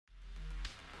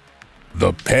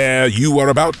The pair you are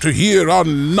about to hear are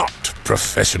not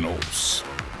professionals.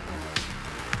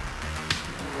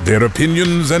 Their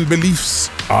opinions and beliefs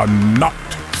are not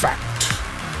fact.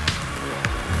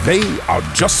 They are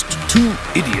just two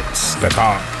idiots that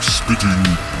are spitting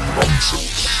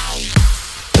nonsense.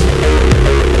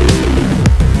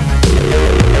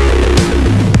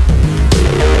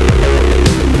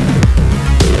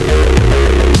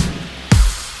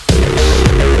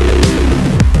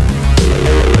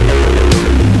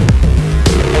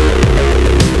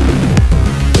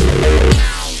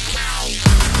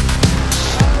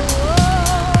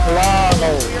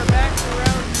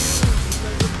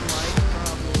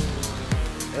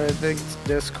 I think it's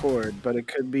Discord, but it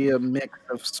could be a mix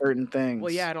of certain things.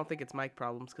 Well, yeah, I don't think it's mic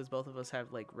problems because both of us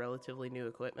have like relatively new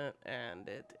equipment, and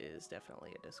it is definitely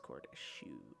a Discord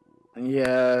issue.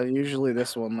 Yeah, usually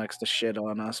this one likes to shit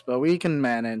on us, but we can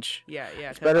manage. Yeah.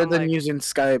 It's better than using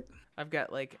Skype. I've got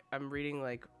I'm reading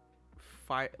like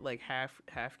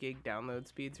half gig download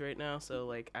speeds right now, so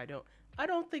like I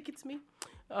don't think it's me.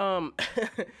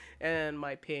 And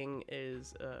my ping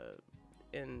is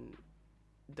in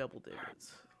double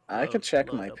digits. I could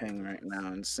check my ping right now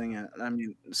and sing it. I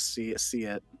mean, see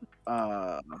it.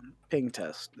 Ping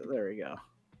test. There we go.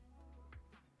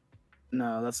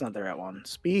 No, that's not the right one.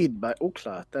 Speed by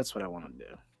Ookla. That's what I want to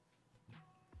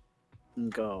do.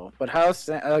 Go. But how's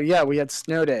yeah, we had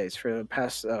snow days for the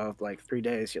past like 3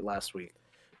 days last week.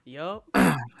 Yup.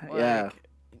 Yeah.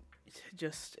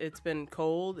 Just it's been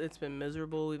cold. It's been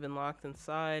miserable. We've been locked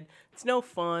inside. It's no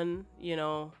fun, you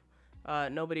know.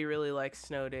 Nobody really likes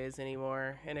snow days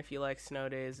anymore, and if you like snow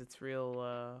days, it's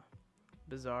real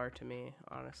bizarre to me,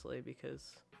 honestly,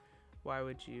 because why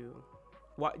would you?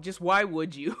 Why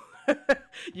would you?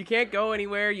 You can't go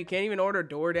anywhere. You can't even order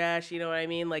DoorDash. You know what I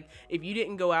mean? Like, if you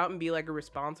didn't go out and be like a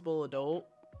responsible adult,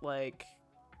 like,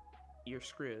 you're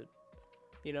screwed.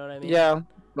 You know what I mean? Yeah,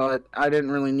 but I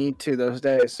didn't really need to those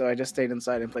days, so I just stayed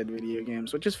inside and played video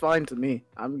games, which is fine to me.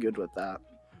 I'm good with that.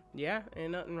 Yeah,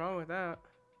 ain't nothing wrong with that.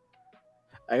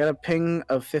 I got a ping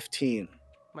of 15.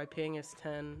 My ping is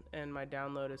 10, and my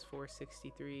download is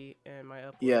 463, and my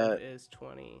upload is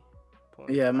 20.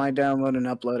 Yeah, my download and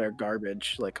upload are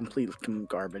garbage, like complete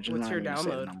garbage. What's your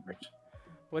download?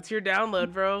 What's your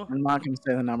download, bro? I'm not gonna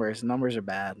say the numbers. The numbers are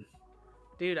bad.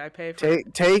 Dude, I pay for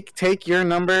take your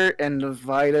number and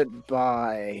divide it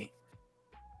by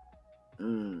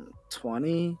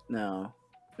 20. No,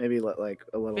 maybe like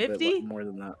a little 50? bit more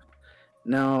than that.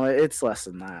 No, it's less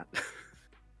than that.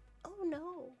 Oh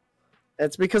no.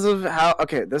 It's because of how.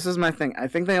 Okay, this is my thing. I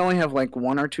think they only have like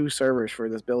 1 or 2 servers for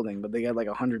this building, but they got like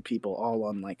 100 people all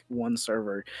on like one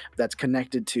server that's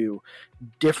connected to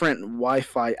different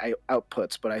Wi-Fi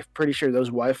outputs. But I'm pretty sure those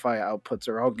Wi-Fi outputs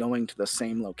are all going to the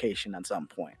same location at some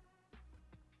point.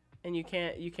 And you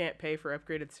can't pay for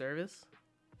upgraded service?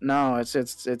 No,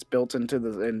 it's built into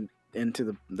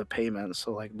the payment.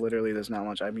 So like literally, there's not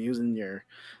much. I'm using the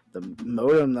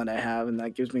modem that I have, and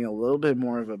that gives me a little bit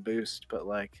more of a boost. But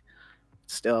like,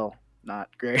 still not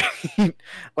great.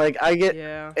 Like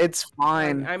it's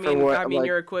fine. I mean,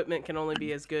 your equipment can only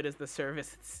be as good as the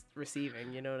service it's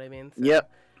receiving. You know what I mean? So.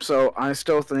 Yep. So I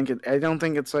still think I don't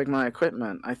think it's like my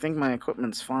equipment. I think my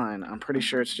equipment's fine. I'm pretty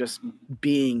sure it's just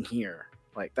being here.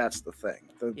 Like that's the thing.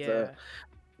 The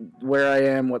where I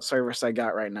am, what service I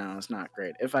got right now is not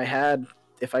great. If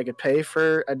I could pay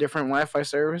for a different Wi-Fi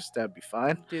service, that'd be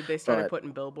fine. Dude, they started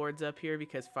putting billboards up here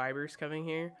because fiber's coming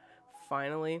here.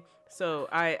 Finally. So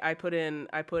I put in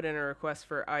a request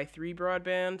for i3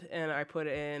 broadband, and I put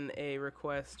in a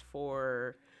request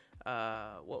for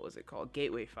what was it called?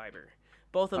 Gateway fiber.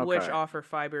 Both of which offer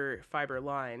fiber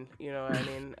line, you know what I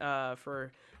mean?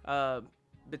 For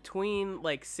between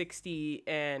like $60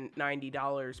 and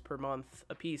 $90 per month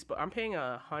a piece, but I'm paying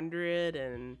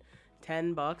 $110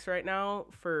 right now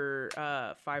for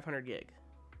 500 gig.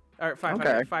 Or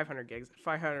 500 gigs,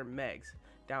 500 megs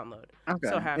download. Okay.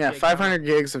 So 500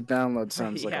 gigs of download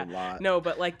sounds like a lot. No,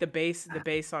 but like the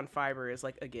base on fiber is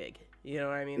like a gig. You know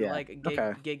what I mean? Yeah. Like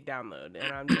a gig download.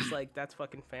 And I'm just like, that's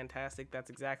fucking fantastic.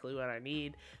 That's exactly what I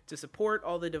need to support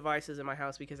all the devices in my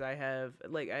house, because I have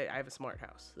I have a smart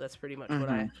house. That's pretty much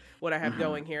what I have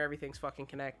going here. Everything's fucking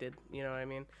connected. You know what I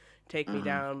mean? Take me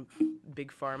down,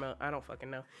 big pharma. I don't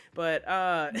fucking know. But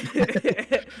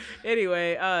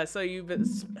anyway, so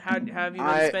how have you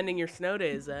been spending your snow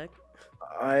days, Zach?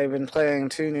 I've been playing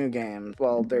 2 new games.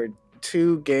 Well, they're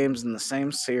 2 games in the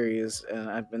same series, and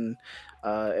I've been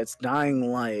it's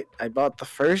Dying Light. I bought the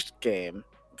first game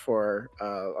for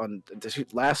on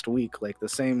last week, like the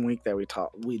same week that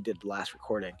we did last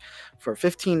recording, for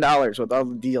 $15 with all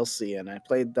the DLC, and I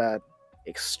played that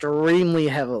extremely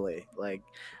heavily. Like,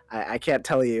 I can't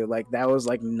tell you, like, that was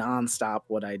like nonstop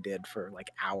what I did for like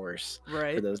hours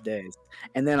Right. for those days.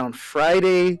 And then on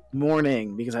Friday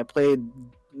morning, because I played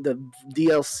the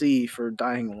DLC for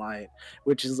Dying Light,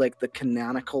 which is like the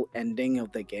canonical ending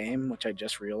of the game, which I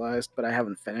just realized, but I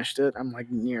haven't finished it. I'm like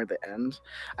near the end.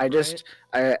 I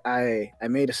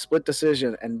made a split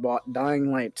decision and bought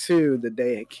Dying Light 2 the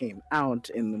day it came out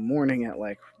in the morning at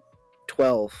like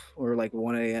 12 or like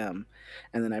 1 a.m.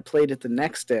 And then I played it the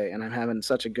next day, and I'm having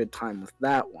such a good time with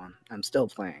that one. I'm still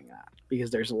playing that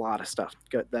because there's a lot of stuff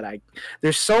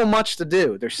there's so much to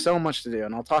do. There's so much to do,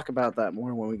 and I'll talk about that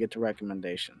more when we get to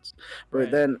recommendations. But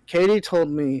Right. then Katie told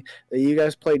me that you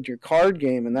guys played your card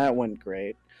game, and that went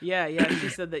great. Yeah, she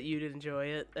said that you'd enjoy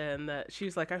it, and that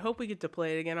she's like, I hope we get to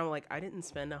play it again. I'm like, I didn't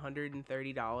spend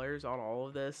 $130 on all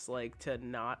of this, like, to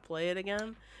not play it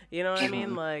again. You know what I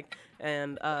mean? Like,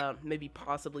 and maybe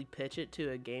possibly pitch it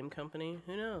to a game company.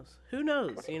 Who knows? Who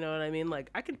knows? You know what I mean? Like,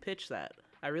 I could pitch that.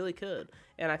 I really could.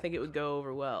 And I think it would go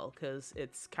over well, because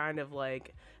it's kind of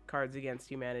like Cards Against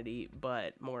Humanity,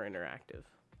 but more interactive.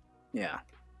 Yeah.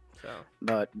 So.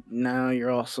 But now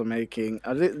you're also making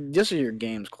this is your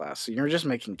games class, so you're just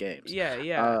making games.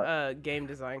 Yeah. Game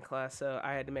design class. So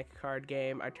I had to make a card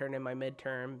game. I turned in my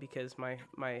midterm because my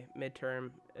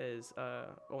midterm is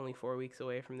only 4 weeks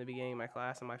away from the beginning of my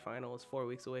class, and my final is 4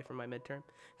 weeks away from my midterm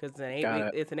because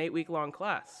it's an 8 week long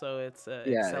class. So it's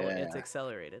it's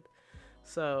accelerated.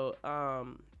 So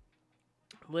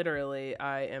literally,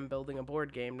 I am building a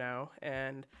board game now,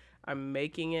 and I'm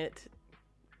making it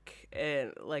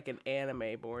like an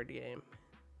anime board game.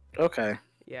 Okay.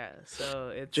 Yeah, so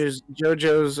it's just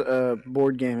JoJo's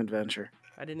board game adventure.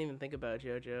 I didn't even think about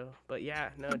JoJo, but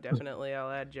yeah, no, definitely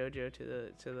I'll add JoJo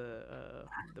to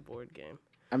the board game.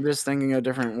 I'm just thinking of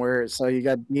different words. So you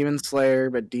got Demon Slayer,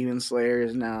 but Demon Slayer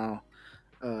is now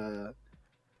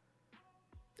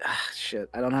shit.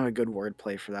 I don't have a good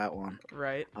wordplay for that one.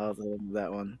 Right. That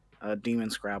one. Demon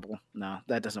Scrabble. No,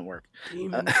 that doesn't work.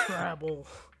 Demon Scrabble.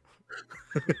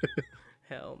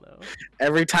 Hell no.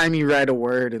 Every time you write a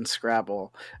word in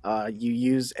Scrabble, you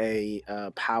use a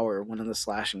power, one of the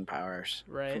slashing powers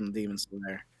from Demon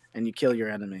Slayer, and you kill your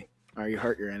enemy, or you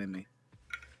hurt your enemy.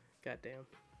 Goddamn.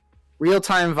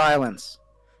 Real-time violence.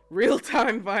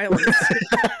 Real-time violence.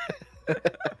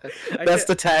 That's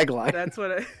the tagline. That's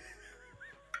what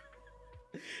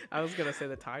I was gonna say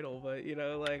the title, but you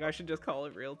know, like I should just call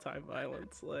it real-time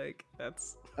violence. Like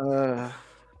that's.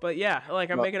 But yeah, like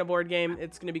I'm making a board game.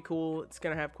 It's gonna be cool. It's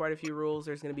gonna have quite a few rules.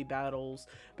 There's gonna be battles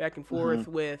back and forth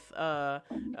with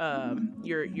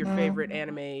your favorite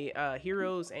anime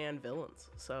heroes and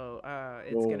villains. So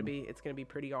it's gonna be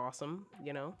pretty awesome.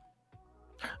 You know.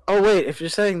 Oh wait, if you're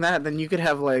saying that, then you could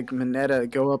have like Mineta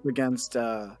go up against.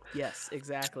 Yes,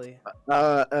 exactly.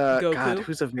 Goku, God,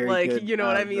 who's a very like good, you know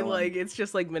what I mean? villain. Like it's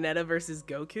just like Mineta versus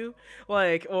Goku,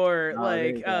 like or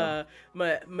Mineta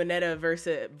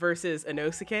versus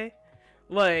Inosuke,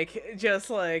 like just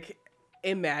like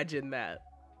imagine that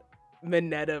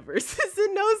Mineta versus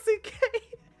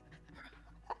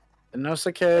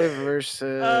Inosuke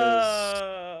versus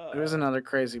there's another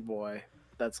crazy boy.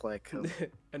 That's like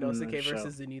Inosuke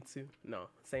versus Zenitsu. No,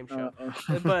 same show.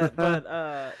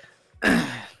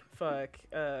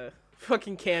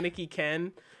 Fucking Kaneki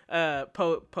Ken,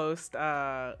 post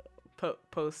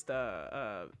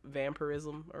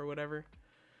vampirism or whatever.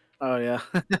 Oh yeah.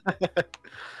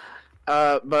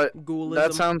 But Ghoulism,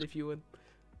 that sounds, if you would.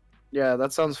 Yeah,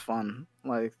 that sounds fun.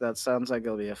 Like that sounds like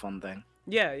it'll be a fun thing.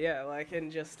 Yeah, like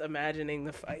and just imagining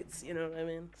the fights. You know what I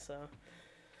mean? So.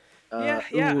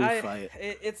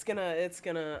 It's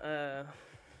gonna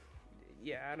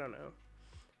I don't know,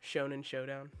 Shonen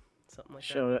Showdown, something like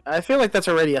that. I feel like that's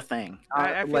already a thing.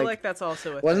 I feel like that's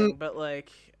also a thing, but like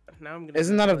now I'm gonna.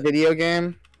 Isn't that a video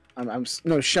game?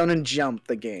 No, Shonen Jump,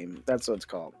 the game. That's what it's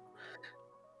called.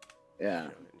 Yeah.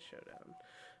 Shonen Showdown.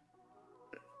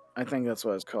 I think that's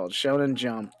what it's called. Shonen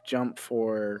Jump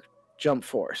Force.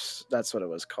 That's what it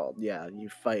was called. Yeah, you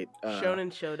fight.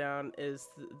 Shonen Showdown is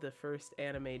the first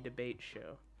anime debate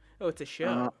show. Oh, it's a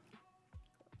show.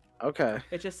 Okay.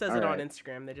 It just says on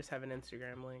Instagram. They just have an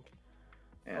Instagram link.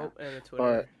 Yeah. Oh, and a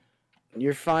Twitter. But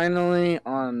you're finally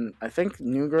on. I think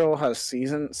New Girl has 6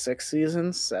 seasons, 7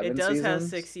 seasons. It does have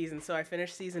 6 seasons. So I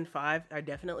finished season 5. I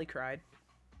definitely cried.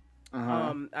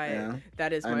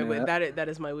 That is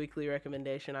my weekly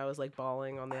recommendation. I was like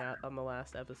bawling on the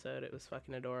last episode. It was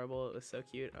fucking adorable. It was so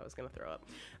cute. I was gonna throw up.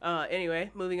 Anyway,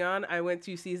 moving on. I went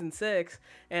to season 6,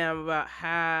 and I'm about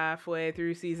halfway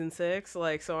through season 6.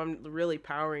 Like, so I'm really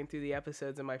powering through the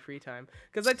episodes in my free time.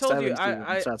 Because I told you,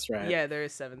 that's right. Yeah, there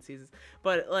is 7 seasons.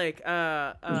 But like,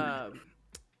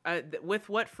 with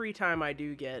what free time I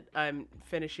do get, I'm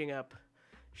finishing up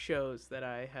shows that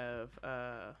I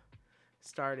have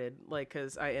started, like,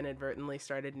 because I inadvertently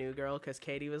started New Girl because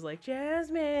Katie was like,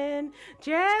 Jasmine,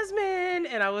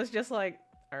 and I was just like,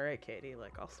 all right, Katie,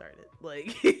 like, I'll start it,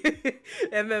 like,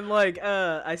 and then, like,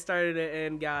 I started it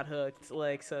and got hooked,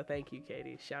 like, so thank you,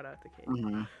 Katie, shout out to Katie.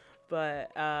 Mm-hmm.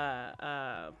 But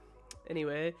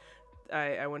anyway,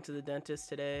 I went to the dentist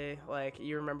today. Like,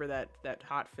 you remember that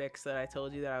hot fix that I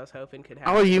told you that I was hoping could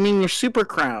happen? Oh, you mean your super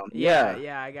crown? Yeah.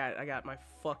 I got my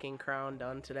fucking crown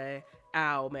done today.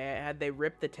 Ow, man! Had they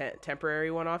ripped the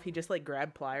temporary one off, he just like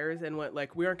grabbed pliers and went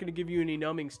like, "We aren't gonna give you any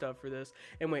numbing stuff for this,"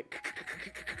 and went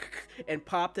and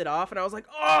popped it off, and I was like,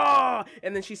 "Oh!"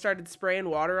 And then she started spraying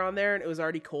water on there, and it was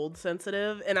already cold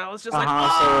sensitive, and I was just like,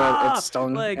 "Ah!" So it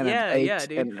stung, like, and yeah, it yeah, ached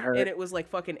dude, and hurt. and it was like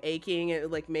fucking aching, and it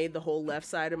like made the whole left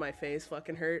side of my face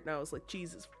fucking hurt, and I was like,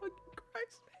 Jesus fucking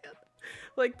Christ, man!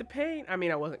 Like the pain. I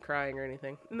mean, I wasn't crying or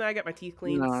anything, and then I got my teeth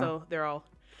cleaned, so they're all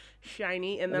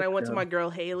shiny, and then I went to my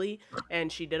girl Haley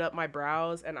and she did up my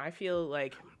brows, and I feel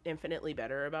like infinitely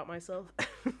better about myself.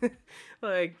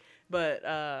 Like, but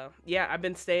yeah, I've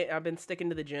been sticking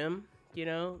to the gym, you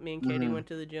know. Me and Katie went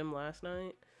to the gym last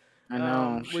night. I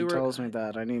know, she tells me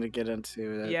that. I need to get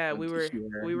into it. Yeah, we were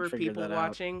people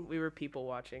watching. We were people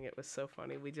watching. It was so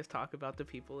funny. We just talk about the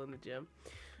people in the gym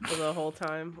for the whole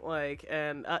time. Like,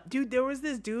 and dude, there was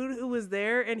this dude who was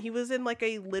there, and he was in like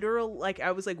a literal, like,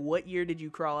 I was like, what year did you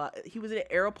crawl out? He was in an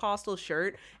Aeropostale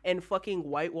shirt and fucking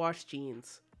whitewashed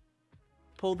jeans.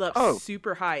 Pulled up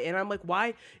super high. And I'm like,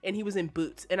 why? And he was in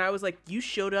boots. And I was like, you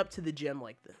showed up to the gym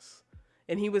like this.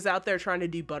 And he was out there trying to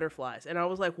do butterflies. And I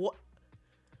was like, what?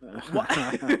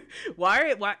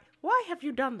 Why have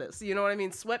you done this? You know what I mean?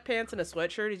 Sweatpants and a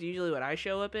sweatshirt is usually what I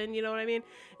show up in, you know what I mean?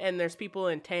 And there's people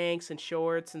in tanks and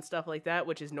shorts and stuff like that,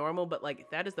 which is normal, but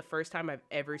like that is the first time I've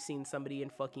ever seen somebody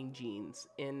in fucking jeans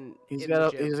he's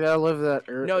gotta live that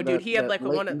dude, he had like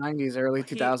late one of 90s, early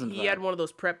 2000s. He had one of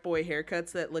those prep boy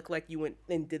haircuts that looked like you went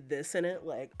and did this in it,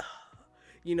 like,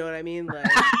 you know what I mean? Like,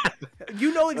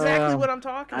 you know exactly what I'm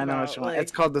talking about. I know what you want.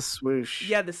 It's called the swoosh.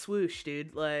 Yeah, the swoosh,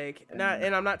 dude. Like, and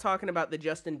I'm not talking about the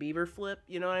Justin Bieber flip.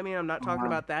 You know what I mean? I'm not talking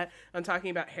about that. I'm talking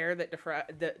about hair that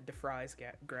defries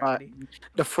gravity.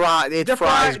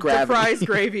 Defries gravity. Defries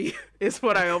gravy is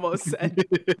what I almost said.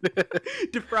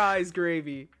 Defries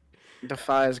gravy.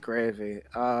 Defies gravy.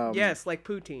 Yes, like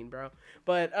poutine, bro.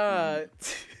 But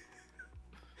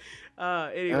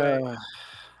anyway.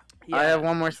 Yeah. I have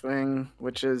one more thing,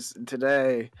 which is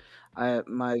today,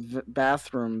 my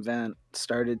bathroom vent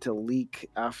started to leak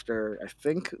after I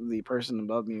think the person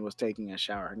above me was taking a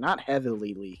shower. Not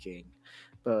heavily leaking,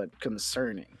 but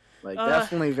concerning. Like,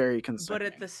 definitely very concerning. But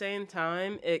at the same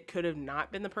time, it could have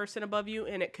not been the person above you,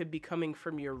 and it could be coming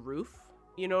from your roof.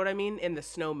 You know what I mean? And the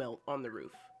snow melt on the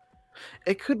roof.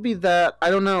 It could be that. I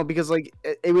don't know, because like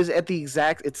it was at the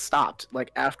exact. It stopped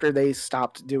like after they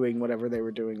stopped doing whatever they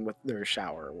were doing with their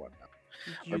shower or whatnot.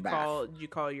 Did you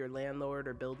call your landlord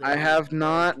or building? I have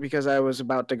not, because I was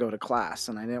about to go to class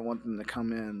and I didn't want them to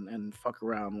come in and fuck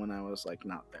around when I was like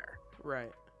not there.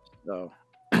 Right. So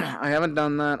I haven't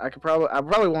done that. I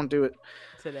probably won't do it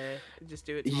today. Just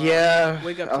do it tomorrow. Yeah.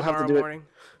 Wake up I'll tomorrow have to do morning.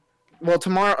 Well,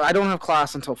 tomorrow I don't have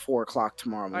class until 4 o'clock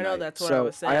tomorrow night. I know, that's what I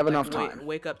was saying. I have like, enough time.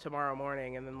 Wake up tomorrow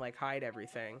morning and then like hide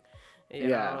everything. You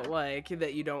know, like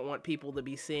that you don't want people to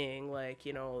be seeing, like,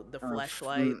 you know, the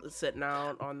fleshlight sitting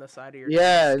out on the side of your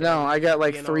desk. No, I got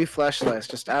like 3 fleshlights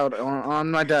just out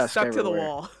on my desk. Stuck everywhere. to the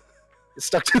wall.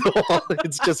 Stuck to the wall.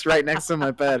 It's just right next to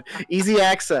my bed. Easy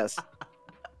access.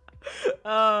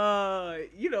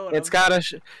 You know what? It's got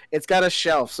a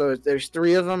shelf. So there's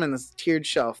 3 of them in this tiered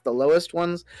shelf. The lowest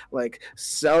one's like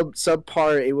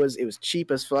subpar. It was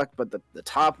cheap as fuck, but the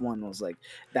top one was like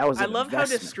that was. I love how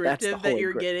descriptive that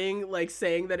you're getting, like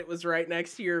saying that it was right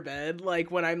next to your bed. Like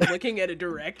when I'm looking at a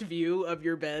direct view of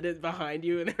your bed behind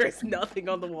you, and there's nothing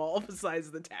on the wall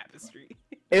besides the tapestry.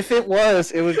 If it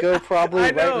was, it would go probably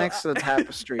right next to the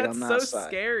tapestry on that side. That's so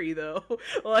scary, though.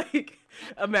 Like,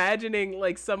 imagining,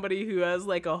 like, somebody who has,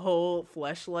 like, a whole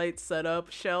fleshlight setup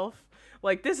shelf.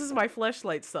 Like, this is my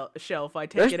fleshlight shelf. I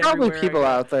take There's it everywhere. There's probably people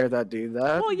out there that do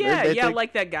that. Well, yeah,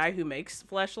 like that guy who makes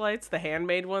fleshlights, the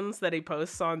handmade ones that he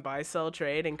posts on Buy, Sell,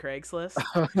 Trade and Craigslist.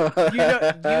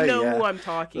 You know who I'm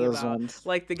talking about. Ones.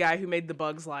 Like the guy who made the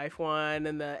Bugs Life one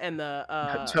and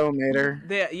the Tow Mater.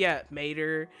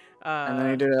 Mater. And then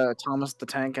he did Thomas the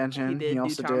Tank Engine. He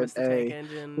also did Tank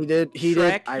Engine. He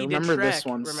did. I remember this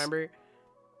one. Remember?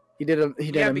 He did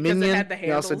a Minion.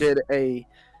 He also did a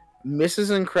Mrs.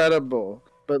 Incredible,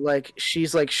 but like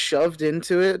she's like shoved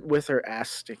into it with her ass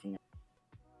sticking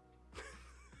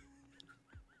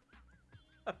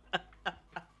out.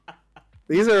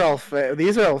 These are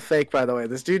all fake, by the way.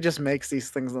 This dude just makes these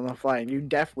things on the fly, and you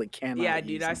definitely cannot. Yeah, use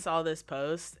dude, them. I saw this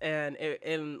post, and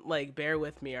like, bear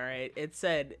with me, all right? It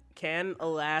said, "Can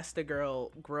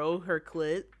Elastigirl grow her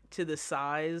clit to the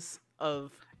size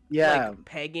of like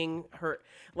pegging her?"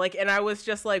 Like, and I was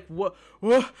just like, "What?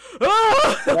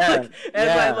 Ah! Like, as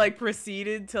I like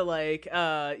proceeded to like,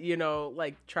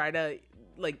 like try to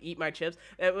like eat my chips.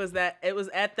 It was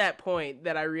at that point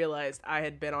that I realized I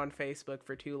had been on Facebook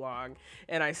for too long,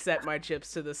 and I set my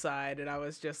chips to the side, and I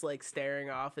was just like staring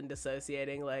off and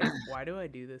dissociating, like, why do I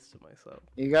do this to myself?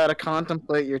 You gotta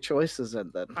contemplate your choices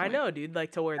at that point. I know, dude,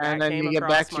 like, to where that and then came you get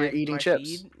across back to your eating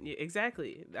chips. feed.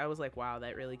 Exactly. I was like, wow,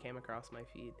 that really came across my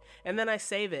feed. And then I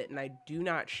save it, and I do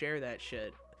not share that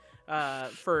shit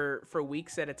for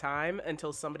weeks at a time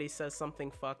until somebody says something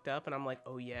fucked up, and I'm like,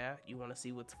 oh yeah, you want to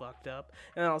see what's fucked up?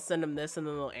 And then I'll send them this, and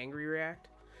then they'll angry react.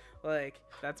 Like,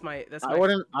 that's my. I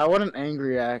wouldn't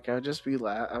angry react. I would just be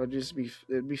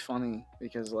it'd be funny,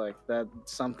 because like that's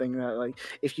something that, like,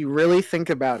 if you really think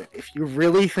about it,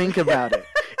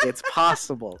 it's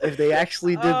possible. If they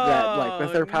actually did that, like,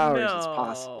 with their powers, it's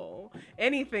possible.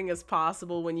 Anything is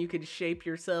possible when you could shape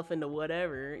yourself into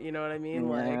whatever, you know what I mean?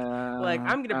 Like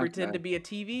I'm gonna pretend to be a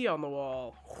TV on the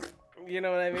wall, you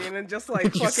know what I mean? And just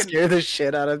like fucking scare the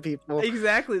shit out of people.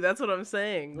 Exactly, that's what I'm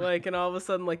saying. Like, and all of a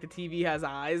sudden, like, the TV has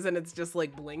eyes and it's just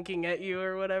like blinking at you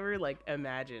or whatever. Like,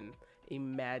 imagine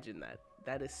that.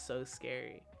 That is so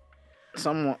scary.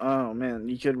 Oh man,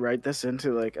 you could write this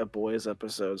into like a Boys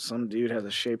episode. Some dude has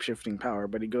a shape-shifting power,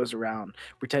 but he goes around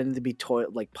pretending to be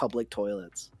public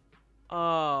toilets.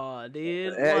 Oh,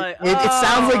 dude. It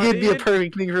sounds like it'd be a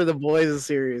perfect thing for the Boys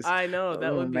series. I know,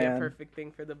 that would be a perfect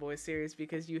thing for the Boys series,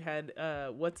 because you had,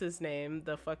 what's his name?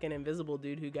 The fucking invisible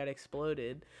dude who got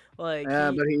exploded. Like, yeah,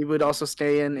 but he would also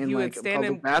stay in like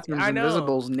public bathrooms,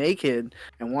 invisibles, naked,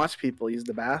 and watch people use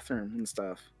the bathroom and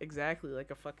stuff. Exactly,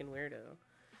 like a fucking weirdo.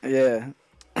 Yeah.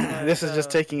 This is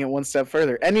just taking it one step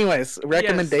further. Anyways,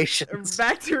 recommendations. Yes,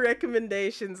 back to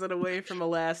recommendations and away from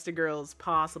Elastigirl's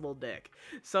possible dick.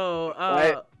 So,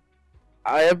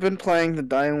 I have been playing the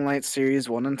Dying Light series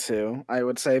 1 and 2. I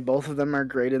would say both of them are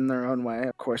great in their own way.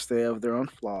 Of course, they have their own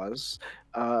flaws.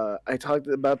 I talked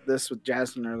about this with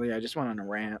Jasmine earlier. I just went on a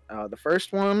rant. The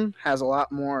first one has a lot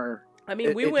more. I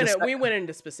mean, we went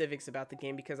into specifics about the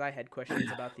game because I had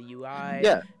questions about the UI.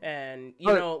 Yeah. And,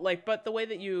 you know, like, but the way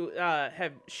that you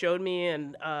have showed me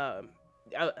and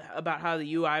about how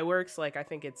the UI works, like, I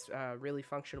think it's really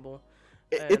functional.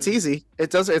 It's easy.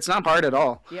 It's not hard at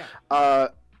all. Yeah.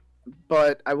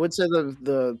 But I would say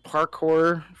the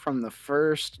parkour from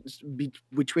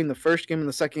between the first game and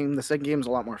the second game is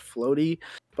a lot more floaty.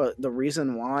 But the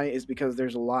reason why is because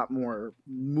there's a lot more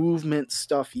movement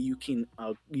stuff you can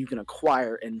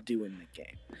acquire and do in the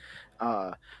game.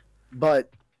 But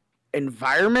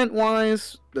environment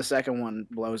wise, the second one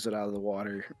blows it out of the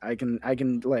water. I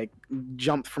can like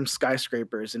jump from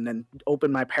skyscrapers and then open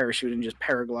my parachute and just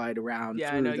paraglide around.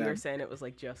 Yeah, through I know them. You were saying it was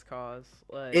like Just Cause.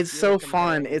 Like, it's so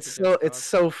fun. It's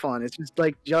so fun. It's just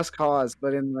like Just Cause,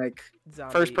 but in like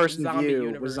first person view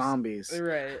universe. With zombies.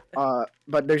 Right.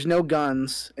 But there's no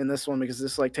guns in this one because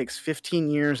this like takes 15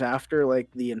 years after like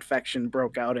the infection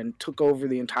broke out and took over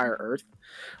the entire Earth.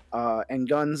 And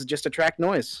guns just attract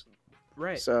noise.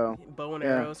 Right. So bow and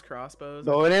arrows, crossbows.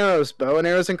 Bow and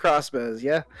arrows and crossbows.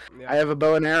 Yeah. I have a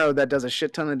bow and arrow that does a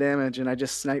shit ton of damage, and I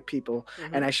just snipe people.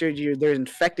 Mm-hmm. And I showed you there's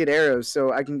infected arrows,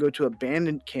 so I can go to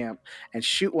abandoned camp and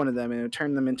shoot one of them, and it'll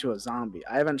turn them into a zombie.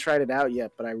 I haven't tried it out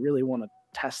yet, but I really want to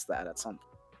test that at some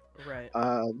point.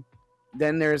 Right.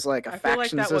 Then there's like a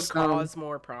faction system. I feel like that would cause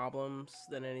more problems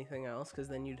than anything else, because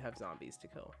then you'd have zombies to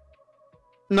kill.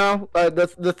 No,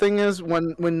 the thing is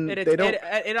when they don't.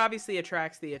 It obviously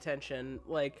attracts the attention,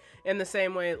 like in the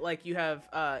same way like you have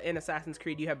in Assassin's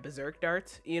Creed you have berserk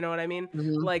darts, you know what I mean?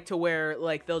 Mm-hmm. Like to where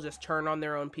like they'll just turn on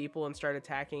their own people and start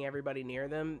attacking everybody near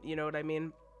them, you know what I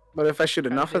mean? But if I shoot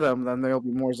enough of them, then there'll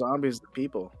be more zombies than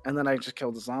people, and then I just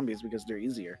kill the zombies because they're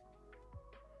easier.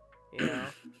 Yeah,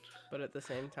 but at the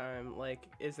same time, like,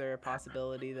 is there a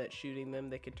possibility that shooting them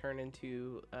they could turn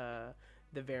into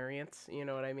the variants, you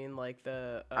know what I mean? Like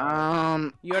the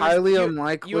highly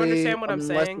unlikely. You understand what I'm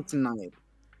saying? It's night.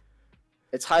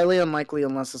 It's highly unlikely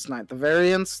unless it's night. The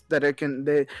variants that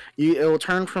it will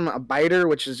turn from a biter,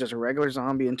 which is just a regular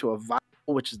zombie, into a viral,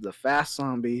 which is the fast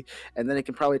zombie, and then it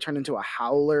can probably turn into a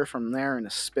howler from there and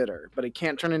a spitter. But it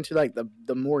can't turn into like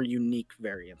the more unique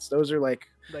variants. Those are like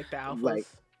the alphas.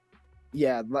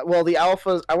 Yeah, well, the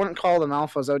alphas, I wouldn't call them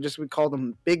alphas. Would call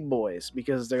them big boys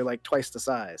because they're like twice the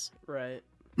size. Right.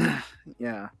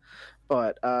 Yeah.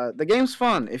 But the game's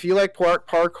fun. If you like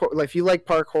parkour, like if you like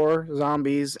parkour,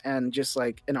 zombies, and just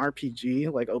like an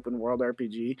RPG, like open world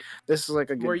RPG, this is like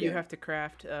a good where game. you have to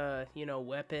craft,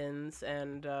 weapons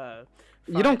and.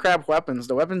 You don't craft weapons.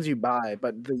 The weapons you buy,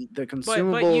 but the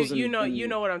consumables. But you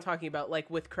know what I'm talking about. Like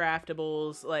with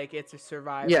craftables, like it's a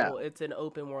survival. Yeah. It's an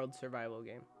open world survival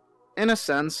game. In a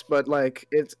sense, but like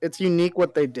it's unique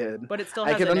what they did. But it still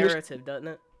has a narrative, doesn't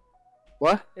it?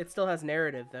 What? It still has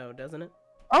narrative though, doesn't it?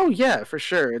 Oh yeah, for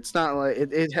sure. It's not like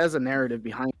it has a narrative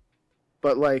behind it.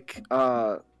 But like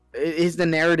is the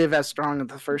narrative as strong as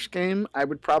the first game? I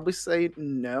would probably say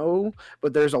no,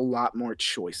 but there's a lot more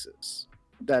choices.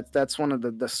 That's one of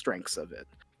the strengths of it.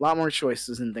 A lot more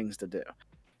choices and things to do.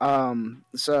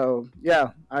 So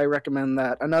yeah, I recommend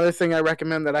that. Another thing I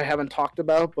recommend that I haven't talked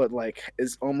about, but like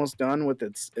is almost done with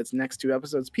its next 2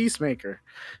 episodes, Peacemaker.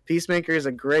 Peacemaker is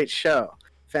a great show.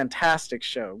 Fantastic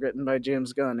show, written by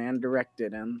James Gunn and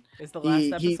directed. And is the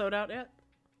last episode out yet?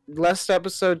 Last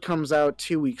episode comes out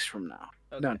 2 weeks from now.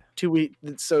 Okay. No, 2 weeks.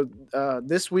 So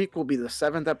this week will be the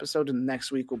 7th episode, and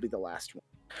next week will be the last one.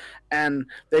 And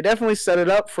they definitely set it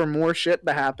up for more shit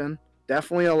to happen.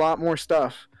 Definitely a lot more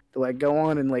stuff to like go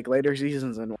on in like later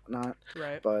seasons and whatnot.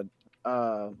 Right. But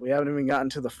we haven't even gotten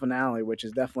to the finale, which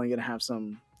is definitely gonna have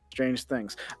some strange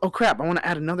things. Oh crap! I want to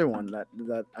add another one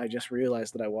that I just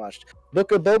realized that I watched.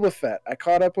 Book of Boba Fett. I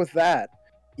caught up with that.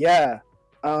 Yeah.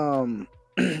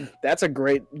 That's a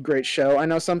great show. I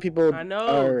know some people. I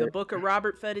know the Book of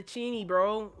Robert Fettuccine,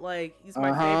 bro. Like he's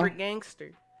my favorite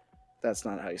gangster. That's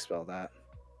not how you spell that.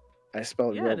 I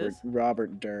spelled yeah,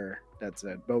 Robert Durr. That's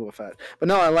it, Boba Fett. But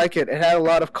no, I like it. It had a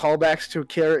lot of callbacks to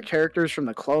characters from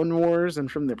the Clone Wars and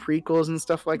from the prequels and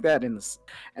stuff like that,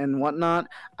 and whatnot.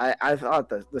 I thought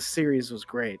the series was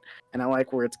great, and I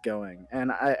like where it's going.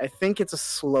 And I think it's a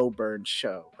slow burn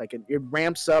show. Like it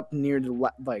ramps up near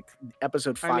the like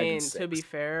episode 5 and 6. To be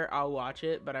fair, I'll watch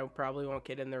it, but I probably won't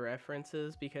get in the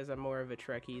references because I'm more of a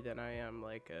Trekkie than I am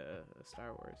like a Star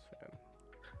Wars fan.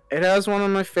 It has one of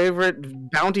my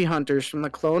favorite bounty hunters from the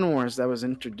Clone Wars that was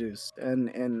introduced,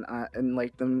 and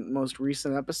like the most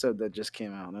recent episode that just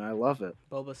came out, and I love it.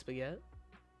 Boba Spaghetti.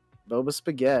 Boba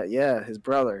Spaghetti, yeah, his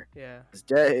brother. Yeah.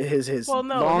 His long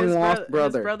lost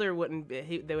brother. His brother wouldn't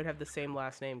be. They would have the same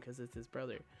last name because it's his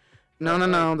brother.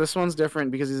 No. This one's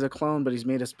different because he's a clone, but he's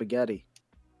made of spaghetti.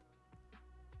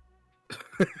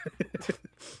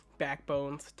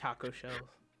 Backbones, taco shells.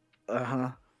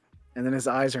 And then his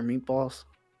eyes are meatballs.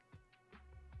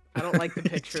 I don't like the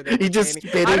picture that he's just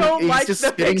spitting. I don't he's like just the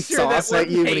spitting picture sauce that at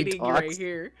you we're when he painting talks. right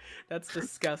here. That's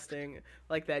disgusting.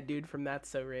 Like that dude from That's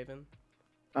So Raven.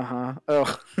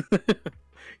 Oh.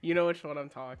 You know which one I'm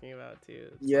talking about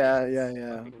too.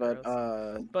 Yeah.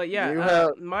 But yeah,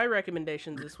 my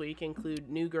recommendations this week include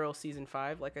New Girl season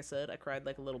 5. Like I said, I cried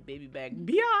like a little baby bag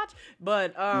biatch.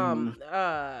 But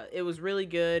it was really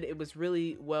good. It was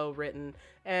really well written,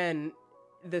 and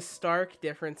the stark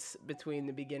difference between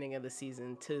the beginning of the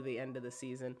season to the end of the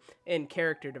season in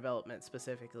character development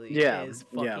specifically is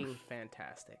fucking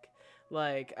fantastic.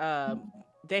 Like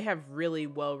they have really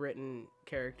well written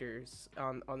characters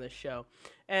on this show,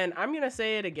 and I'm gonna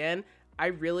say it again, I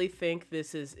really think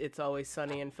this is It's Always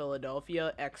Sunny in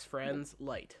Philadelphia X Friends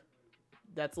light.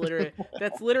 That's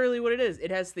literally what it is. It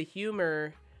has the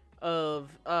humor of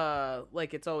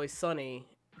like It's Always Sunny,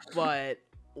 but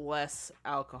less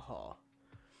alcohol.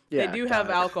 Yeah, they do have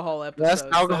alcohol episodes.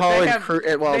 Less alcohol and crude.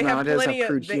 Well, no, it does have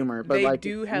crude humor, but they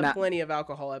do have plenty of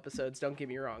alcohol episodes. Don't get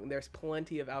me wrong. There's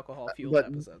plenty of alcohol fueled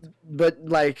episodes. But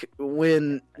like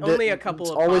when only a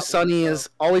couple of Always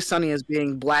Sunny is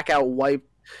being blackout wiped.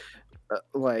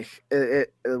 Like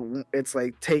it's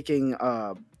like taking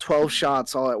 12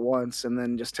 shots all at once, and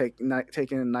then just taking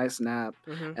a nice nap,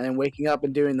 and then waking up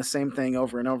and doing the same thing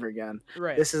over and over again.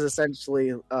 Right. This is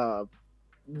essentially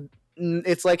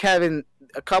it's like having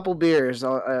a couple beers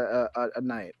a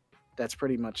night. That's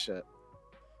pretty much it.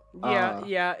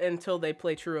 Yeah, until they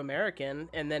play True American,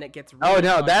 and then it gets really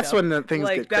that's up. When the things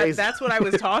like get crazy. That's what I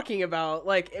was talking about.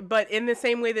 Like, but in the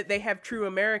same way that they have True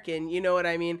American, you know what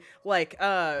I mean? Like,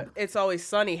 It's Always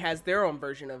Sunny has their own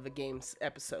version of the game's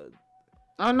episode.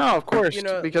 Oh no, of course,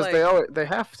 because they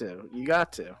have to. You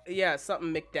got to. Yeah,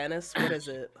 something McDennis. What is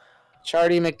it?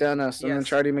 Charlie McDennis, and then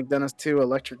Charlie McDennis 2,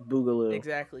 Electric Boogaloo.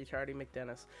 Exactly, Charlie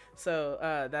McDennis.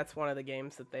 So that's one of the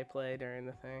games that they play during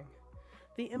the thing.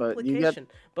 The implication,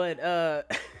 but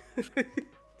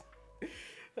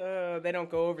they don't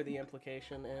go over the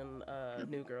implication in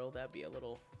New Girl. That'd be a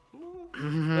little.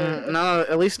 No,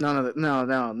 at least none of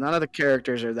the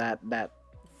characters are that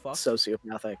fucked.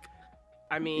 sociopathic.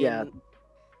 I mean, yeah.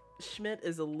 Schmidt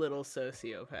is a little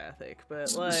sociopathic,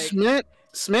 but like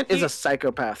Schmidt is a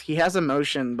psychopath. He has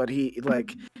emotion, but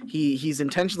he's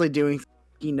intentionally doing.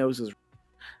 He knows his.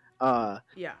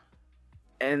 Yeah.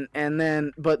 And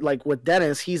then, but like with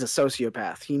Dennis, he's a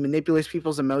sociopath. He manipulates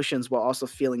people's emotions while also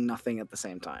feeling nothing at the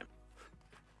same time.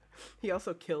 He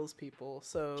also kills people,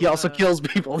 so... He also kills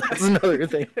people, that's another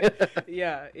thing.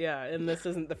 yeah, and this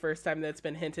isn't the first time that's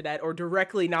been hinted at or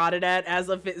directly nodded at as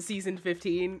of season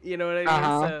 15, you know what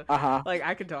I mean? Like,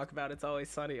 I could talk about It's Always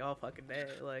Sunny all fucking day.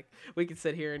 Like, we could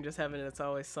sit here and just have an It's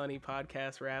Always Sunny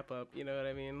podcast wrap-up, you know what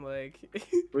I mean? Like...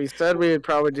 We said we would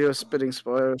probably do a spitting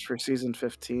spoilers for season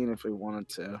 15 if we wanted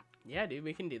to. Yeah, dude,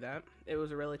 we can do that. It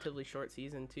was a relatively short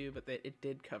season, too, but it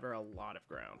did cover a lot of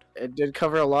ground. It did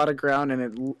cover a lot of ground, and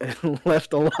it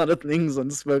left a lot of things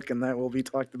unspoken that will be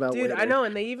talked about later. Dude, I know,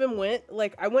 and they even went,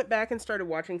 like, I went back and started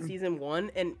watching season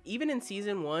 1, and even in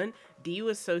season 1, Dee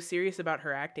was so serious about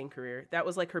her acting career. That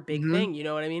was, like, her big thing, you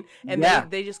know what I mean? And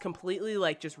they just completely,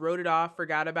 like, just wrote it off,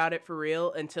 forgot about it for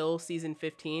real until season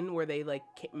 15, where they, like,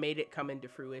 made it come into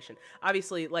fruition.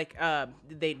 Obviously, like,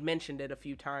 they'd mentioned it a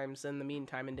few times in the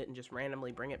meantime and didn't just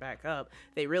randomly bring it back up.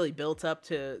 They really built up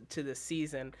to the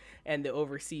season and the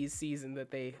overseas season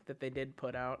that they did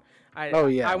put out.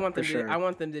 I want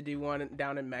them to do one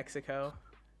down in Mexico.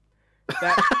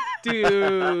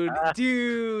 That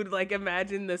dude, like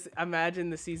imagine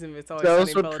the season of It's Always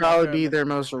Those Sunny. would probably be their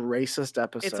most racist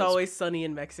episodes. It's Always Sunny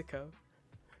in Mexico.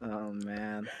 Oh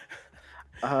man.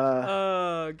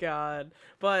 Oh god.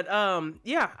 But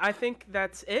yeah, I think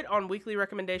that's it on weekly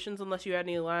recommendations unless you had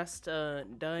any last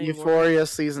dying Euphoria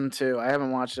season 2. I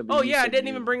haven't watched it. Oh yeah, I didn't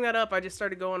even bring that up. I just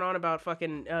started going on about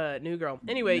fucking New Girl.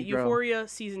 Anyway, Euphoria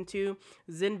season 2.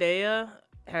 Zendaya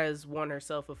has won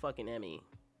herself a fucking Emmy.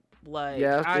 Like,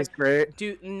 yeah, that's great.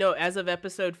 Dude, no, as of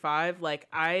episode 5, like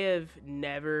I have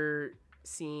never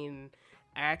seen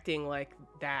acting like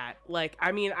that. Like,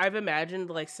 I mean, I've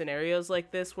imagined like scenarios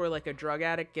like this where like a drug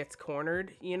addict gets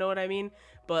cornered, you know what I mean?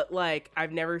 But like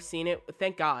I've never seen it.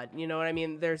 Thank God, you know what I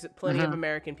mean? There's plenty of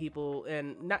American people,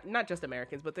 and not just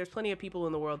Americans, but there's plenty of people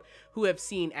in the world who have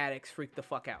seen addicts freak the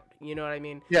fuck out. You know what I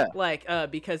mean? Yeah. Like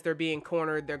because they're being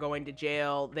cornered, they're going to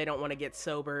jail, they don't want to get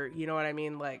sober. You know what I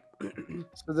mean? Like.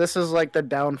 So this is like the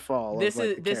downfall. This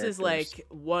is like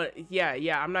what?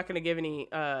 Yeah. I'm not gonna give any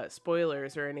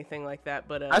spoilers or anything like that,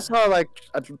 but I saw like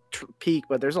a peek,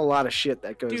 but there's a lot of shit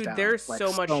that goes down. Dude, there's like,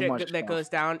 so much shit that goes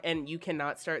down, and you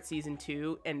cannot start season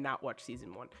 2 and not watch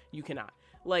season 1. You cannot.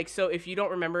 Like, so if you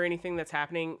don't remember anything that's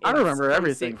happening, I remember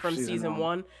everything from season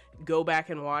 1. Go back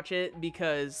and watch it,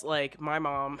 because like my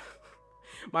mom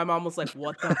was like,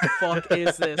 what the fuck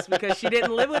is this? Because she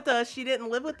didn't live with us.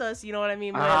 You know what I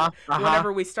mean?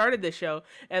 Whenever we started the show,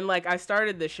 and like I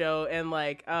started the show, and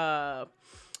like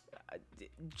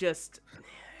just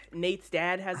Nate's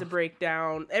dad has a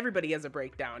breakdown. Everybody has a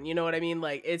breakdown. You know what I mean?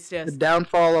 Like, it's just the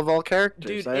downfall of all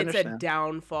characters. Dude, it's a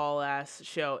downfall ass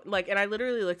show. Like, and I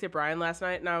literally looked at Brian last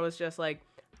night, and I was just like,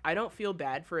 I don't feel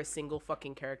bad for a single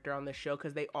fucking character on this show,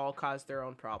 because they all cause their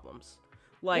own problems.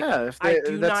 Like, I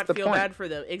do not feel bad for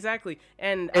them. Exactly.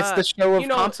 And it's the show of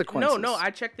consequences. No, I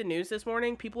checked the news this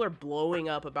morning. People are blowing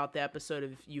up about the episode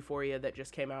of Euphoria that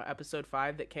just came out, episode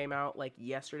 5 that came out like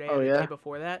yesterday or the day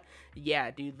before that. Yeah,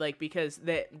 dude, like, because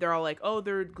they're all like, oh,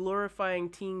 they're glorifying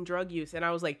teen drug use. And I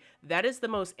was like, that is the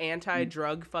most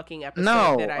anti-drug fucking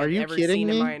episode that I've ever seen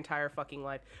in my entire fucking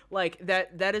life. Like,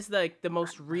 that is like the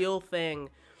most real thing.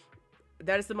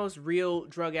 That is the most real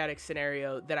drug addict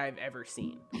scenario that I've ever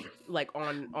seen, like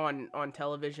on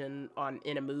television,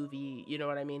 in a movie. You know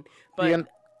what I mean? But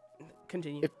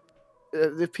continue.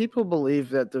 If people believe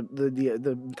that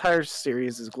the entire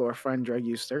series is glorifying drug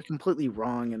use, they're completely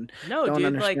wrong and no, don't dude,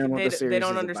 understand like they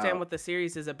don't understand about. what the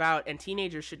series is about, and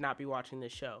teenagers should not be watching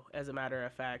this show. As a matter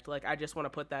of fact, like, I just want to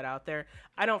put that out there.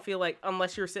 I don't feel like,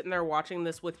 unless you're sitting there watching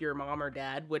this with your mom or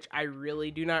dad, which I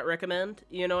really do not recommend.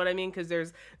 You know what I mean? Because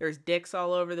there's dicks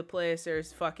all over the place.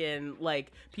 There's fucking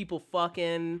like people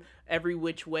fucking every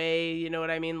which way. You know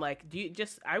what I mean? Like,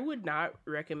 I would not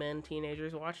recommend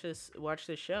teenagers watch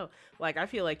this show. Like, I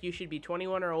feel like you should be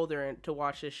 21 or older to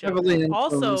watch this show.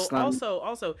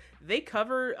 Also, they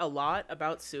cover a lot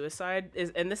about suicide,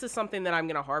 and this is something that I'm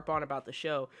going to harp on about the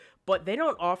show, but they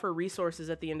don't offer resources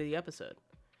at the end of the episode.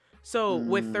 So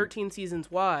with 13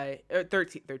 seasons why,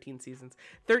 13 seasons,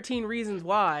 13 reasons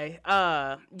why,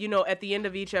 you know, at the end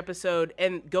of each episode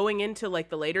and going into like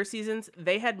the later seasons,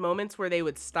 they had moments where they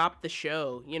would stop the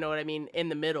show, you know what I mean, in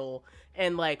the middle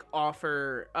and like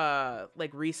offer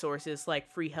like resources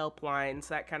like free helplines,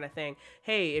 that kind of thing.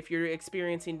 Hey, if you're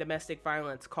experiencing domestic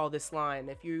violence, call this line.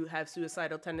 If you have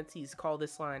suicidal tendencies, call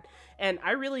this line. And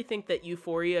I really think that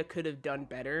Euphoria could have done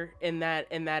better in that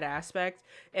aspect.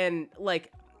 And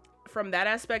like from that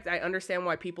aspect, I understand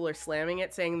why people are slamming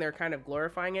it, saying they're kind of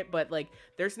glorifying it, but like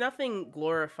there's nothing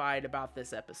glorified about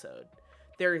this episode.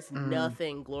 There is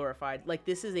nothing glorified. Like,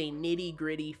 this is a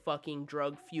nitty-gritty fucking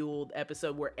drug-fueled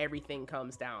episode where everything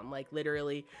comes down. Like,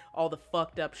 literally, all the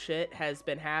fucked up shit has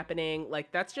been happening.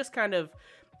 Like, that's just kind of...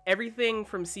 Everything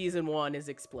from season 1 is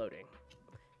exploding.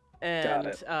 And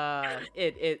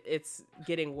it's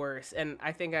getting worse. And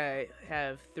I think I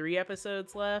have 3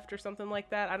 episodes left or something like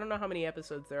that. I don't know how many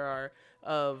episodes there are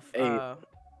of...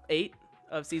 8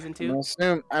 of season 2.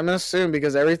 I'm gonna assume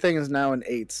because everything is now in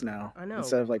 8s now. I know.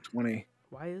 Instead of like 20.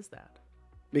 Why is that?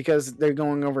 Because they're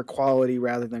going over quality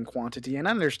rather than quantity, and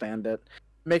I understand it.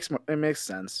 It makes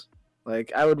sense.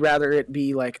 Like, I would rather it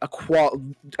be like a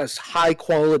high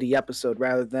quality episode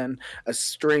rather than a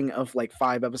string of like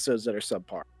 5 episodes that are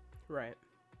subpar. Right.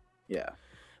 Yeah.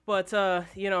 But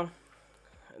you know,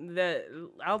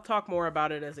 I'll talk more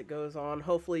about it as it goes on.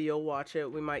 Hopefully you'll watch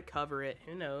it. We might cover it.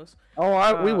 Who knows?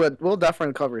 Oh, we'll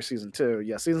definitely cover season 2.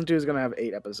 Yeah, season 2 is gonna have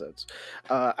 8 episodes.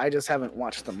 I just haven't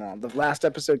watched them all. The last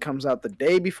episode comes out the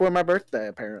day before my birthday,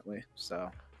 apparently.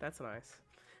 So that's nice.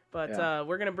 But yeah.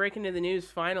 We're gonna break into the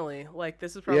news finally. Like,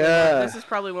 this is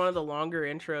probably one of the longer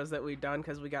intros that we've done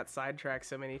because we got sidetracked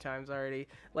so many times already.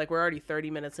 Like, we're already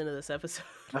 30 minutes into this episode.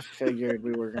 I figured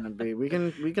we were gonna be. We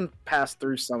can pass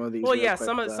through some of these. Well, yeah,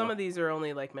 some of these are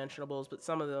only like mentionables, but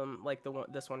some of them, like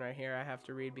this one right here, I have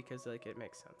to read because like it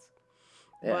makes sense.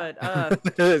 Yeah.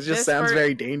 But it just sounds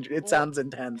very dangerous. It sounds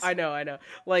intense. I know.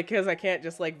 Like, because I can't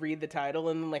just like read the title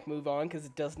and then like move on because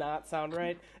it does not sound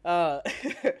right.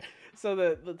 So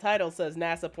the title says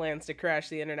NASA plans to crash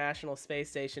the International Space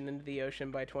Station into the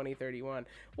ocean by 2031,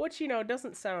 which, you know,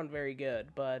 doesn't sound very good,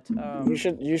 but you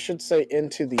should say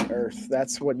into the Earth.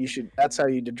 That's what you should. That's how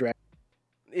you drag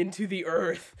into the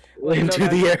Earth. Well,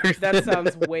 the Earth. That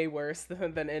sounds way worse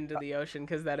than into the ocean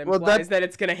because that implies that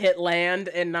it's gonna hit land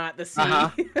and not the sea.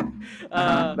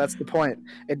 That's the point.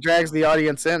 It drags the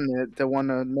audience in to want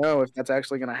to know if that's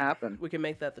actually gonna happen. We can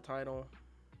make that the title.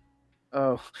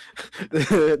 Oh,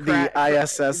 the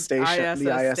ISS station.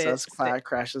 The ISS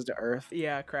crashes to Earth.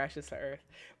 Yeah, crashes to Earth.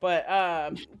 But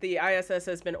the ISS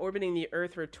has been orbiting the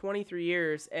Earth for 23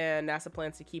 years, and NASA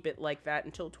plans to keep it like that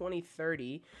until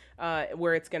 2030,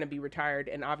 where it's going to be retired.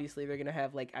 And obviously, they're going to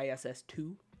have like ISS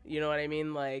 2. You know what I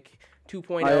mean? Like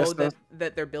 2.0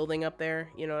 that they're building up there.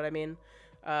 You know what I mean?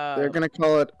 They're going to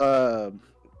call it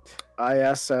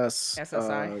ISS.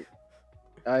 SSI.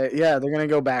 Yeah, they're going to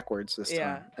go backwards this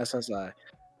time. SSI.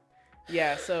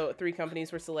 Yeah, so 3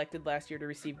 companies were selected last year to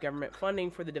receive government funding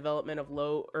for the development of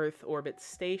low Earth orbit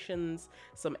stations.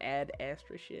 Some Ad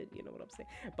Astra shit, you know what I'm saying?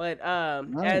 But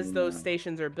as those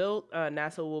stations are built,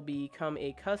 NASA will become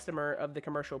a customer of the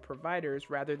commercial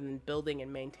providers rather than building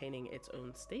and maintaining its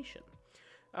own station.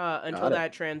 Until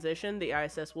that transition, the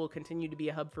ISS will continue to be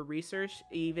a hub for research,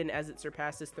 even as it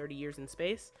surpasses 30 years in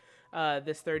space.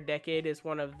 This third decade is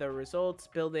one of the results,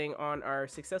 building on our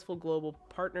successful global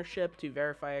partnership to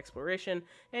verify exploration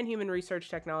and human research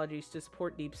technologies to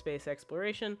support deep space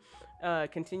exploration,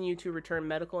 continue to return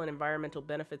medical and environmental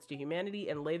benefits to humanity,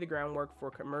 and lay the groundwork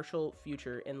for commercial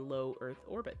future in low Earth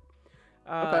orbit.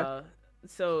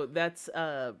 So that's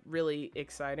really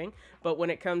exciting. But when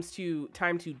it comes to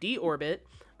time to deorbit,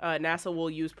 NASA will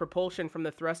use propulsion from the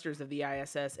thrusters of the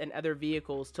ISS and other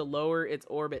vehicles to lower its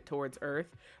orbit towards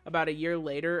Earth. About a year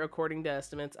later, according to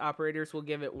estimates, operators will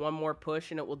give it one more push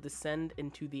and it will descend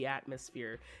into the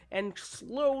atmosphere and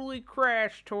slowly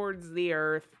crash towards the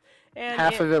Earth. And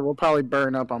half of it will probably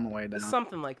burn up on the way down.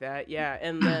 Something like that, yeah.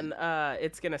 And then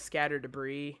it's going to scatter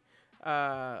debris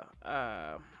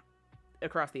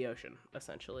across the ocean,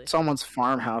 essentially. Someone's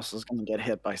farmhouse is gonna get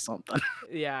hit by something.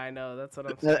 Yeah, I know. That's what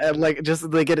I'm saying. Like, just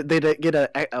they get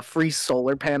a free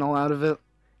solar panel out of it.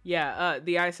 Yeah,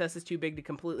 the ISS is too big to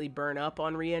completely burn up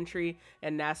on re-entry,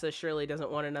 and NASA surely doesn't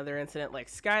want another incident like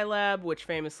Skylab, which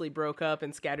famously broke up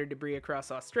and scattered debris across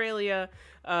Australia.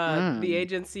 The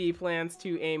agency plans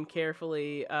to aim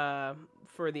carefully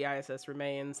for the ISS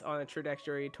remains on a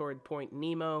trajectory toward Point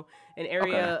Nemo, an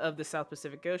area of the South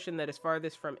Pacific Ocean that is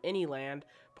farthest from any land.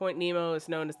 Point Nemo is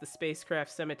known as the spacecraft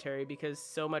cemetery because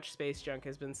so much space junk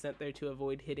has been sent there to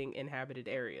avoid hitting inhabited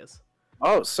areas.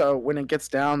 Oh, so when it gets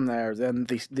down there, then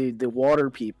the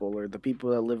water people or the people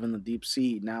that live in the deep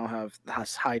sea now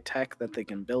has high tech that they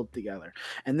can build together,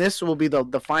 and this will be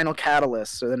the final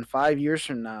catalyst. So then 5 years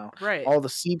from now, Right. all the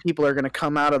sea people are going to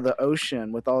come out of the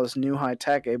ocean with all this new high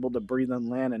tech, able to breathe on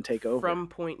land and take over. From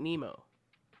Point Nemo.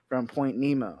 From Point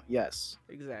Nemo, yes.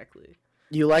 Exactly.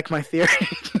 You like my theory?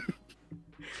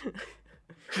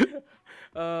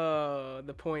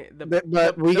 The point.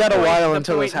 But we got a while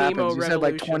until this happens. You said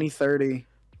like 2030.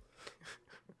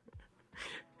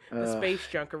 The space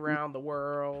junk around the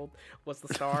world was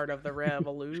the start of the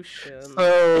revolution.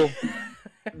 So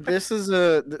this is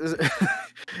a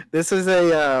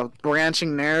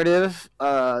branching narrative.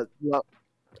 Well,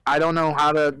 I don't know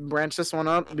how to branch this one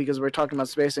up because we're talking about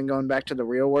space and going back to the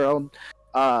real world.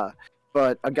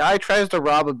 But a guy tries to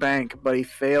rob a bank, but he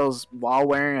fails while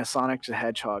wearing a Sonic the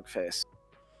Hedgehog face.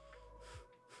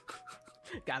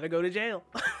 Gotta go to jail.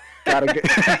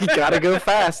 gotta go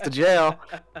fast to jail.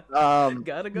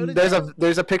 Gotta go to jail.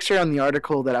 There's a picture on the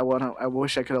article that I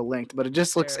wish I could have linked, but it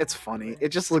just looks it's funny. It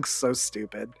just looks so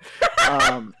stupid.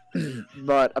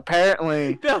 But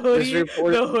apparently the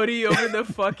hoodie over the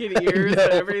fucking ears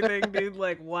and everything, dude.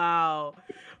 Like, wow.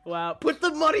 Put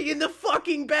the money in the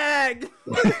fucking bag.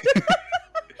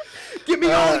 Give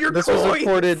me all your coins. Was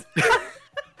reported.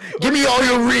 Give me all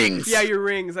your rings. Yeah, your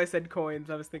rings. I said coins.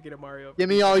 I was thinking of Mario. Give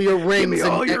me all your rings. Give me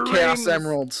all your Chaos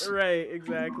Emeralds. Right,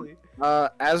 exactly.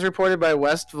 As reported by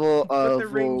Westville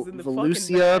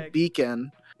Volusia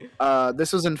Beacon,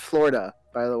 this was in Florida,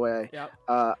 by the way. Yep.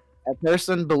 A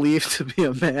person believed to be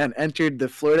a man entered the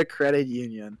Florida Credit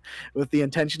Union with the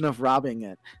intention of robbing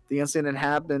it. The incident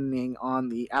happening on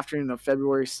the afternoon of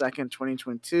February 2nd,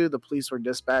 2022. The police were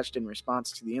dispatched in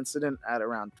response to the incident at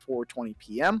around 4:20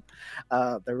 p.m.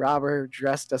 The robber,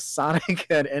 dressed as Sonic,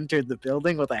 had entered the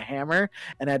building with a hammer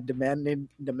and had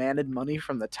demanded money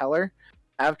from the teller.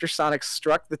 After Sonic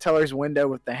struck the teller's window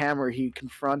with the hammer, he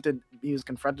was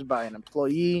confronted by an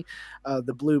employee.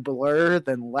 The blue blur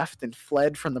then left and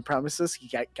fled from the premises. He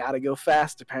gotta go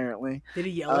fast, apparently. Did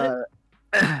he yell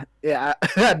it? Yeah,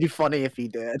 that'd be funny if he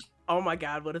did. Oh my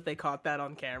god, what if they caught that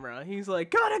on camera? He's like,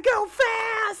 gotta go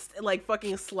fast! And like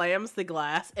fucking slams the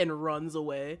glass and runs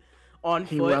away on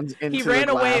foot. He ran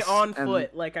away on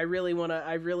foot. Like I really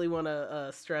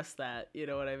wanna stress that. You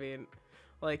know what I mean?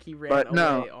 Like he ran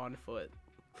away on foot.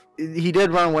 He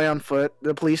did run away on foot.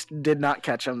 The police did not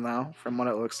catch him, though, from what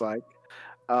it looks like.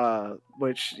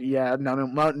 Which, yeah,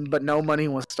 but no money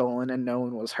was stolen and no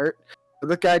one was hurt.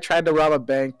 The guy tried to rob a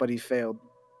bank, but he failed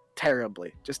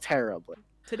terribly, just terribly.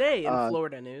 Today in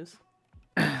Florida news.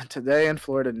 Today in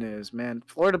Florida news, man,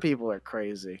 Florida people are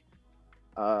crazy.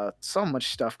 So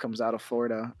much stuff comes out of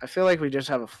Florida. I feel like we just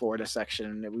have a Florida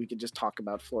section and we could just talk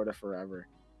about Florida forever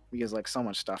because like so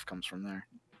much stuff comes from there.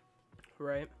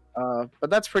 Right. But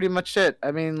that's pretty much it.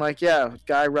 I mean, like, yeah,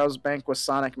 guy robs bank with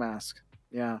Sonic mask.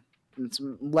 Yeah, it's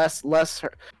less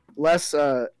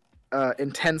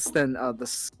intense than the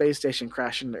space station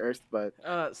crashing to Earth, but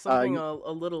something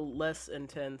a little less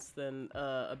intense than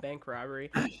a bank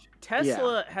robbery.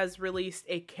 Tesla has released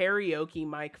a karaoke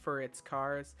mic for its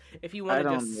cars. If you want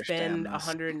to just spend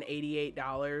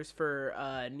 $188 for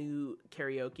a new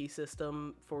karaoke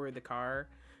system for the car.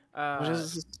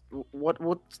 What's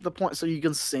the point? So you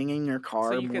can sing in your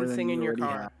car. So you can sing in your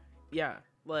car. Have. Yeah.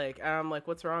 Like, I'm like,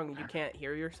 what's wrong? You can't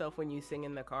hear yourself when you sing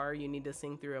in the car. You need to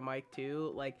sing through a mic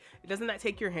too. Like, doesn't that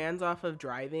take your hands off of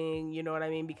driving? You know what I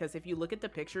mean? Because if you look at the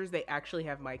pictures, they actually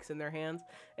have mics in their hands,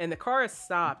 and the car is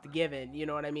stopped. Given, you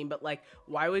know what I mean? But like,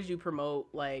 why would you promote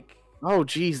like? Oh,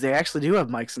 geez, they actually do have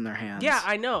mics in their hands. Yeah,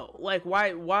 I know. Like,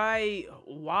 why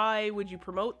would you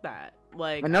promote that?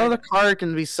 Like, I know the car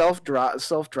can be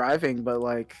self-driving, but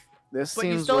like this but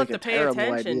seems you still like have to a pay terrible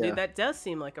attention, idea. dude. That does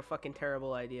seem like a fucking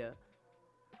terrible idea.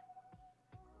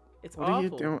 It's what awful. Are you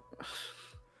doing?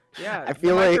 Yeah, I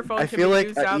feel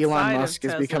like Elon Musk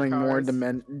is becoming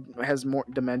has more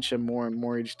dementia more and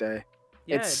more each day.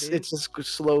 Yeah, it's just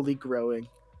slowly growing.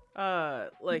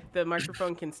 Like the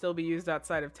microphone can still be used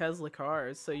outside of Tesla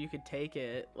cars, so you could take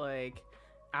it like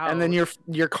out. And then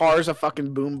your car's a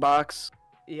fucking boombox.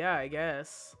 Yeah, I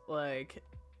guess. Like,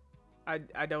 I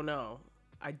don't know.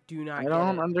 I do not. I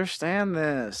don't understand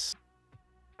this.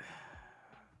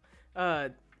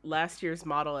 Last year's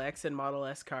Model X and Model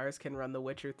S cars can run The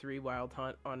Witcher 3 Wild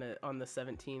Hunt on the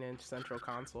 17-inch central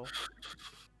console.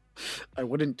 I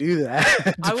wouldn't do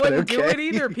that. I wouldn't do it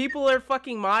either. People are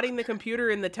fucking modding the computer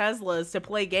in the Teslas to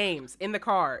play games in the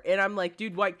car, and I'm like,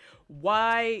 dude, like,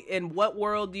 why? In what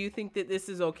world do you think that this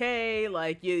is okay?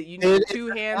 Like, you need two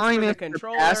hands for the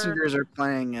controller. Passengers are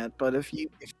playing it, but if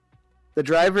The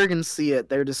driver can see it.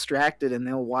 They're distracted, and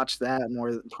they'll watch that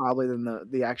more probably than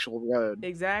the actual road.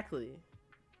 Exactly.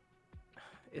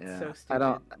 It's Yeah, so I stupid.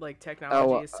 don't. Like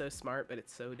technology is so smart, but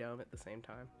it's so dumb at the same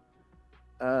time.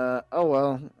 Oh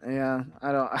well, yeah.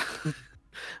 I don't.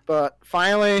 But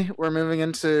finally, we're moving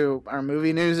into our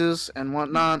movie newses and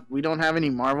whatnot. We don't have any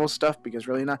Marvel stuff because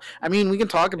really not. I mean, we can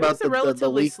talk about the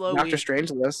leak Doctor Strange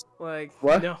list. Like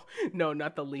what? No,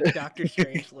 not the leak Doctor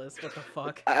Strange list. What the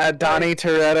fuck? Dominic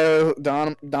Toretto,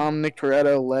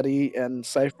 Letty, and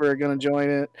Cypher are gonna join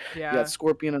it. Yeah. You got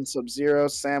Scorpion and Sub-Zero,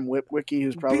 Sam Witwicky,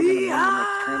 who's probably gonna be in the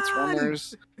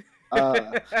Transformers.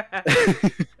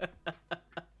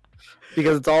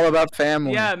 Because it's all about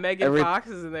family. Yeah, Megan Fox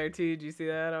is in there too. Did you see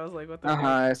that? I was like, what the fuck?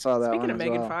 I saw that. Speaking of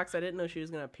Megan Fox, I didn't know she was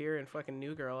gonna appear in fucking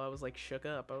New Girl. I was like shook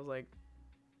up. I was like,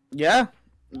 yeah,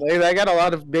 they got a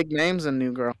lot of big names in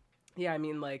New Girl. Yeah, I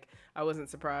mean, like, I wasn't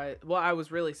surprised. Well, I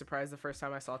was really surprised the first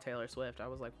time I saw Taylor Swift. I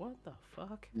was like, what the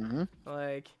fuck? Mm-hmm.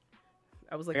 Like,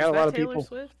 I was like, is that Taylor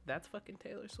Swift? That's fucking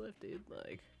Taylor Swift, dude.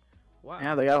 Like, wow.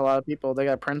 Yeah, they got a lot of people. They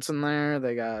got Prince in there.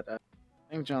 They got, I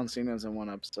think John Cena's in one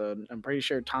episode. I'm pretty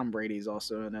sure Tom Brady's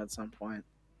also in at some point.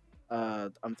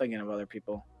 I'm thinking of other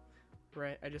people.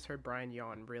 Right, I just heard Brian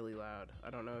yawn really loud. I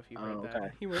don't know if you heard okay.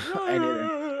 that. He went I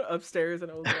didn't. upstairs,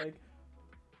 and I was like,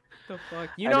 the fuck?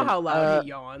 You know how loud he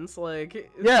yawns. Like, it's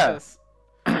yeah. Just,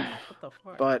 what the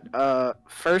fuck? But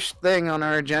first thing on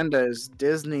our agenda is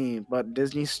Disney, but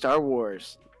Disney Star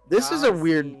Wars. This is a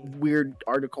weird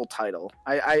article title.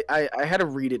 I had to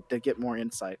read it to get more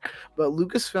insight. But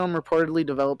Lucasfilm reportedly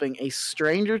developing a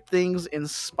Stranger Things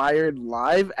inspired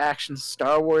live action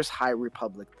Star Wars High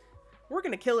Republic. We're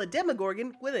gonna kill a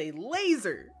Demogorgon with a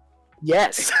laser.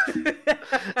 Yes.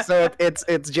 So it's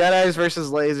Jedis versus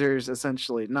lasers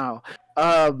essentially. No.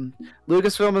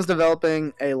 Lucasfilm is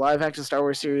developing a live action Star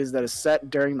Wars series that is set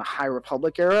during the High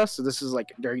Republic era. So this is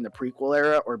like during the prequel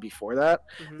era or before that.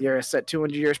 Mm-hmm. The era is set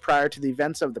 200 years prior to the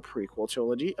events of the prequel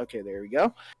trilogy. Okay, there we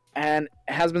go. And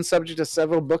it has been subject to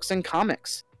several books and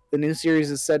comics. The new series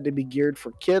is said to be geared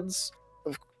for kids,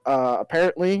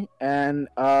 apparently, and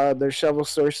there's several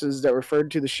sources that referred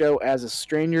to the show as a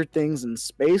Stranger Things in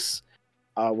space.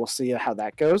 We'll see how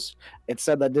that goes. It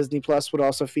said that Disney Plus would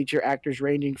also feature actors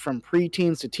ranging from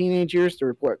preteens to teenagers. The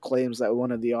report claims that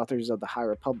one of the authors of the High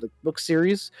Republic book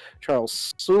series,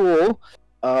 Charles Soule,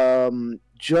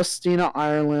 Justina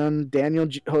Ireland, Daniel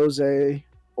Jose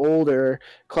Older,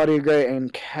 Claudia Gray,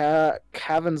 and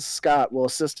Kevin Scott will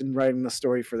assist in writing the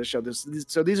story for the show.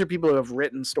 So these are people who have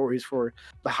written stories for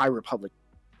the High Republic,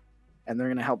 and they're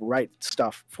going to help write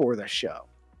stuff for the show.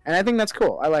 And I think that's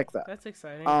cool. I like that. That's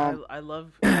exciting. I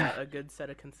love a good set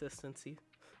of consistency.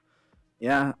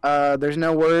 Yeah. There's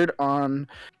no word on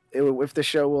if the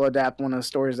show will adapt one of the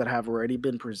stories that have already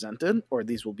been presented, or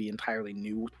these will be entirely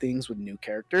new things with new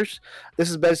characters.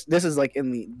 This is like in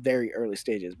the very early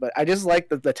stages, but I just like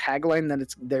the tagline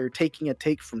that they're taking a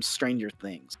take from Stranger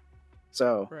Things.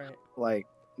 So, like,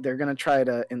 they're gonna try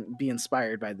to be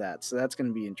inspired by that. So that's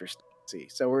gonna be interesting.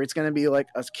 So where it's going to be like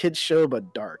a kid's show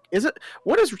but dark.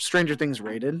 What is Stranger Things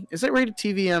rated? Is it rated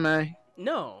TVMA?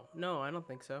 No, I don't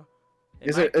think so.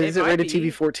 Is it rated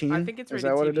TV 14? I think it's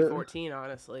rated TV 14,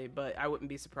 honestly, but I wouldn't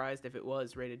be surprised if it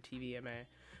was rated TVMA.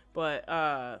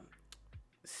 But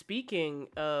speaking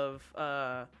of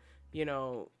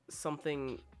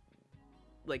something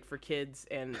like for kids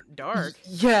and dark.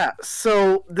 Yeah,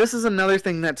 so this is another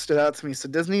thing that stood out to me. So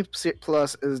Disney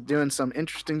Plus is doing some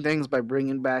interesting things by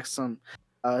bringing back some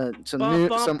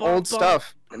old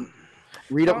stuff and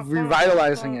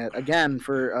revitalizing it again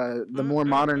for the more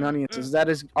modern audiences. That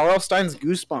is R.L. Stein's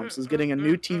Goosebumps is getting a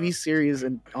new TV series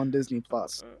on Disney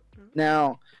Plus.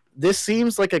 Now, this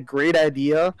seems like a great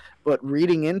idea, but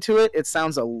reading into it, it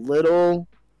sounds a little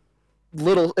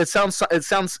it sounds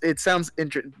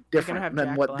different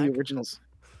than what the originals.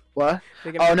 What?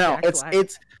 Oh no,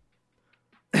 it's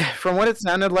from what it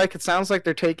sounded like, it sounds like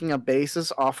they're taking a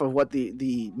basis off of what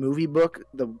the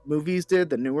movies did,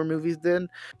 the newer movies did,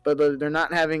 but they're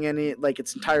not having any, like,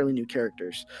 it's entirely new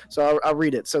characters. So I'll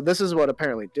read it. So this is what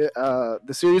apparently the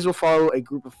series will follow a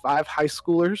group of 5 high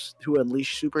schoolers who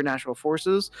unleash supernatural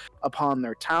forces upon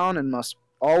their town and must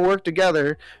all work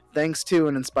together thanks to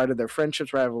and in spite of their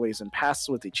friendships, rivalries, and pasts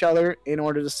with each other in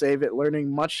order to save it, learning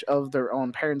much of their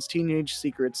own parents' teenage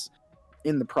secrets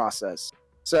in the process.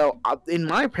 So, in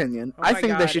my opinion, I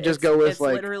think they should just go with,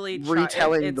 like,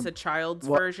 retelling. It's a child's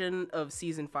version of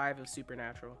season 5 of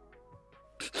Supernatural.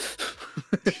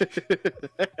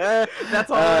 That's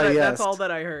all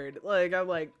that I heard. Like, I'm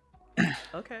like,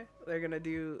 okay, they're gonna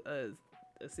do a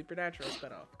Supernatural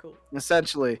spinoff. Cool.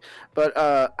 Essentially, but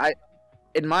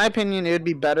in my opinion, it would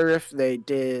be better if they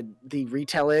did the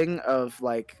retelling of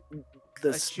like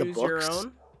the Choose books. Your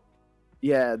Own.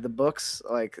 Yeah, the books,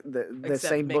 like the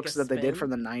same books that they did spin. from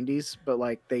the 90s, but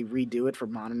like they redo it for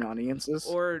modern audiences.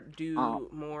 Or do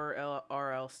more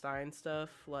R.L. Stein stuff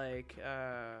like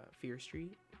Fear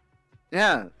Street.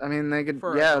 Yeah, I mean they could.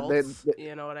 For yeah, adults,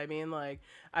 you know what I mean. Like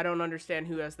I don't understand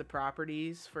who has the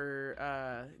properties for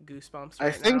Goosebumps right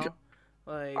I think now.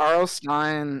 Like R.L.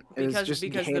 Stein is because just the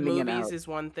handing it movies out. is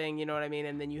one thing, you know what I mean,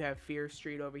 and then you have Fear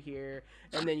Street over here,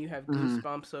 and then you have Mhm.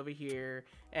 Goosebumps over here,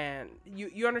 and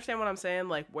you understand what I'm saying?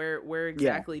 Like where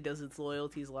exactly does its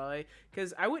loyalties lie?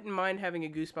 Because I wouldn't mind having a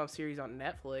Goosebumps series on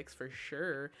Netflix for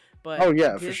sure, but Oh,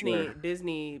 yeah, for Disney sure.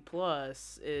 Disney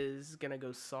Plus is gonna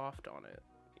go soft on it.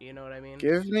 You know what I mean?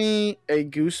 Give me a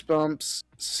Goosebumps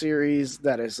series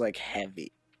that is like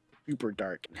heavy, super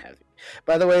dark and heavy.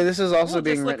 By the way, this is also Well,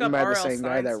 being just look written up by the R.L. same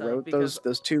guy Stein that stuff, wrote because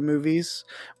those two movies,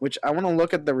 which I want to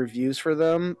look at the reviews for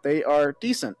them. They are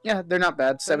decent. Yeah, they're not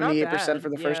bad. they're not 78% bad. for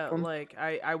the Yeah, first one. like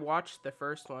I watched the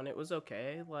first one. It was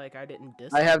okay. Like I didn't I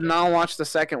dislike have it. not watched the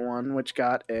second one, which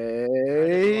got I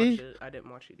didn't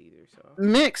watch it either. So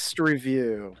mixed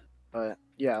review. But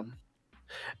yeah.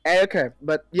 Okay,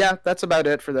 but yeah, that's about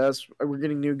it for this. We're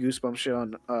getting new Goosebumps show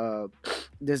on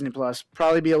Disney Plus.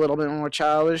 Probably be a little bit more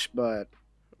childish, but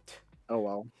oh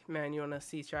well. man, you wanna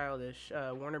see childish?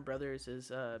 Warner Brothers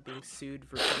is being sued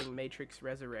for putting Matrix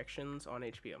Resurrections on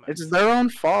HBO Max. It's their own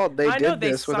fault. They I know did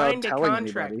they this without signed a telling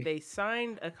contract. anybody. They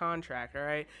signed a contract, all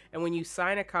right. And when you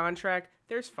sign a contract,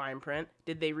 there's fine print.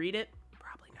 Did they read it?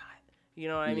 Probably not. You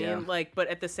know what I Yeah. mean? Like, but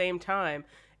at the same time,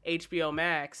 HBO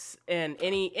Max and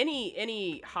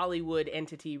any Hollywood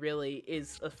entity really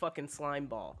is a fucking slime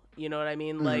ball. You know what I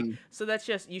mean? Like, so that's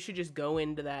just, you should just go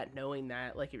into that knowing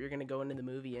that, like, if you're gonna go into the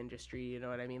movie industry, you know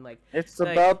what I mean? Like, It's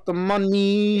like, about the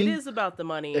money. it is about the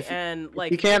money, and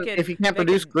like, if you can't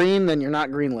produce green, then you're not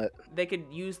greenlit. they could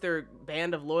use their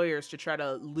band of lawyers to try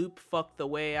to loop fuck the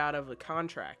way out of a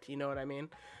contract. You know what I mean?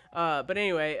 But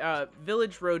anyway,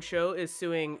 Village Roadshow is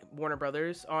suing Warner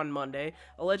Brothers on Monday,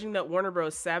 alleging that Warner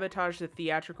Bros. Sabotaged the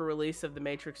theatrical release of The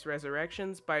Matrix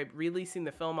Resurrections by releasing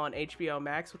the film on HBO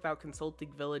Max without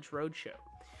consulting Village Roadshow.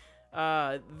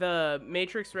 The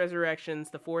Matrix Resurrections,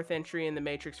 the fourth entry in the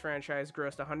Matrix franchise,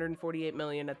 grossed $148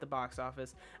 million at the box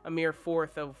office, a mere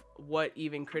fourth of what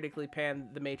even critically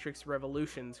panned The Matrix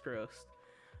Revolutions grossed.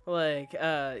 Like,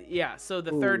 yeah. So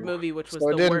the third movie, which was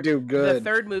the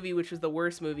third movie, which was the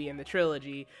worst movie in the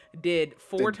trilogy, did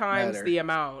four times the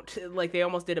amount. Like, they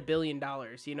almost did $1 billion.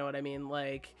 You know what I mean?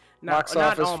 Like, box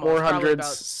office 400.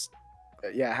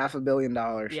 Yeah, $500 million.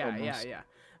 Yeah, almost. yeah.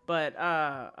 But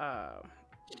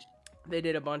they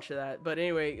did a bunch of that. But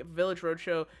anyway, Village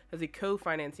Roadshow has a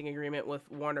co-financing agreement with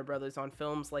Warner Brothers on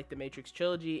films like The Matrix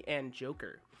Trilogy and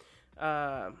Joker.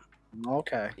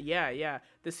 Okay. Yeah.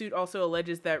 The suit also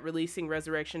alleges that releasing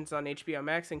Resurrections on HBO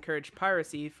Max encouraged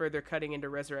piracy, further cutting into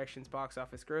Resurrections box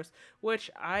office gross,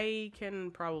 which I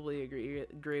can probably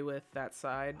agree with that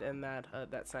side and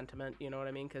that sentiment. You know what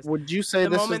I mean? Because would you say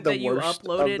this is the worst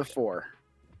of the four?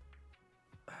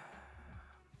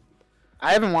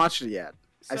 I haven't watched it yet.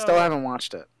 I still haven't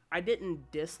watched it. I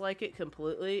didn't dislike it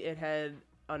completely. It had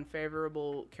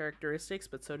unfavorable characteristics,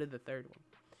 but so did the third one.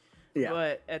 Yeah.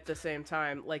 But at the same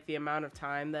time, like, the amount of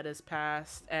time that has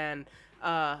passed and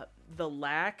the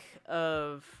lack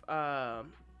of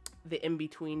the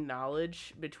in-between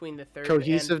knowledge between the third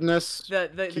cohesiveness,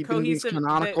 and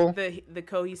the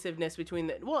cohesiveness between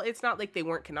the, well, it's not like they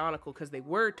weren't canonical, because they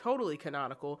were totally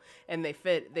canonical and they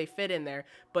fit in there,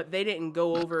 but they didn't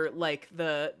go over like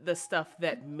the stuff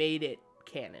that made it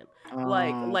canon,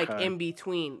 like in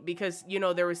between, because, you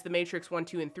know, there was the Matrix 1,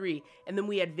 2, and 3, and then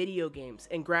we had video games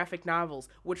and graphic novels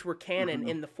which were canon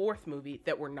in the fourth movie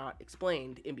that were not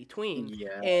explained in between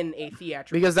in a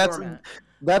theatrical format.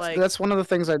 That's one of the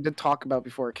things I did talk about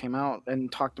before it came out,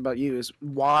 and talked about you, is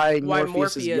why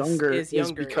Morpheus is younger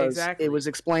is because it was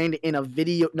explained in a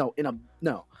video in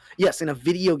a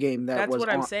video game that's what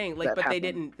I'm saying, like, but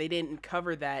happened. they didn't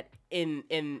cover that in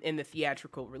the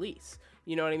theatrical release.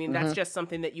 You know what I mean? That's just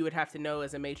something that you would have to know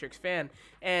as a Matrix fan.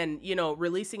 And, you know,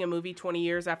 releasing a movie 20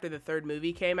 years after the third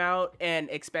movie came out and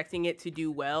expecting it to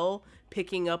do well,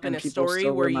 picking up in a story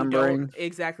where you don't...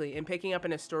 Exactly. And picking up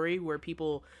in a story where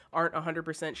people aren't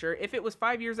 100% sure. If it was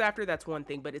 5 years after, that's one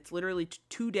thing. But it's literally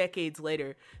 2 decades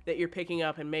later that you're picking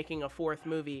up and making a fourth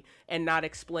movie and not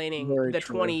explaining the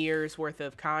 20 years worth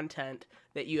of content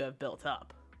that you have built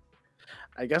up.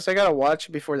 I guess I gotta watch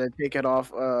it before they take it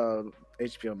off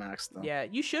HBO Max, though. Yeah,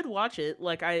 you should watch it.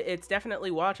 Like, it's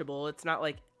definitely watchable. It's not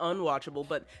like unwatchable,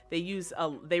 but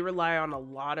they rely on a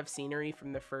lot of scenery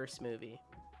from the first movie.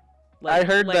 I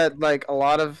heard that like a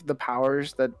lot of the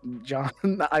powers that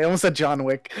I almost said John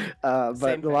Wick,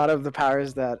 but a lot of the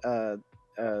powers that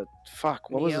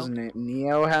what was his name?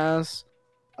 Neo has,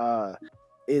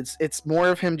 it's more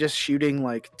of him just shooting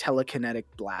like telekinetic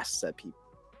blasts at people.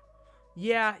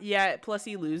 Yeah. Plus,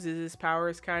 he loses his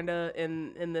powers kind of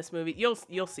in this movie.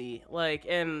 You'll see, like,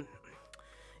 and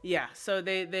yeah. So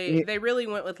they really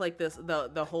went with like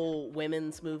the whole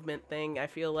women's movement thing. I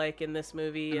feel like in this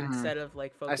movie instead of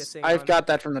like focusing. I've got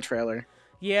that from the trailer.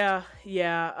 Yeah.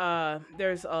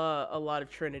 There's a lot of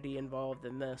Trinity involved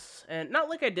in this, and not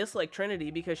like I dislike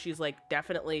Trinity because she's like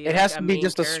definitely. It has to be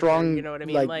just a strong, you know what I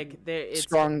mean? Like it's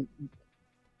strong.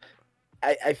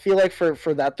 I feel like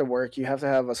for that to work, you have to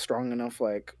have a strong enough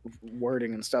like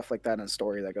wording and stuff like that in a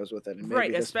story that goes with it. And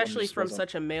right, especially from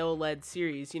such a male-led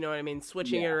series. You know what I mean?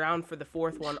 Switching it around for the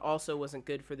fourth one also wasn't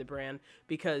good for the brand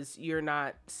because you're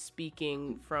not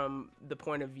speaking from the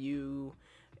point of view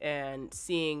and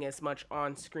seeing as much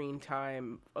on-screen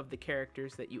time of the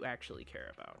characters that you actually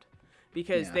care about.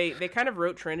 Because they kind of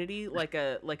wrote Trinity like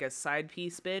a side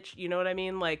piece bitch, you know what I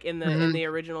mean? Like in the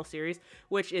original series,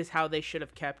 which is how they should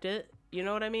have kept it. You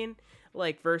know what I mean?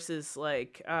 Like versus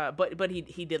like but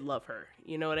he did love her.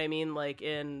 You know what I mean? Like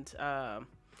and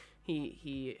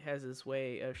he has his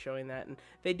way of showing that, and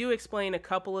they do explain a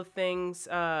couple of things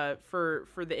for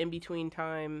the in between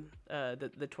time,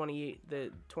 the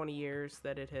 20 years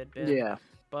that it had been. Yeah.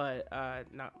 But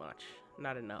not much,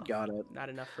 not enough. Got it. Not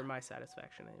enough for my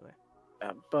satisfaction anyway.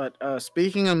 But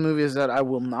speaking of movies that I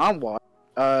will not watch,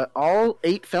 all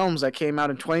 8 films that came out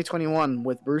in 2021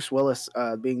 with Bruce Willis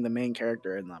being the main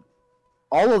character in them,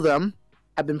 all of them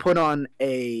have been put on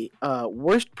a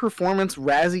worst performance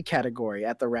Razzie category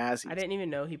at the Razzies. I didn't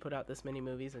even know he put out this many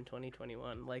movies in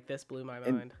 2021. Like, this blew my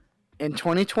mind. In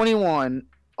 2021,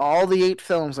 all the 8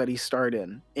 films that he starred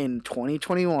in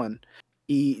 2021,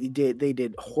 they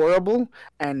did horrible,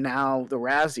 and now the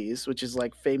Razzies, which is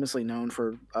like famously known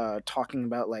for talking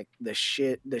about like the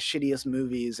shittiest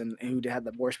movies and who had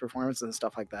the worst performances and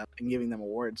stuff like that, and giving them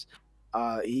awards.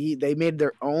 They made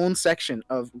their own section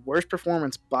of worst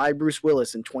performance by Bruce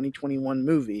Willis in 2021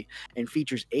 movie, and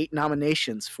features 8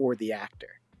 nominations for the actor.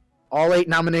 All 8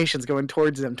 nominations going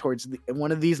towards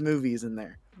one of these movies in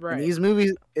there. Right.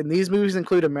 And these movies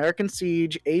include American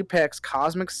Siege, Apex,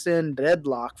 Cosmic Sin,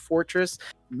 Deadlock, Fortress,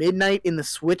 Midnight in the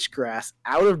Switchgrass,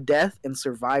 Out of Death, and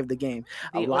Survive the Game.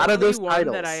 A lot of those titles. The only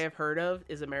one that I have heard of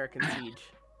is American Siege.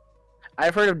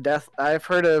 I've heard of Death. I've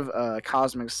heard of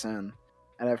Cosmic Sin,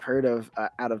 and I've heard of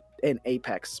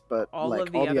Apex, but all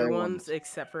of the other ones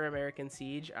except for American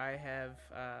Siege, I have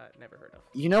never heard of.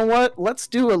 You know what? Let's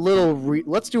do a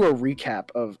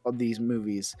recap of these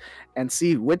movies and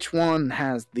see which one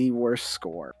has the worst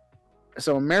score.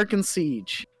 So American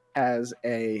Siege has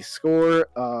a score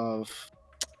of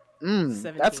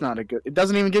 17. That's not a good. It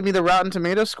doesn't even give me the Rotten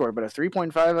Tomatoes score, but a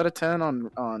 3.5 out of 10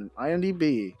 on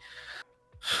IMDb.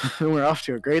 We're off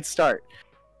to a great start.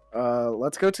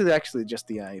 Let's go to just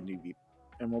the IMDb,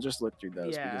 and we'll just look through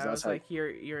those. Yeah, because that's like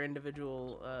your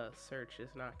individual search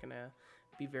is not gonna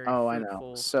be very. Oh, I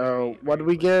know. So what do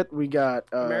we get? We got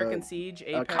American Siege,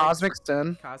 Apex, Cosmic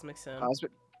Sin,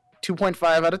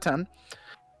 2.5 out of 10.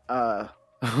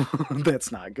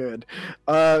 That's not good.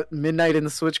 Midnight in the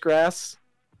Switchgrass,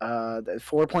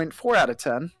 4.4 out of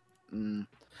 10.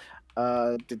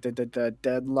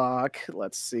 Deadlock,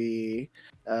 let's see,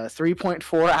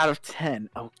 3.4 out of 10.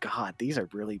 Oh god, these are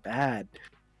really bad.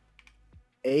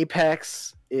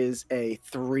 Apex is a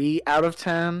 3 out of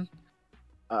 10.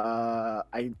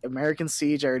 American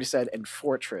Siege, I already said, and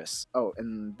Fortress. Oh,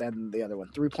 and then the other one,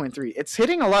 3.3. It's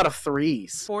hitting a lot of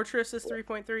 3s. Fortress is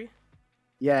 3.3.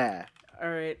 Yeah. All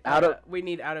right. We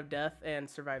need Out of Death and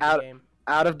Survive the Game.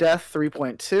 Out of Death,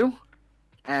 3.2.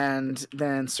 And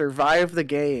then Survive the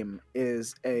Game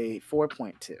is a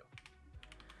 4.2.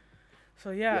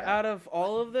 So yeah, out of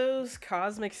all of those,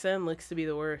 Cosmic Sin looks to be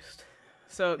the worst.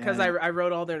 So because I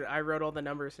wrote all the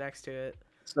numbers next to it.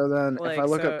 So then, if I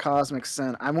look up Cosmic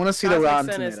Sin, I want to see the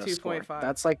Rotten Tomatoes score.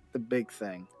 That's like the big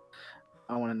thing.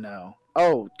 I want to know.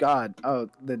 Oh God! Oh,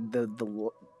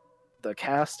 the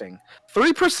casting.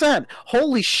 3%.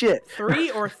 Holy shit!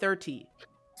 3 or 30.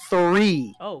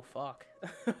 3. Oh fuck.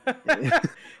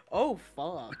 Oh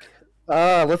fuck.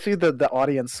 Let's see the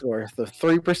audience score. The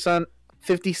 3%,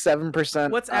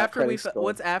 57%. What's after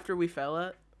we fell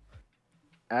at?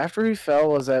 After we fell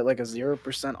was at like a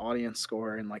 0% audience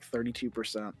score and like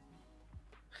 32%.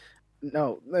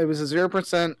 No, it was a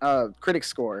 0% critic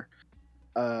score.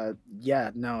 Yeah,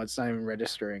 no, it's not even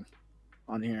registering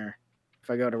on here. If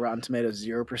I go to Rotten Tomatoes,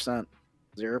 0%.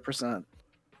 0%.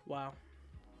 Wow.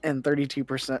 And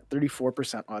 32%,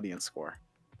 34% audience score.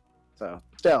 So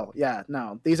still, yeah,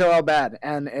 no, these are all bad,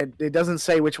 and it doesn't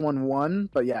say which one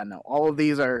won, but yeah, no, all of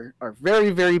these are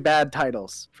very, very bad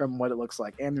titles from what it looks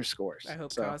like, and their scores. I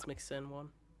hope so. Cosmic Sin won.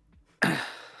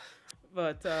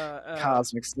 But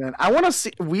Cosmic Sin. I want to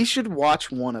see. We should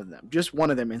watch one of them, just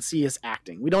one of them, and see his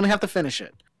acting. We don't have to finish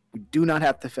it. We do not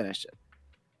have to finish it.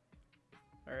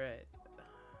 All right.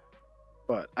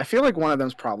 But I feel like one of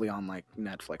them's probably on like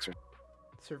Netflix or.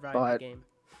 Survive the game.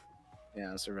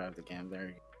 Yeah, Survive the Game. There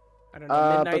you go. I don't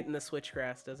know. Midnight in the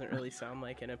Switchgrass doesn't really sound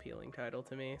like an appealing title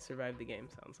to me. Survive the Game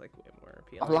sounds like way more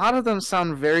appealing. A lot of them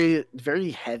sound very,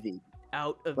 very heavy.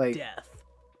 Out of Death.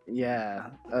 Yeah.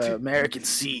 American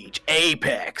Siege,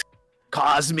 Apex,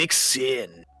 Cosmic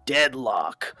Sin,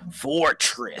 Deadlock,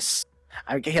 Fortress.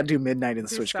 I can't do Midnight in the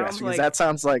Switchgrass because that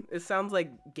sounds like... It sounds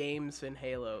like games in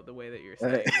Halo, the way that you're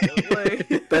saying it.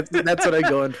 Like... that's what I'm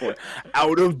going for.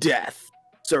 Out of Death,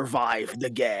 Survive the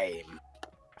Game.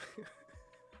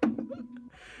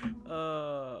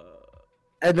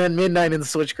 And then Midnight in the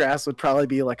Switchgrass would probably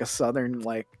be like a southern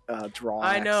like draw.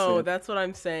 I know, accent. that's what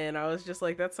I'm saying. I was just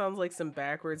like, that sounds like some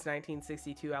backwards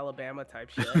 1962 Alabama type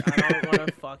shit. I don't want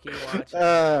to fucking watch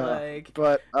it.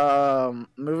 But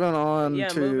moving on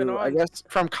moving on. I guess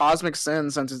from Cosmic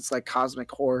Sin, since it's like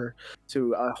cosmic horror,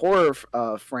 to a horror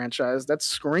franchise, that's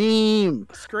Scream.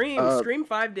 Scream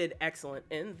 5 did excellent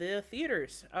in the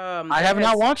theaters. I have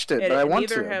not watched it, but I want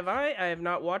to. Neither have I. I have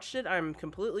not watched it. I'm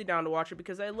completely down to watch it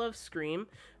because I love Scream.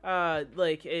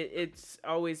 Like it's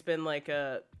always been like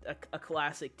a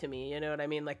classic to me, you know what I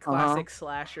mean? Like classic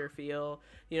slasher feel,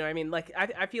 you know what I mean? Like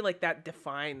I feel like that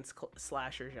defines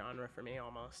slasher genre for me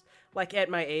almost. Like at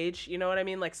my age, you know what I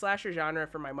mean? Like slasher genre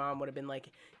for my mom would have been like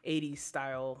 80s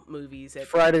style movies.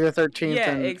 Friday the 13th.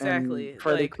 Yeah, and, exactly. And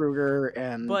Freddy Krueger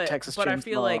and Texas Chainsaw. But I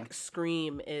feel like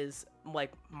Scream is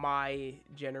like my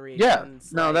generation. Yeah,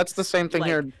 no, that's the same thing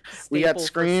here. We had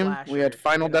Scream, slasher, we had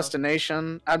Final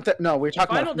Destination. No, we're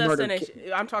talking Final about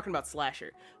Destination. I'm talking about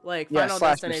slasher. Like yeah, Final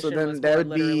slasher. Destination So then was that would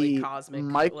literally be cosmic.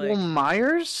 Michael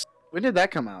Myers. When did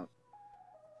that come out?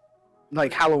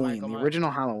 Like Halloween, the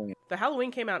original Halloween. The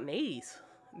Halloween came out in the 80s.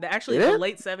 The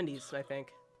late 70s, I think.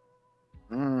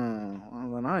 Well,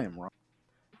 then I am wrong.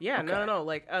 Yeah, okay. No.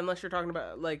 Like, unless you're talking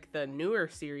about like the newer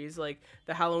series, like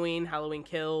the Halloween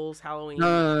Kills, Halloween.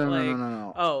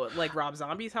 No. Oh, like Rob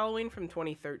Zombie's Halloween from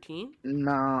 2013.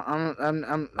 No,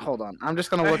 I'm. Hold on. I'm just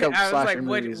gonna look up slasher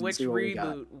movies and see what we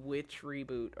got. Which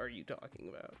reboot are you talking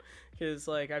about? Because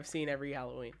like I've seen every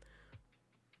Halloween.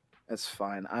 That's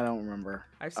fine. I don't remember.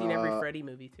 I've seen every Freddy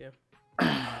movie too.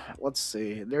 Let's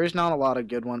see. There's not a lot of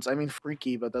good ones. I mean,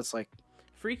 Freaky, but that's like.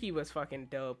 Freaky was fucking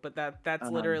dope, but that's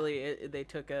literally it. They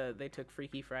took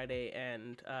Freaky Friday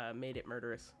and made it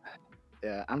murderous.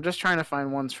 Yeah, I'm just trying to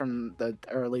find ones from the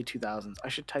early 2000s. I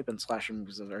should type in slasher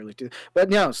movies of the early 2000s.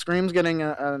 But no, Scream's getting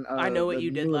a I Know What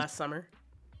You Did Last Summer.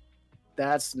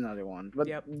 That's another one. But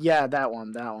yep. Yeah, that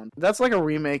one. That's like a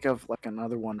remake of like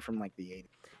another one from like the 80s.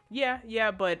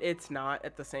 Yeah, but it's not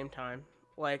at the same time.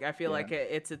 Like I feel like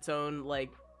it's its own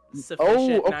like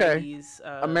sufficient 90s,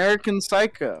 American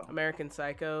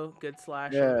Psycho, good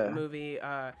slasher movie.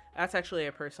 That's actually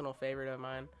a personal favorite of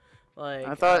mine. Like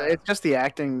I thought it's just the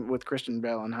acting with Christian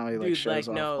Bale and how he like shows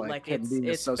off. No, like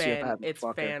it's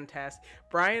fantastic.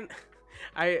 Brian,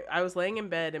 I was laying in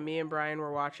bed and me and Brian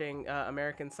were watching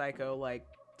American Psycho like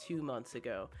 2 months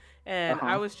ago, and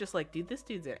I was just like, dude, this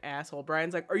dude's an asshole.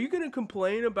 Brian's like, are you gonna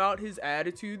complain about his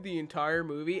attitude the entire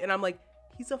movie? And I'm like,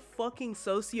 he's a fucking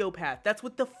sociopath. That's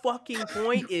what the fucking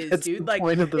point is, dude. Like,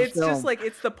 it's just like,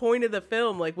 it's the point of the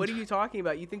film. Like, what are you talking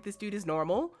about? You think this dude is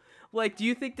normal? Like, do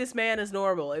you think this man is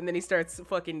normal? And then he starts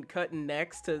fucking cutting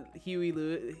necks to Huey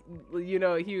Lewis,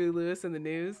 Huey Lewis in the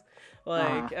News.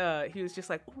 Like, he was just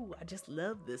like, ooh, I just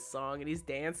love this song. And he's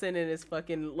dancing in his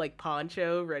fucking, like,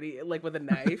 poncho, ready, like, with a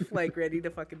knife, like, ready to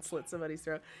fucking slit somebody's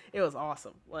throat. It was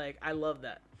awesome. Like, I love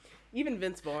that. Even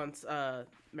Vince Vaughn's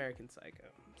American Psycho.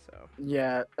 So.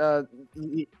 Yeah.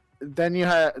 Then you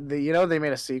had they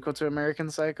made a sequel to American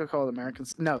Psycho called American.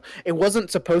 No, it wasn't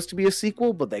supposed to be a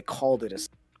sequel, but they called it a.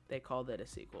 They called it a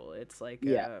sequel. It's like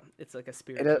it's like a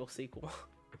spiritual sequel.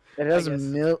 It has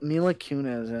Mila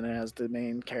Kunis and it has the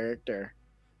main character.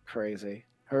 Crazy.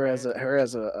 Her as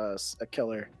a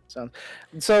killer. So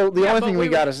the only thing we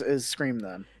got is Scream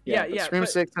then. Yeah. Scream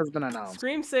 6 has been announced.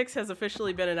 Scream 6 has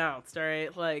officially been announced. All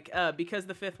right, like because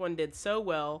the fifth one did so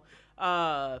well.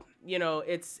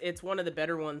 It's one of the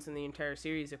better ones in the entire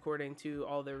series according to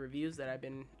all the reviews that I've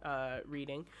been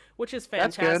reading, which is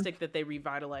fantastic that they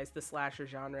revitalized the slasher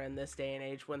genre in this day and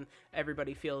age when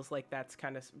everybody feels like that's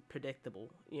kind of predictable.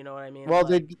 You know what I mean? Well,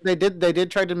 they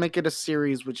did try to make it a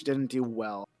series which didn't do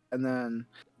well. And then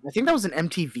I think that was an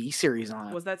MTV series on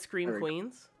it. Was that Scream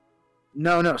Queens?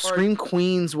 No. Scream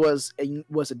Queens was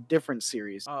a different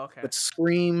series. Oh, okay. But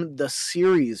Scream the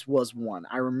series was one.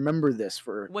 I remember this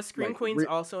for. Was Scream Queens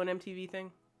also an MTV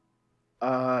thing?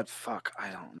 Fuck,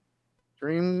 I don't know.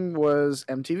 Scream was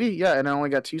MTV, yeah, and it only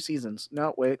got 2 seasons.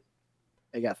 No, wait,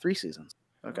 it got 3 seasons.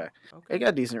 Okay. It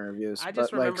got decent reviews. I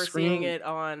just remember seeing it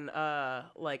on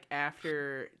like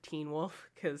after Teen Wolf,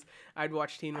 because I'd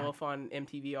watch Teen Wolf on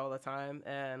MTV all the time,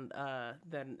 and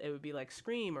then it would be like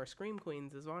Scream or Scream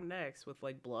Queens is on next with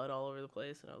like blood all over the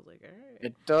place, and I was like, all right.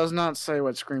 It does not say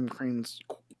what Scream Queens.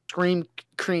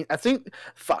 I think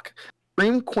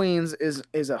Scream Queens is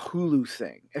a Hulu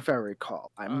thing, if I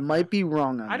recall. I might be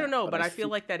wrong on that. I don't know, but I feel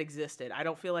like that existed. I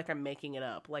don't feel like I'm making it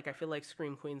up. Like I feel like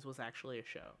Scream Queens was actually a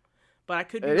show. But I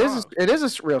could be wrong. It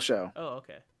is a real show. Oh,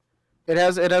 okay. It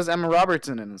has Emma Roberts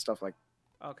in it and stuff like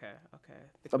that. Okay.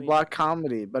 It's a black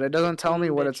comedy, but it doesn't tell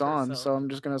me what it's on, so I'm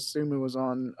just going to assume it was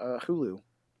on Hulu.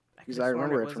 Because I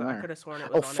remember it from there. I could have sworn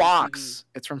it was on Fox. MTV.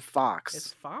 It's from Fox.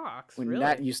 It's Fox, when really?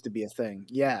 that used to be a thing.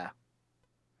 Yeah.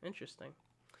 Interesting.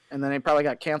 And then it probably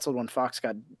got canceled when Fox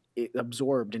got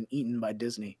absorbed and eaten by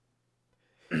Disney.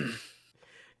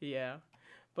 Yeah.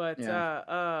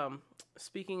 But,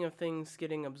 speaking of things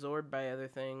getting absorbed by other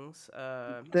things,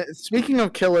 speaking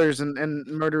of killers and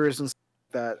murderers and stuff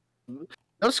like that,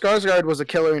 Bill Skarsgård was a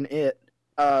killer in It,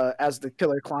 as the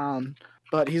killer clown,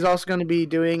 but he's also going to be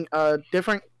doing a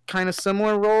different kind of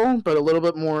similar role, but a little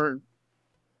bit more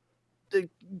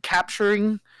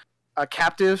capturing a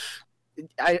captor.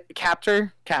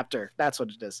 That's what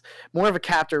it is. More of a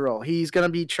captor role. He's going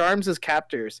to be Charms'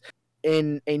 captors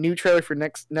in a new trailer for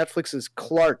Netflix's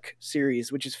Clark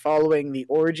series, which is following the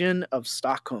origin of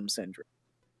Stockholm Syndrome.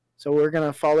 So we're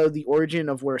going to follow the origin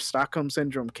of where Stockholm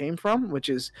Syndrome came from, which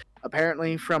is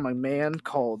apparently from a man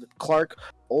called Clark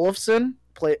Olofsson,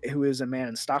 who is a man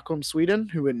in Stockholm, Sweden,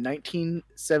 who in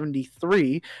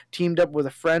 1973 teamed up with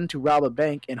a friend to rob a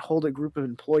bank and hold a group of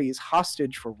employees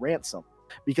hostage for ransom.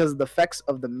 Because of the effects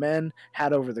of the men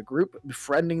had over the group,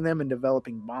 befriending them and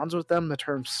developing bonds with them, the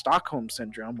term Stockholm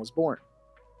Syndrome was born.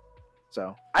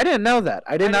 So, I didn't know that.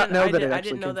 I didn't know that. I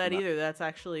didn't know that either. That's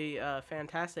actually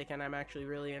fantastic, and I'm actually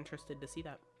really interested to see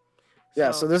that.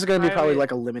 Yeah, so this is going to be probably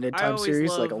like a limited time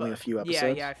series, like only a few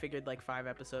episodes. Yeah, I figured like 5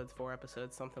 episodes, 4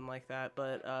 episodes, something like that,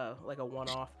 but like a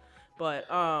one-off. But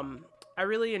I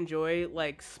really enjoy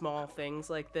like small things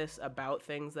like this about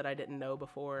things that I didn't know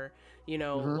before. You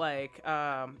know, like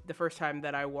the first time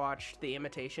that I watched The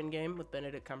Imitation Game with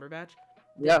Benedict Cumberbatch.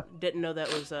 Didn't know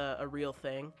that was a real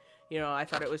thing. You know, I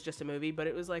thought it was just a movie, but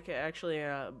it was like actually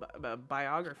a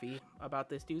biography about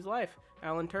this dude's life,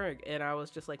 Alan Turing. And I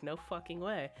was just like, no fucking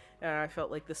way. And I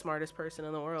felt like the smartest person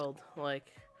in the world.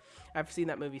 Like, I've seen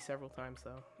that movie several times,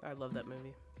 though. I love that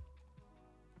movie.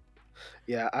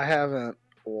 Yeah, I haven't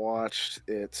watched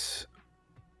it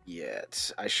yet.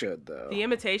 I should, though. The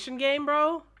Imitation Game,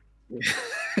 bro?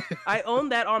 I own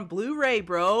that on Blu-ray,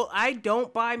 bro. I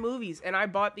don't buy movies, and I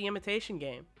bought The Imitation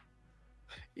Game.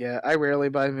 Yeah, I rarely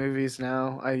buy movies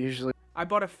now. I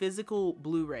bought a physical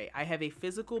Blu-ray. I have a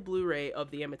physical Blu-ray of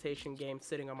The Imitation Game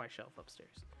sitting on my shelf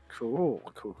upstairs. Cool.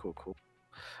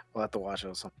 We'll have to watch it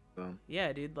or something.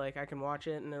 Yeah, dude, like I can watch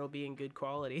it and it'll be in good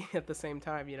quality at the same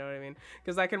time, you know what I mean?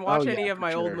 Because I can watch any of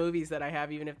my old movies that I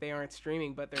have, even if they aren't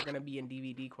streaming, but they're going to be in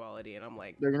DVD quality, and I'm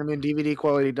like... They're going to be in DVD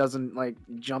quality, doesn't like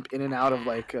jump in and out of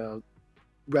like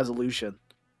resolution.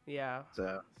 Yeah.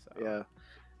 So. Yeah.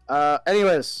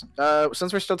 Anyways,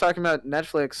 since we're still talking about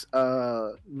Netflix,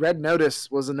 Red Notice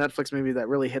was a Netflix movie that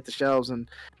really hit the shelves, and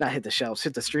not hit the shelves,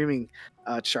 hit the streaming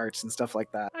charts and stuff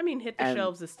like that. I mean, hit the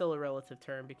shelves is still a relative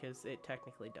term because it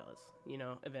technically does, you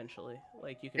know, eventually.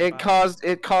 Like you can. It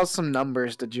caused some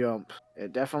numbers to jump.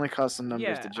 It definitely caused some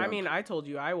numbers to jump. I mean, I told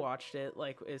you I watched it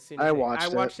like as soon as I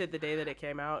watched it the day that it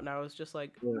came out, and I was just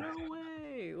like, no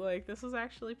way, like this is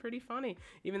actually pretty funny,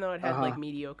 even though it had like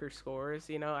mediocre scores.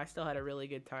 You know, I still had a really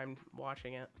good time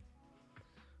watching it.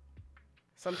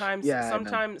 Sometimes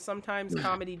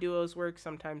comedy duos work,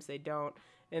 sometimes they don't.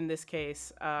 In this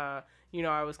case, you know,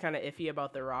 I was kind of iffy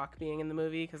about The Rock being in the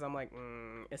movie because I'm like,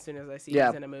 as soon as I see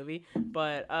he's in a movie.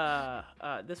 But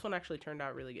this one actually turned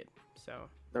out really good. So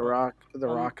The Rock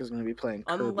is going to be playing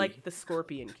Kirby. Unlike the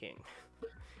Scorpion King.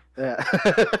 Yeah,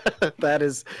 that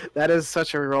is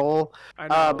such a role. I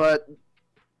know. But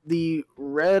the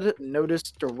Red Notice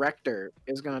director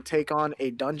is going to take on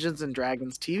a Dungeons and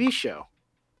Dragons TV show.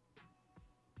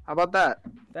 How about that?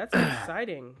 That's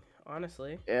exciting,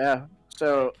 honestly. Yeah.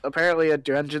 So apparently a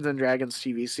Dungeons and Dragons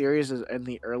TV series is in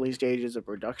the early stages of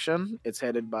production. It's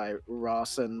headed by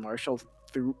Ross and Marshall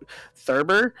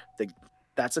Thurber, the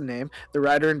That's a name. The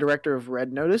writer and director of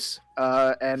Red Notice,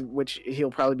 and which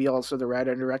he'll probably be also the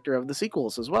writer and director of the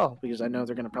sequels as well, because I know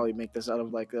they're gonna probably make this out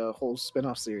of like a whole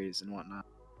spin-off series and whatnot,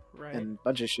 Right. and a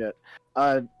bunch of shit.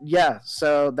 Yeah,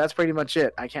 so that's pretty much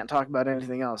it. I can't talk about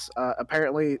anything else.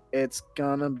 Apparently, it's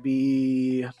gonna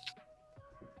be.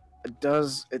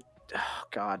 Oh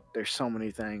God, there's so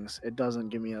many things. It doesn't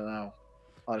give me a lot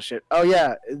of shit. Oh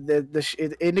yeah,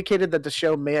 it indicated that the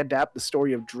show may adapt the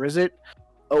story of Drizzt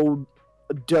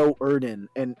Do-Erdin,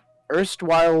 an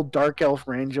erstwhile Dark Elf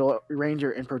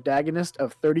ranger and protagonist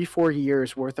of 34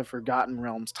 years worth of Forgotten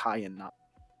Realms tie-in novel.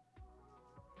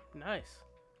 Nice.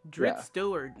 Drizzt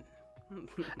Do-Erdin.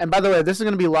 And by the way, this is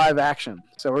going to be live action,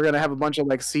 so we're going to have a bunch of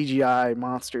like CGI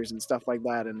monsters and stuff like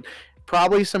that, and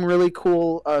probably some really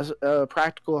cool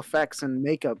practical effects and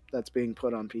makeup that's being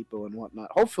put on people and whatnot.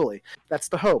 Hopefully, that's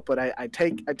the hope. But I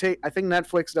think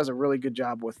Netflix does a really good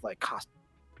job with like costume,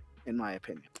 in my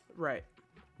opinion. Right.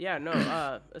 Yeah.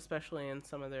 No. Especially in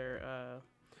some of their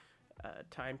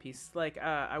timepieces. Like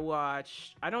I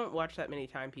don't watch that many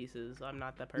timepieces. I'm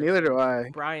not that person. Neither do I.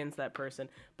 Brian's that person.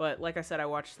 But like I said, I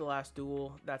watched The Last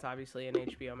Duel. That's obviously an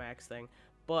HBO Max thing.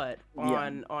 But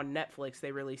on Netflix,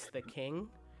 they released The King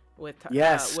with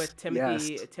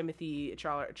Timothy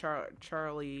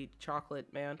Charlie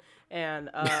Chocolate Man, and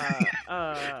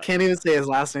can't even say his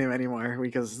last name anymore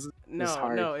because it's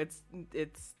hard.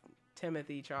 it's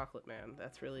Timothy Chocolate Man.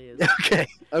 That's really his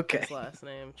okay his last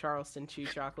name. Charleston Chew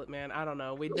Chocolate Man. I don't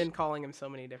know. We've been calling him so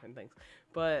many different things.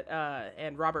 But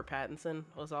and Robert Pattinson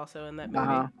was also in that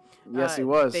movie. Yes, he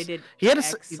was. They did.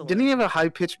 Didn't he have a high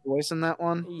pitched voice in that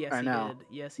one? Yes, he did.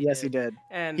 Yes, he did.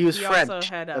 And he was French. Also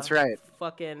had a That's right.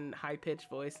 Fucking high pitched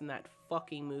voice in that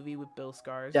fucking movie with Bill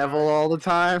Skarsgård. Devil all the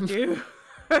time. Dude.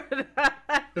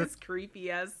 His creepy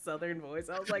ass southern voice.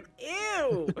 I was like,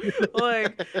 ew.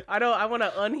 Like, I want to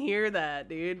unhear that,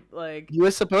 dude. Like, he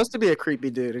was supposed to be a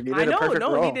creepy dude, and he did a perfect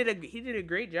role. He did a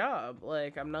great job.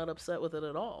 Like, I'm not upset with it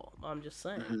at all. I'm just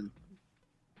saying. Mm-hmm.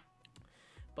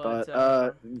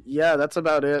 But yeah, that's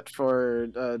about it for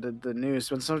the news.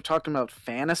 When someone talking about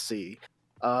fantasy,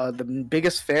 the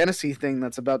biggest fantasy thing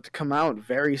that's about to come out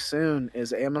very soon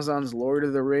is Amazon's Lord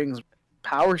of the Rings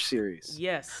Power series.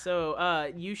 Yes, so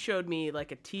you showed me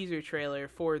like a teaser trailer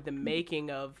for the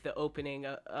making of the opening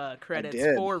credits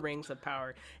for Rings of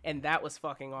Power, and that was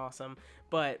fucking awesome.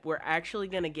 But we're actually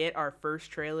gonna get our first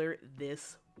trailer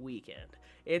this weekend.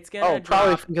 It's gonna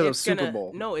probably because of Super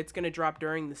Bowl. No, it's gonna drop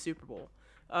during the Super Bowl.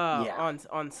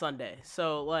 On Sunday.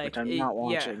 So like, which I'm not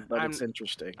watching, but it's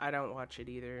interesting. I don't watch it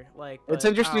either. Like, it's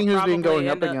interesting who's been going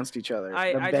up against each other. The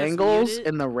Bengals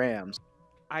and the Rams.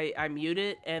 I mute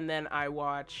it and then I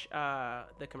watch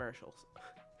the commercials.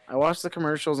 I watch the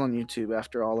commercials on YouTube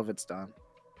after all of it's done.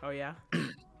 Oh yeah.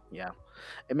 Yeah,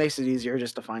 it makes it easier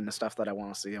just to find the stuff that I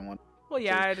want to see and want. Well,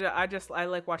 yeah, I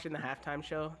like watching the halftime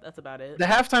show. That's about it. The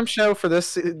halftime show for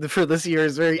this year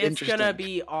is very interesting. It's gonna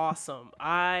be awesome.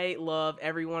 I love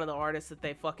every one of the artists that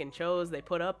they fucking chose. They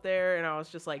put up there, and I was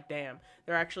just like, damn,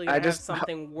 they're actually gonna have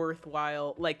something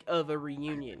worthwhile, like of a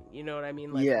reunion. You know what I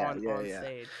mean? Like on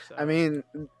stage. So. I mean,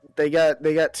 they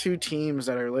got two teams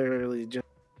that are literally just.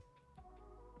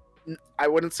 I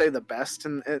wouldn't say the best,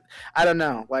 and I don't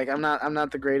know. Like I'm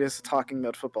not the greatest at talking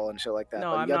about football and shit like that.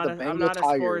 No, but I'm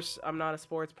not a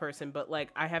sports person, but like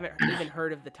I haven't even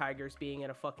heard of the Tigers being in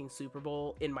a fucking Super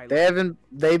Bowl in my life.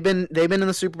 They've been in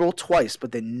the Super Bowl twice,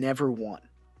 but they never won.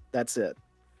 That's it.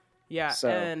 Yeah,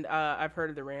 and I've heard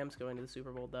of the Rams going to the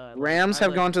Super Bowl. Rams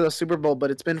have gone to the Super Bowl,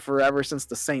 but it's been forever since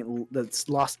the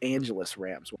Los Angeles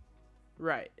Rams.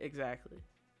 Right. Exactly.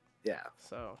 Yeah.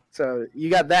 So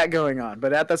you got that going on,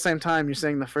 but at the same time, you're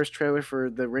saying the first trailer for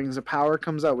the Rings of Power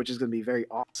comes out, which is going to be very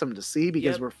awesome to see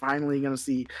because we're finally going to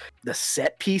see the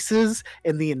set pieces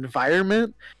and the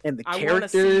environment and the characters. I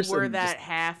want to see where that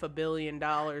 $500 million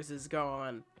is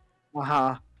gone.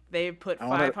 They've put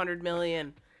 $500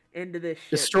 million into this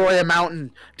shit. Destroy a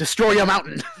mountain.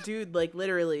 Dude, like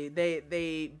literally,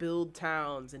 they build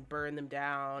towns and burn them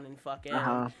down and fucking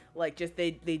like just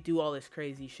they do all this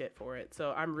crazy shit for it.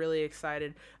 So I'm really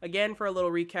excited. Again, for a little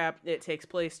recap, it takes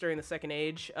place during the Second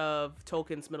Age of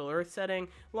Tolkien's Middle Earth setting,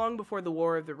 long before the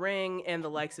War of the Ring, and the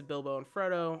likes of Bilbo and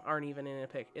Frodo aren't even in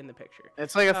the picture.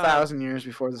 It's like 1,000 years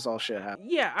before this all shit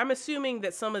happened. Yeah, I'm assuming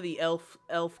that some of the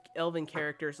elven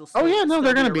characters will still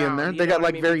they're gonna be around, in there. They got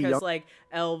like very young. Because like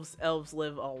elves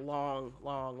live a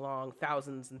long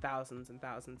thousands and thousands and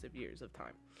thousands of years of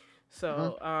time.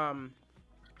 So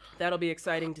that'll be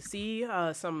exciting to see,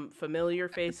 some familiar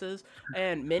faces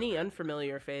and many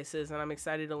unfamiliar faces, and I'm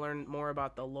excited to learn more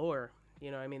about the lore.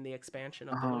 You know, I mean, the expansion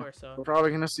of the lore. So we're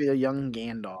probably gonna see a young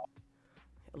Gandalf.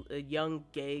 a young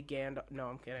gay Gandalf. No,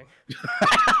 I'm kidding.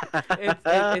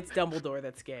 It's Dumbledore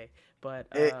that's gay. But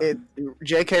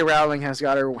J.K. Rowling has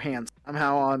got her hands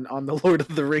somehow on the Lord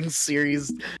of the Rings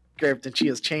series script, and she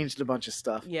has changed a bunch of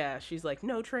stuff. Yeah, she's like,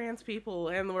 no trans people,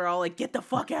 and we're all like, get the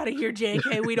fuck out of here,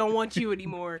 J.K. We don't want you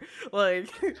anymore. Like,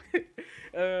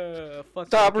 fuck.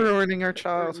 Stop JK. ruining our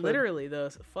childhood. Literally, though.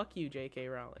 Fuck you, J.K.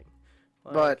 Rowling.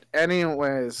 Like, but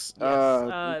anyways,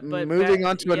 but moving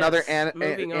on to another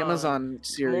moving Amazon on.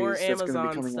 series More that's going to be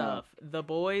Amazon coming stuff. out. The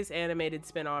Boys animated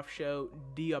spin-off show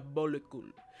Diabolical.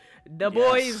 The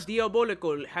Boys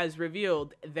Diabolical has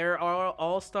revealed their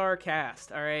all-star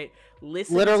cast. All right,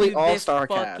 listen Literally to all-star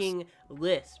this fucking cast.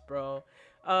 list, bro.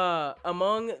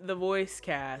 Among the voice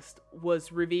cast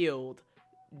was revealed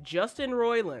Justin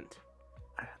Roiland,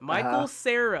 Michael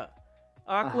Cera,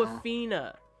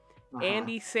 Aquafina,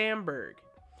 Andy Samberg,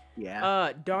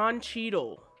 Don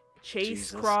Cheadle, Chase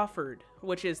Crawford,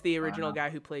 which is the original guy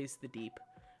who plays the Deep.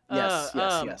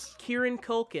 Yes. Kieran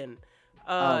Culkin.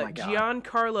 Oh my God.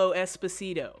 Giancarlo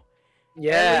Esposito,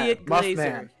 Elliot Muff Glazer,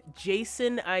 Man.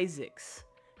 Jason Isaacs,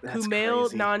 That's Kumail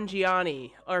crazy.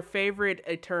 Nanjiani, our favorite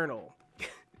Eternal,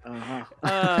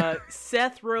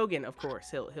 Seth Rogen, of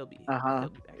course, he'll be back.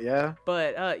 Yeah.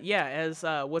 But as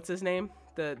what's his name,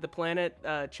 the planet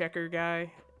checker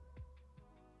guy,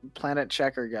 Planet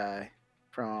Checker guy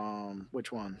from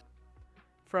which one?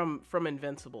 from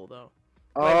Invincible though.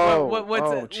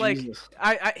 What's like Jesus.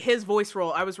 his voice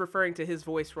role. I was referring to his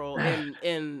voice role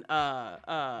in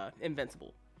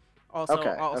Invincible.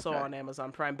 Also on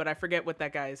Amazon Prime, but I forget what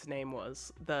that guy's name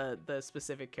was. The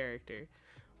specific character.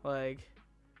 Like,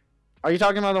 Are you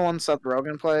talking about the one Seth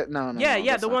Rogen played? No.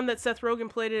 Yeah, the one that Seth Rogen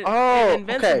played in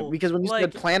Invincible. Okay. Because when you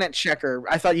said Planet Checker,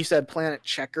 I thought you said Planet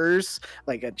Checkers,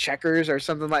 like a checkers or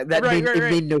something like that.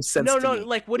 It made no sense. No, to me.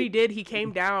 like what he did, he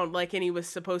came down and he was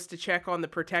supposed to check on the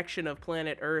protection of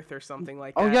planet Earth or something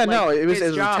like that. Oh yeah, like, no, it was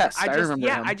a job. test. I remember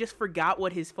him. I just forgot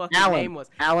what his fucking name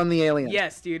was. Alan the Alien.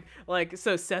 Yes, dude. Like,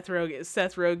 so Seth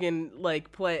Rogen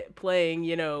like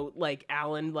playing, like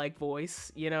Alan like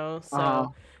voice,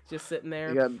 so. Just sitting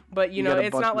there, but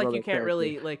it's not like you can't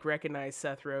really like recognize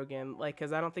Seth Rogen, like,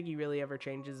 because I don't think he really ever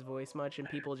changes his voice much, and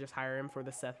people just hire him for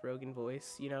the Seth Rogen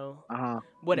voice,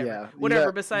 whatever. Yeah.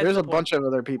 Whatever. Besides, there's a bunch of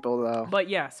other people though. But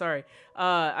yeah, sorry.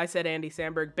 I said Andy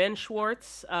Samberg, Ben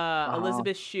Schwartz,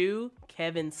 Elizabeth Shue,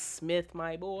 Kevin Smith,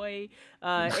 my boy,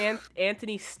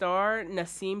 Anthony Starr,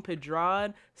 Nassim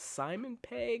Pedrad, Simon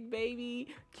Pegg,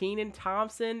 baby, Kenan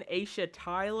Thompson, Aisha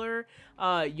Tyler,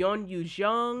 Yeon Yu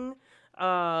Jung.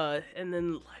 And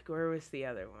then, like, where was the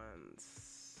other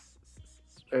ones?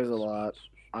 There's a lot.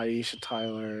 Aisha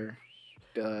Tyler,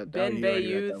 Ben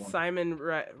Bayouth, Simon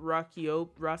Rasiopa,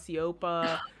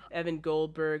 Evan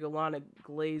Goldberg, Alana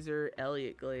Glazer,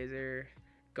 Elliot Glazer,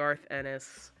 Garth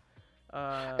Ennis.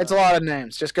 It's a lot of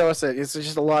names. Just go with it. It's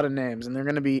just a lot of names, and they're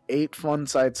going to be 8 fun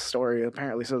side story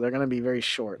apparently, so they're going to be very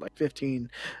short, like 15,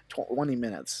 20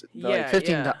 minutes. Like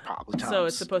 15 probably times. So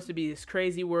it's supposed to be this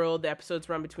crazy world. The episodes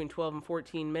run between 12 and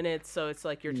 14 minutes, so it's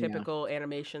like your typical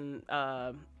animation,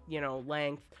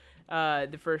 length.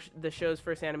 The show's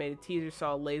first animated teaser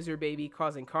saw Laser Baby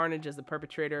causing carnage as the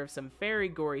perpetrator of some very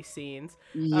gory scenes,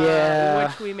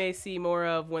 which we may see more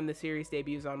of when the series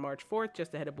debuts on March 4th,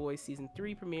 just ahead of Boys Season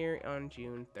 3 premiere on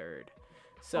June 3rd.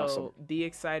 So Be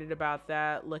excited about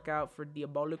that. Look out for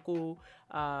Diabolical.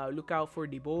 Look out for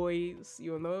the Boys,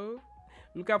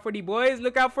 Look out for the Boys.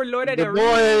 Look out for Lord of the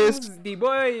Rings. The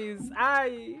Boys.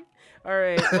 Aye. All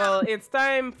right. Well, it's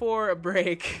time for a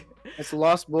break. It's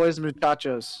Lost Boys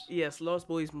Muchachos. Yes, Lost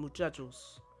Boys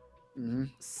Muchachos. Mm-hmm.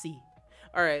 See.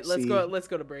 All right, let's go. Let's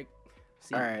go to break.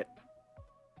 See. All right.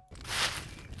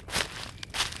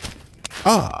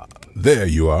 Ah, there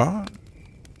you are.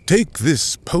 Take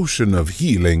this potion of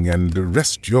healing and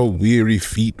rest your weary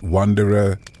feet,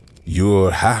 wanderer.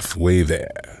 You're halfway there.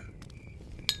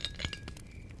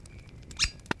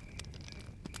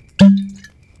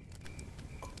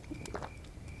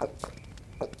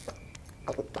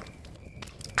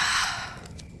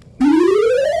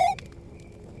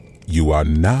 You are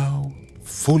now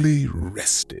fully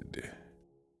rested.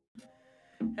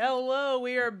 Hello,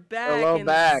 we are back. Hello,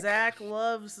 back. Zach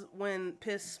loves when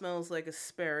piss smells like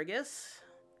asparagus.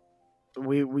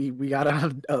 We got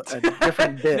a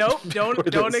different bit. Nope,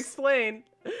 don't explain.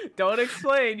 Don't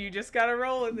explain. You just gotta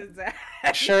roll with it, Zach.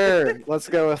 Sure, let's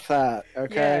go with that.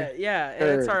 Okay. Yeah, sure.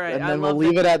 and it's all right. And then we'll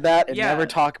leave it at that and never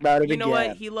talk about it again. You know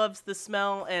what? He loves the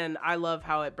smell, and I love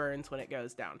how it burns when it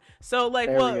goes down. So, like,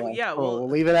 we'll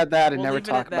leave it at that and never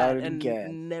talk about it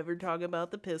again. Never talk about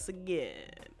the piss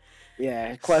again.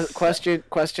 Yeah,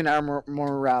 question our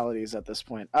moralities at this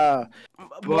point.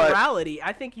 Morality.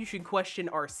 I think you should question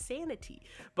our sanity.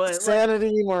 But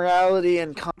sanity, morality,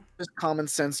 and just common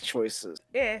sense choices.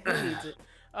 Yeah, who needs it?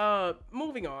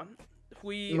 Moving on.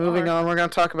 We're gonna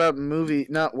talk about movie.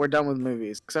 No, we're done with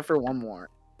movies, except for one more.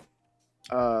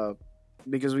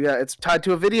 Because it's tied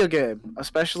to a video game,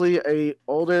 especially a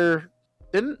older.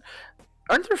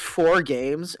 Aren't there 4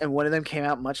 games, and one of them came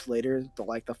out much later?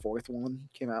 The fourth one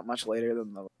came out much later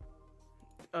than the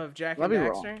of Jack and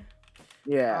Daxter.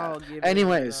 Yeah.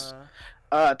 Anyways,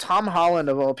 Tom Holland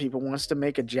of all people wants to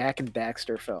make a Jack and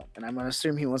Daxter film, and I'm gonna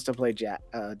assume he wants to play Jack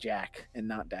and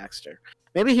not Daxter.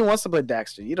 Maybe he wants to play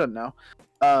Daxter. You don't know.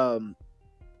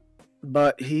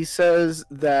 But he says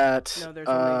that no,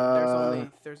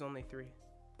 there's only 3.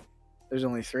 There's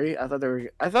only 3. I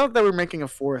thought they were making a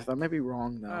 4th. I might be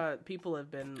wrong though. People have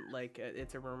been like,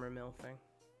 it's a rumor mill thing.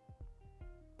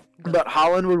 But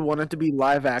Holland would want it to be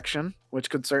live action, which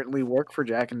could certainly work for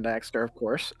Jack and Daxter, of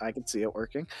course. I could see it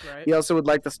working. Right. He also would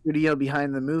like the studio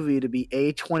behind the movie to be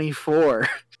A24.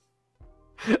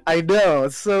 I know,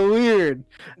 it's so weird.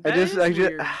 That is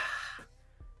weird.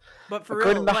 But for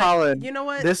according real, to Holland, you know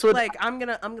what? This would I'm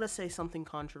gonna say something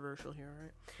controversial here,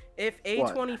 right? If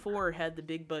A24 had the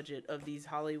big budget of these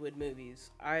Hollywood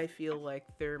movies, I feel like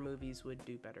their movies would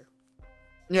do better.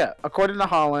 Yeah, according to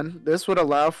Holland, this would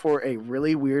allow for a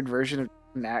really weird version of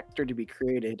an actor to be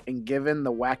created, and given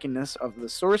the wackiness of the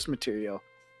source material.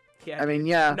 Yeah, I mean,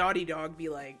 yeah. Naughty Dog be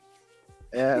like.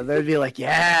 Yeah, they'd be like,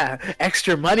 yeah,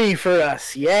 extra money for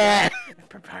us, yeah.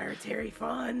 Proprietary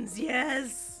funds,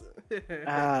 yes.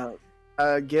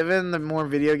 Given the more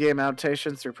video game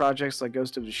adaptations through projects like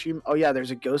Ghost of Tsushima, oh yeah,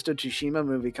 there's a Ghost of Tsushima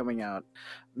movie coming out.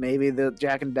 Maybe the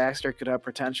Jack and Daxter could have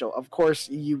potential. Of course,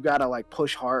 you gotta like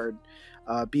push hard,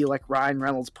 be like Ryan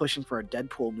Reynolds pushing for a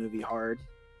Deadpool movie hard,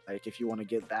 like if you want to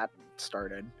get that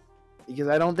started. Because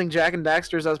I don't think Jack and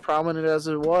Daxter is as prominent as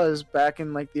it was back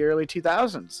in like the early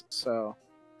 2000s. So,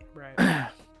 right.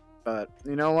 But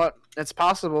you know what? It's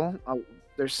possible.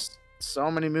 There's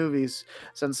so many movies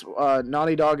since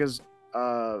Naughty Dog is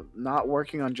not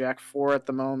working on Jack 4 at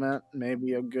the moment.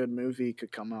 Maybe a good movie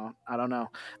could come out. I don't know.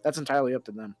 That's entirely up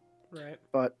to them. Right.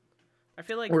 But I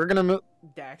feel like we're gonna move.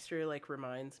 Daxter like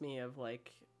reminds me of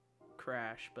like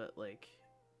Crash, but like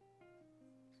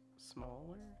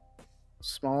smaller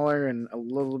And a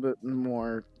little bit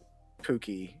more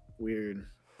kooky, weird.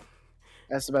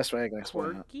 That's the best way I can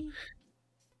explain it.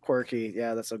 Quirky,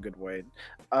 yeah, that's a good way.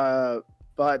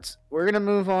 But we're gonna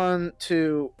move on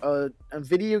to a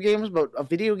video games, but a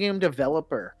video game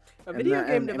developer. A video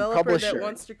game developer that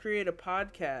wants to create a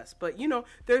podcast. But, you know,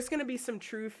 there's going to be some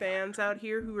true fans out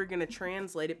here who are going to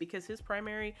translate it because his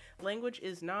primary language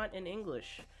is not in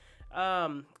English.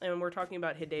 And we're talking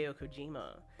about Hideo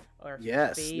Kojima.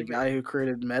 The guy who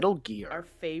created Metal Gear. Our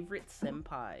favorite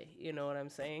senpai. You know what I'm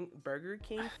saying? Burger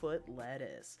King foot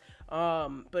lettuce.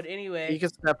 But anyway. He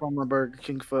could step on my Burger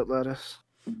King foot lettuce.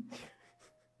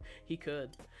 He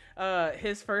could.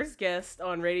 His first guest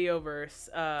on Radioverse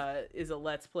is a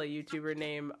Let's Play YouTuber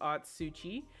named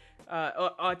Atsuichi,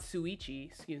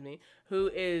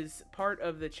 who is part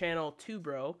of the channel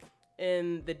 2Bro.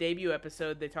 In the debut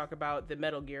episode, they talk about the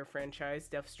Metal Gear franchise,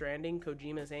 Death Stranding,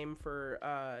 Kojima's aim for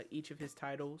each of his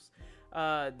titles.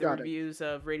 Reviews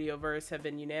of Radioverse have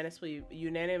been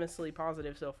unanimously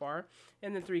positive so far.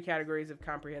 In the 3 categories of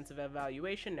comprehensive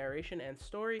evaluation, narration, and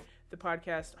story, the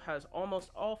podcast has almost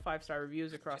all 5-star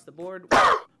reviews across the board,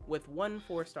 with 1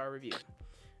 4-star review.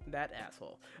 That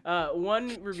asshole.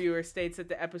 One reviewer states that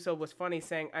the episode was funny,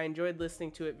 saying, "I enjoyed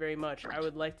listening to it very much. I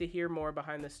would like to hear more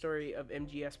behind the story of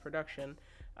MGS production.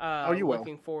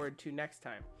 Looking forward to next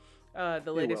time."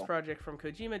 The latest project from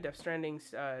Kojima, Death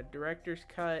Stranding's director's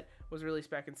cut, was released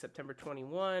back in September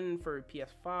 21 for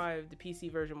PS5. The PC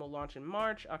version will launch in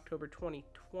October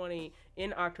 2020.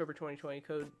 In October 2020,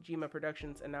 Kojima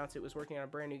Productions announced it was working on a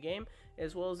brand new game,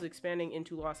 as well as expanding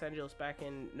into Los Angeles back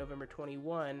in November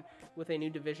 21 with a new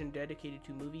division dedicated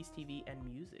to movies, TV, and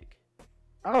music.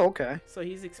 Oh, okay. So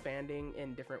he's expanding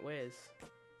in different ways.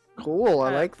 Cool,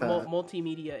 I like that.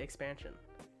 Multimedia expansion.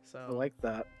 So, I like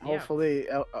that. Yeah. Hopefully,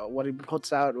 what he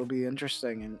puts out will be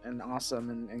interesting and awesome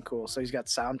and cool. So he's got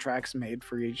soundtracks made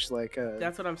for each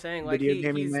That's what I'm saying. Like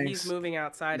he's moving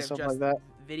outside of just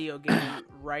video game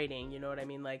writing. You know what I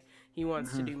mean? Like he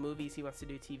wants to do movies, he wants to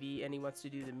do TV, and he wants to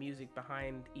do the music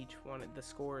behind each one, the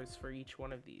scores for each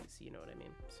one of these. You know what I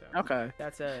mean? So okay,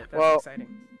 that's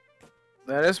exciting.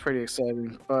 That is pretty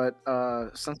exciting. But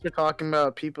since we're talking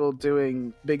about people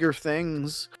doing bigger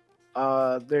things.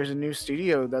 There's a new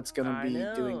studio that's gonna be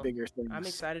doing bigger things. I'm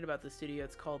excited about the studio.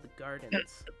 It's called The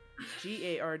Gardens.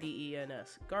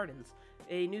 Gardens. Gardens.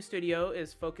 A new studio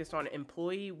is focused on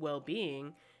employee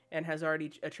well-being and has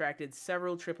already attracted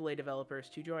several AAA developers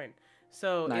to join.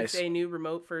 So Nice. it's a new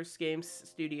remote-first games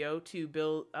studio to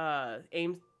build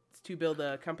aims to build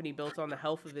a company built on the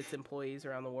health of its employees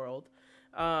around the world.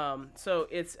 So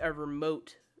it's a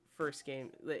remote first game.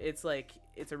 It's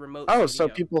a remote. Oh, studio. so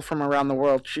people from around the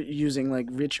world using like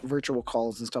virtual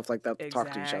calls and stuff like that to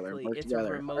talk to each other and work it's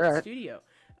together. A remote studio.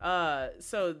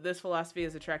 So this philosophy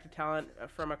has attracted talent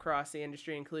from across the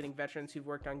industry, including veterans who've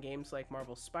worked on games like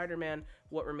Marvel's Spider-Man,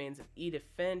 What Remains of Edith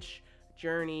Finch,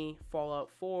 Journey, Fallout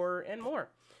 4, and more.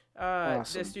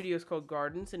 Awesome. This studio is called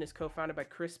Gardens and is co-founded by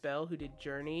Chris Bell, who did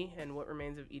Journey and What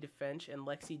Remains of Edith Finch, and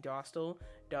Lexi Dostal,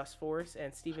 Dust Force,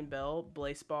 and Stephen Bell,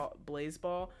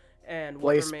 Blazeball, and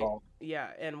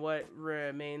What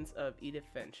Remains of Edith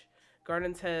Finch.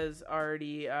 Gardens has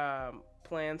already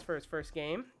plans for its first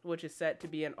game, which is set to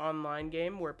be an online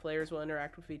game where players will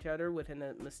interact with each other within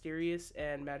a mysterious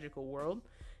and magical world.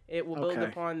 It will build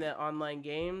upon the online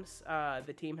games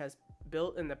the team has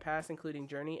built in the past, including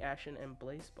Journey, Ashen, and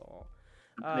Blazeball.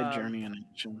 I played Journey and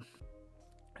Ashen.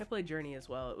 I played Journey as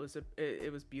well.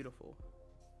 It was beautiful.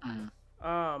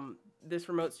 Mm-hmm. This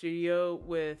remote studio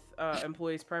with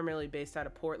employees primarily based out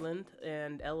of Portland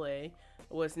and LA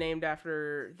was named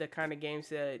after the kind of games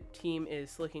the team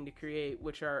is looking to create,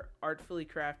 which are artfully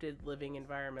crafted living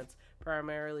environments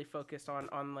primarily focused on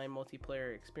online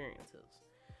multiplayer experiences.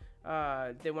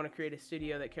 They want to create a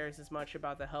studio that cares as much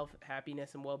about the health,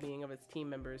 happiness, and well-being of its team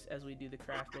members as we do the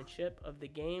craftsmanship of the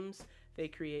games they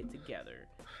create together.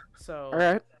 So, all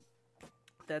right,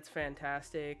 that's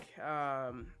fantastic.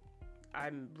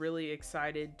 I'm really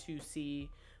excited to see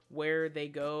where they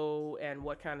go and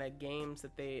what kind of games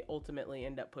that they ultimately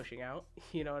end up pushing out.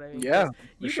 You know what I mean? Yeah,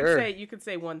 you could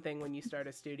say one thing when you start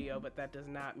a studio, but that does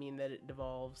not mean that it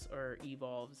devolves or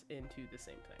evolves into the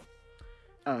same thing.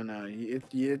 Oh no,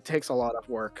 it takes a lot of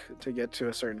work to get to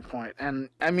a certain point, and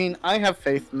I mean I have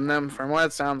faith in them. From what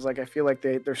it sounds like, I feel like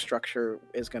their structure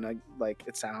is gonna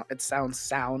it sounds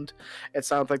sound. It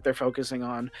sounds like they're focusing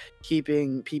on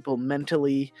keeping people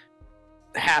mentally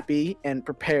happy and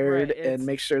prepared, and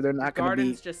make sure they're not going to be.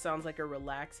 Gardens just sounds like a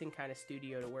relaxing kind of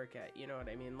studio to work at. You know what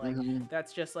I mean? Like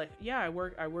that's just like, yeah, I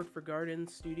work for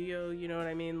Gardens Studio. You know what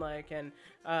I mean? Like, and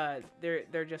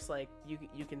they're just like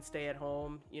you can stay at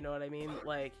home. You know what I mean?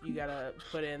 Like you gotta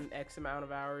put in X amount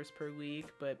of hours per week,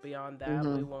 but beyond that,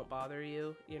 we won't bother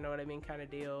you. You know what I mean? Kind of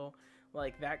deal,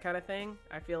 like that kind of thing.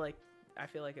 I feel like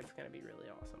it's gonna be really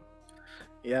awesome.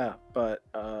 Yeah, but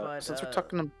since we're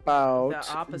talking about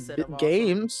the opposite of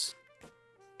games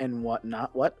and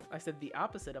whatnot, what? I said the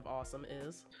opposite of awesome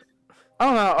is.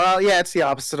 Oh no, yeah, it's the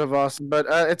opposite of awesome, but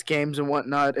it's games and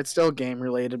whatnot. It's still game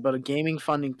related, but a gaming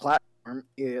funding platform,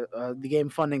 the game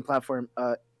funding platform,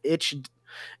 itch.io,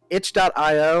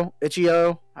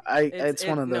 itch.io. It's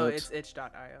one of those. No, it's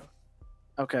itch.io.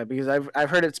 Okay, because I've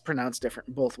heard it's pronounced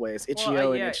different both ways,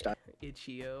 itch.io and itch.io.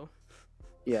 Itch.io.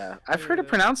 Yeah, I've heard it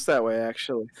pronounced that way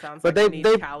actually. Sounds but like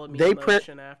they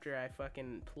after I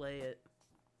fucking play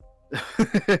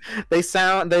it.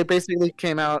 They basically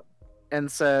came out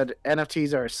and said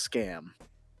NFTs are a scam.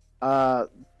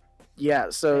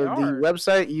 Yeah, so the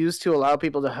website used to allow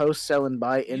people to host, sell, and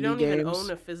buy indie games. You don't even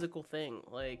own a physical thing.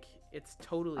 Like, it's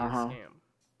totally a scam.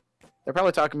 They're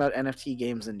probably talking about NFT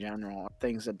games in general,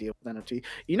 things that deal with NFT.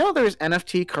 You know, there's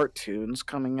NFT cartoons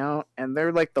coming out, and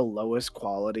they're like the lowest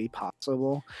quality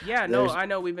possible. Yeah, I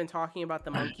know. We've been talking about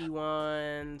the monkey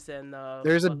ones and the.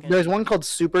 There's one called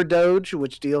Super Doge,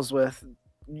 which deals with,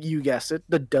 you guess it,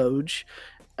 the Doge,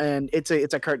 and it's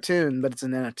a cartoon, but it's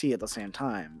an NFT at the same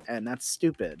time, and that's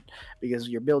stupid because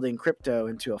you're building crypto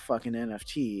into a fucking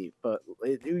NFT, but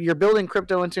you're building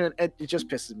crypto into it. It just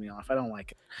pisses me off. I don't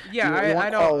like it. Yeah, I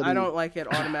don't like it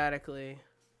automatically.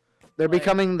 They're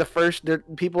becoming the first.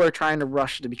 People are trying to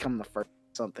rush to become the first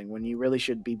something when you really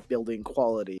should be building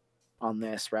quality on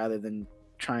this rather than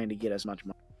trying to get as much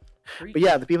money. But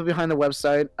yeah, the people behind the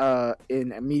website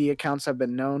in media accounts have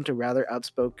been known to rather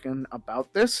outspoken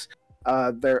about this.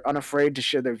 They're unafraid to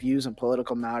share their views on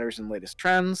political matters and latest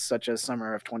trends, such as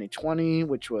summer of 2020,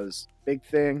 which was a big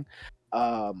thing,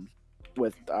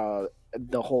 with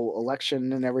the whole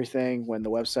election and everything. When the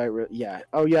website,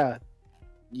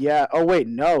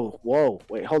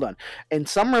 hold on. In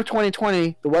summer of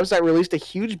 2020, the website released a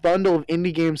huge bundle of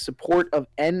indie game support of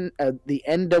the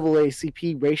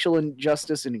NAACP, racial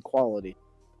injustice and equality.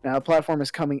 Now, the platform is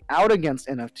coming out against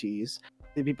NFTs,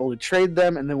 the people who trade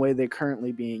them, and the way they're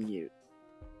currently being used.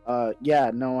 I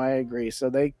agree. So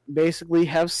they basically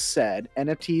have said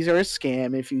NFTs are a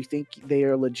scam if you think they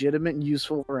are legitimate and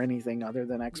useful for anything other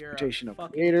than exploitation of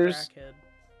creators.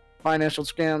 financial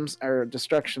scams or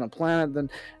destruction of planet, then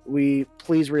we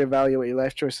please reevaluate your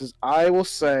life choices. I will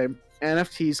say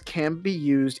NFTs can be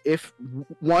used if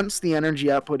once the energy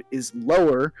output is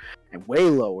lower and way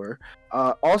lower.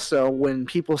 Also, when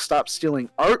people stop stealing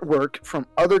artwork from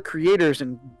other creators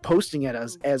and posting it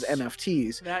as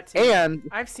NFTs. That too. And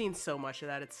I've seen so much of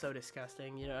that. It's so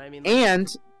disgusting. You know what I mean?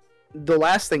 And the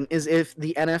last thing is if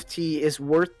the NFT is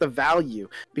worth the value,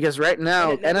 because right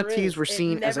now NFTs were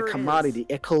seen as a commodity,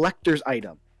 a collector's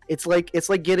item. It's like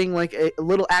getting like a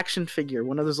little action figure,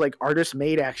 one of those like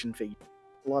artist-made action figures.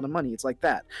 A lot of money. It's like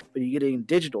that, but you get it in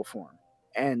digital form,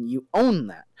 and you own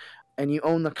that, and you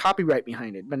own the copyright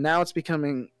behind it. But now it's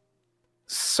becoming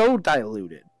so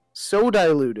diluted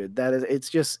that it's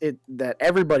just that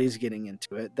everybody's getting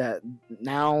into it. That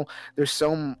now there's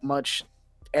so much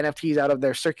NFTs out of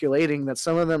there circulating that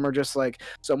some of them are just like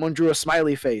someone drew a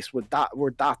smiley face with dots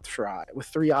with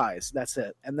 3 eyes. That's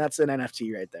it, and that's an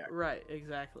NFT right there. Right,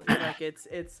 exactly. Like it's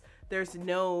there's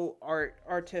no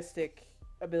artistic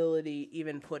ability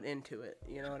even put into it.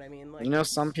 You know what I mean? Like,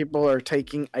 some people are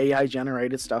taking AI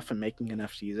generated stuff and making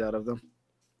NFTs out of them.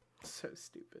 So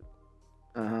stupid.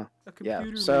 A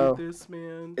computer so made this,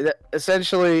 man.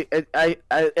 Essentially, I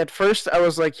at first I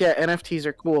was like, yeah, NFTs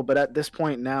are cool, but at this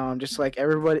point now I'm just like,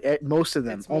 everybody, most of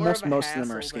them, almost most of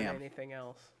them are a scam. Anything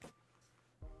else?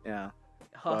 Yeah.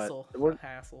 Hustle.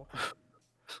 Hassle.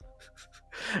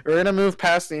 We're gonna move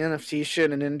past the NFT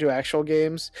shit and into actual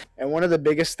games. And one of the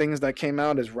biggest things that came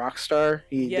out is Rockstar.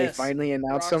 They finally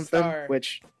announced something,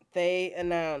 which they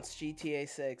announced GTA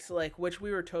 6, like, which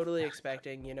we were totally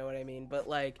expecting. You know what I mean? But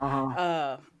like,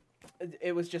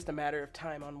 it was just a matter of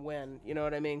time on when. You know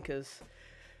what I mean? Because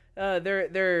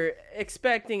they're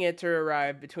expecting it to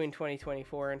arrive between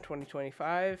 2024 and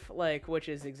 2025, like, which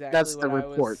is exactly that's the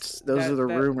reports. Those are the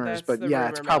rumors, but yeah,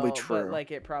 it's probably true. But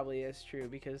like, it probably is true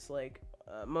because like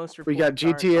most reports we got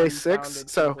GTA 6,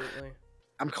 so completely.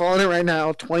 I'm calling it right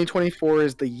now. 2024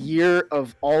 is the year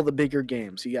of all the bigger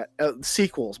games. You got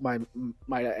sequels, might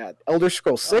I add. Elder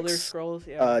Scrolls 6,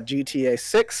 GTA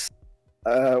 6.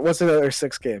 What's another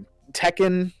 6 game?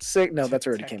 Tekken 6? No, that's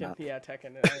already came out. Yeah,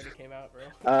 Tekken already came out, bro.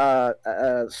 I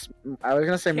was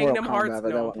gonna say Kingdom Mortal Hearts, Kombat,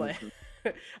 but no that one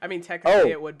I mean,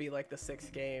 technically it would be like the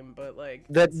 6th game, but like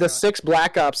the 6th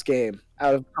Black Ops game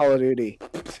out of Call of Duty,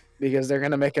 because they're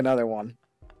gonna make another one.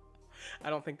 I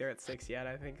don't think they're at 6 yet.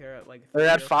 I think they're at like 3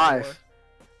 or 5. 4.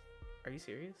 Are you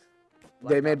serious?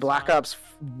 They made Black Ops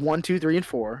 1, 2, 3, and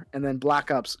 4, and then Black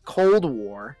Ops Cold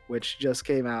War, which just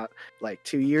came out like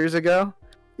 2 years ago.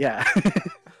 Yeah.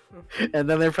 And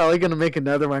then they're probably going to make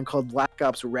another one called Black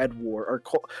Ops Red War,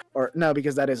 or no,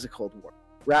 because that is a Cold War.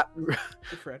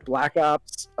 Black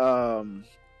Ops. What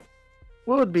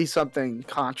would be something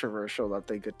controversial that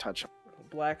they could touch on?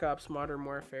 Black Ops Modern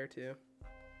Warfare 2.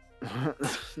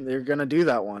 They're going to do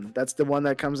that one. That's the one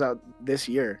that comes out this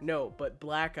year. No, but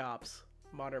Black Ops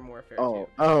Modern Warfare 2.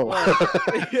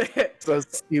 Like, so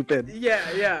stupid.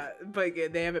 Yeah, but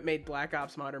they haven't made Black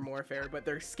Ops Modern Warfare, but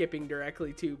they're skipping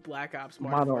directly to Black Ops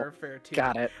Modern Warfare 2.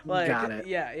 Got it.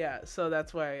 Yeah. So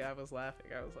that's why I was laughing.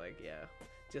 I was like,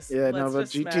 but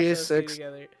GTA 6.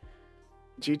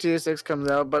 GTA 6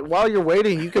 comes out, but while you're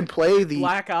waiting, you can play the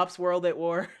Black Ops World at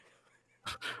War.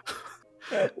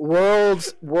 Black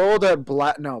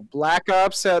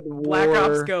Ops at War. Black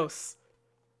Ops Ghosts.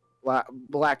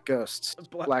 Black Ghosts.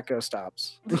 Black Ghost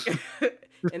Ops.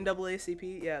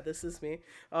 NAACP. Yeah, this is me.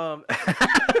 Call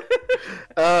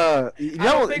of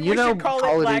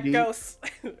Duty. Ghosts.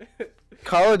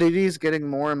 Call of Duty is getting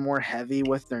more and more heavy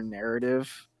with their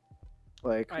narrative.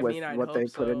 What they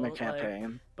put in the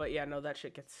campaign. But yeah, no, that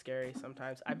shit gets scary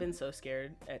sometimes. I've been so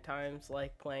scared at times,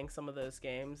 like playing some of those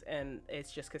games, and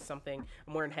it's just because I'm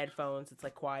wearing headphones, it's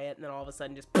like quiet, and then all of a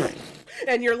sudden just,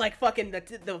 and you're like fucking,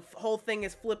 the whole thing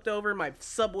is flipped over, my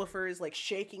subwoofer is like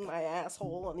shaking my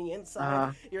asshole on the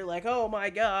inside. You're like, oh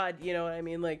my god, you know what I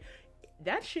mean? Like,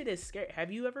 that shit is scary.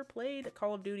 Have you ever played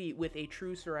Call of Duty with a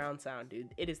true surround sound,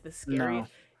 dude? It is the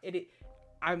scariest. No.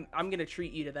 I'm gonna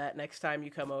treat you to that next time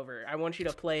you come over. I want you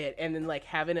to play it and then like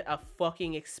having a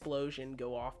fucking explosion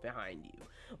go off behind you.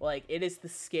 Like, it is the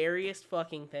scariest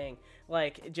fucking thing.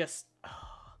 Like, just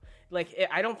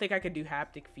I don't think I could do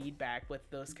haptic feedback with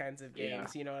those kinds of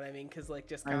games. You know what I mean? Because like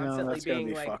just constantly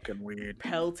being like fucking weird,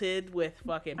 pelted with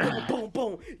fucking boom, boom,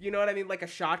 boom. You know what I mean? Like a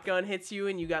shotgun hits you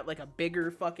and you got like a bigger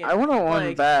fucking. I wouldn't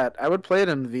want that. I would play it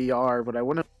in VR, but I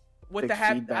wouldn't. With the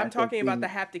I'm talking about the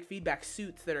haptic feedback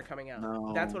suits that are coming out.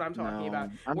 No, that's what I'm talking about.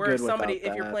 Where somebody,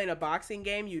 if you're playing a boxing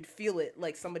game, you'd feel it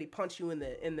like somebody punch you in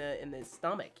the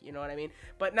stomach. You know what I mean?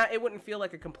 But it wouldn't feel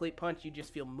like a complete punch. You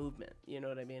just feel movement. You know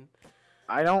what I mean?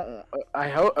 I don't. I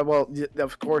hope. Well,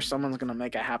 of course, someone's gonna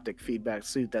make a haptic feedback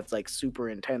suit that's like super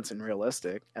intense and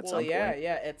realistic at some point.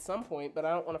 Yeah, at some point, but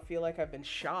I don't want to feel like I've been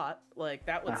shot. Like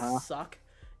that would Uh-huh. suck.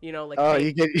 You know, like Oh,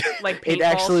 you get like it paintball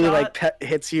actually shot. like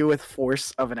hits you with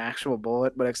force of an actual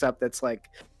bullet, but except it's like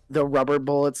the rubber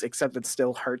bullets, except it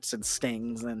still hurts and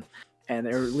stings and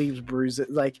it leaves bruises.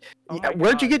 Like,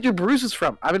 where'd you get your bruises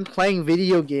from? I've been playing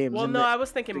video games. Well, no, I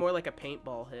was thinking more like a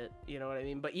paintball hit. You know what I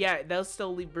mean? But yeah, they'll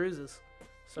still leave bruises.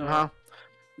 So.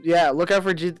 Yeah, look out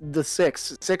for the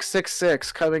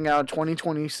 666 coming out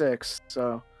 2026.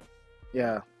 So,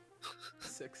 yeah.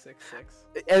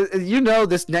 666. You know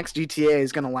this next GTA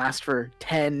is going to last for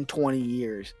 10, 20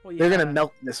 years. Well, yeah. They're going to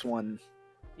milk this one.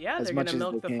 Yeah, they're going to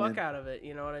milk the fuck out of it,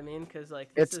 you know what I mean? Cuz like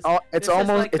it's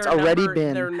already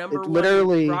been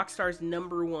literally Rockstar's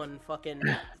 #1 fucking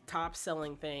top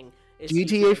selling thing is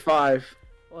GTA 5.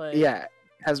 Like, yeah.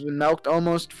 Has been milked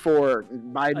almost for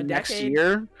by next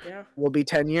year. Yeah. Will be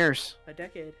 10 years. A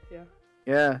decade, yeah.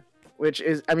 Yeah, which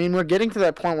is, I mean, we're getting to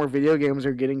that point where video games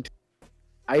are getting to,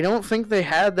 I don't think they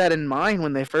had that in mind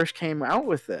when they first came out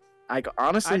with it. I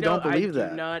honestly don't believe that. I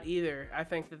do not either. I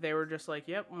think that they were just like,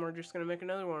 yep, we're just going to make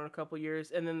another one in a couple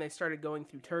years. And then they started going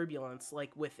through turbulence, like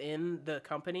within the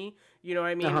company. You know what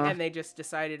I mean? And they just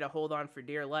decided to hold on for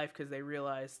dear life because they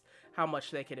realized how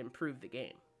much they could improve the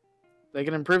game. They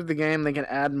can improve the game. They can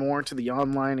add more to the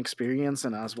online experience,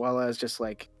 and as well as just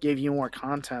like give you more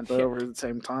content, but over the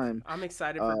same time. I'm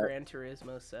excited for Gran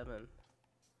Turismo 7.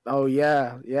 Oh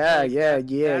yeah,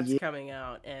 That's coming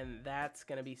out, and that's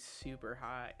gonna be super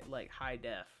high, like high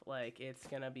def. Like it's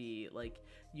gonna be like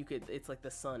it's like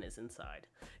the sun is inside.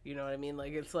 You know what I mean?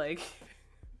 Like it's like,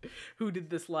 who did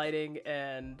this lighting?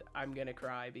 And I'm gonna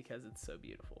cry because it's so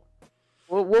beautiful.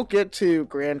 Well, we'll get to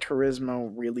Gran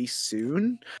Turismo really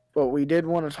soon, but we did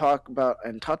want to talk about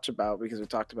and touch about, because we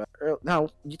talked about it earlier. No,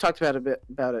 you talked about a bit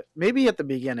about it. Maybe at the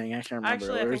beginning. I can't remember.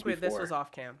 Actually, I think this was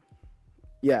off cam.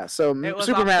 Yeah, so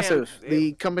Supermassive,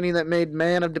 the company that made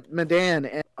Man of Medan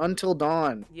and Until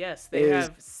Dawn. Yes, they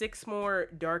have 6 more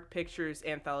Dark Pictures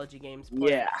anthology games planned.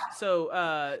 Yeah.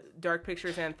 So, Dark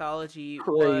Pictures anthology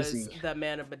was the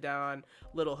Man of Medan,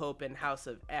 Little Hope, and House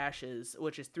of Ashes,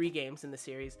 which is 3 games in the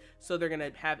series. So they're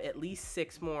gonna have at least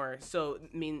 6 more. So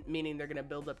meaning they're gonna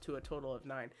build up to a total of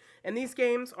 9. And these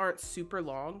games aren't super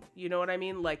long. You know what I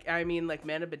mean? Like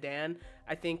Man of Medan,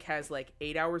 I think has like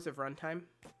 8 hours of runtime,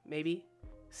 maybe.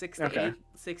 6 to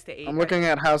 8. I'm looking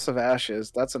at House of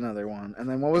Ashes. That's another one. And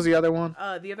then what was the other one?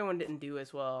 The other one didn't do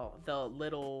as well. The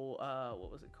Little,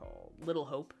 what was it called? Little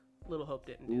Hope. Little Hope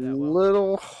didn't do that well.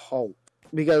 Little Hope,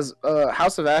 because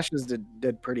House of Ashes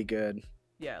did pretty good.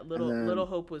 Yeah, Little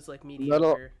Hope was like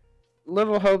mediocre.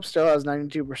 Little Hope still has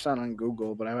 92% on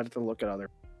Google, but I had to look at other.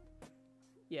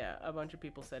 Yeah, a bunch of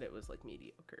people said it was like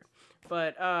mediocre,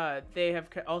 but they have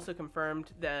also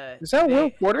confirmed that. Is that Will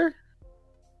Porter?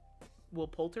 Will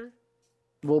Poulter?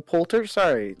 Will Poulter?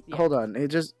 Sorry. Yeah. Hold on.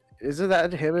 Isn't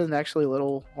that him and actually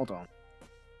Little... Hold on.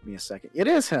 Give me a second. It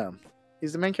is him.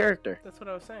 He's the main character. That's what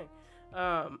I was saying.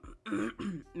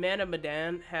 Man of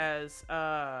Medan has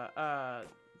the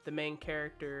main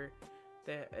character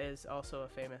that is also a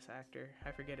famous actor.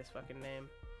 I forget his fucking name.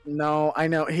 No, I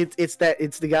know. It's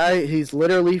the guy. He's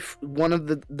literally one of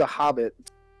the Hobbits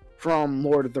from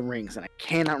Lord of the Rings, and I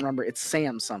cannot remember. It's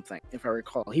Sam something, if I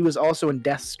recall. He was also in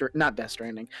not Death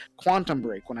Stranding, Quantum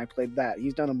Break when I played that.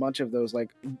 He's done a bunch of those like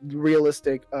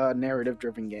realistic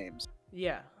narrative-driven games.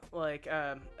 Yeah, like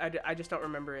I just don't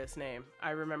remember his name. I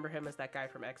remember him as that guy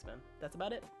from X-Men. That's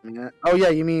about it. Yeah. Oh yeah,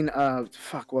 you mean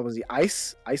fuck? What was he?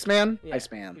 Iceman? Yeah,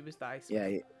 Iceman. He was the Iceman.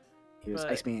 Yeah, he was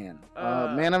Iceman.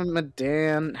 Man of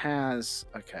Medan has.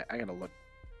 Okay, I gotta look.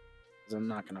 I'm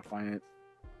not gonna find it.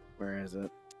 Where is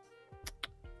it?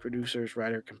 Producers,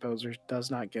 writer, composers, does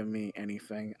not give me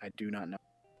anything. I do not know.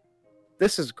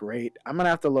 This is great. I'm gonna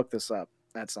have to look this up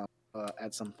at some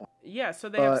point. Yeah, so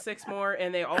they have 6 more,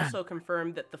 and they also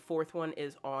confirmed that the 4th one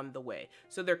is on the way.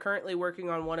 So they're currently working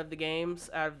on one of the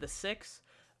games out of the 6.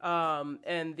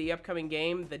 And the upcoming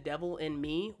game, The Devil in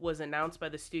Me, was announced by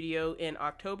the studio in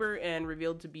October and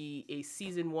revealed to be a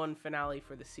season 1 finale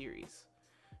for the series.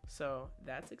 So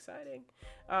that's exciting.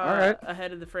 All right.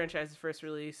 Ahead of the franchise's first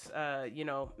release,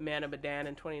 Man of Medan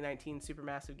and 2019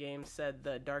 Supermassive Games said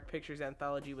the Dark Pictures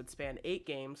anthology would span 8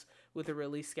 games with a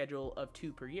release schedule of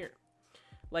 2 per year.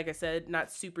 Like I said,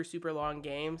 not super long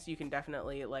games. You can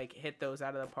definitely like hit those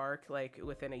out of the park like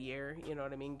within a year. You know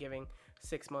what I mean? Giving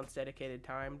 6 months dedicated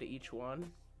time to each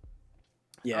one.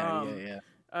 Yeah.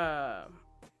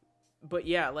 But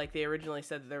yeah, like they originally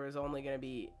said that there was only going to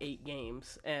be 8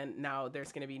 games, and now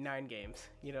there's going to be 9 games.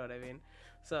 You know what I mean?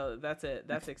 So that's it.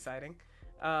 That's exciting.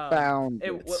 Found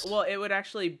it. Well, it would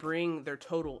actually bring their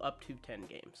total up to 10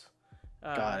 games.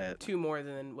 Got it. 2 more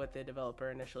than what the developer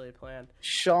initially planned.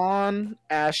 Shawn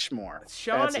Ashmore.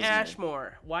 Shawn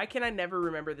Ashmore. Why can I never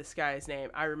remember this guy's name?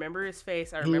 I remember his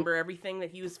face. I remember everything that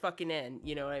he was fucking in.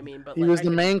 You know what I mean? But he was the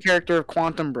main character of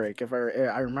Quantum Break. If I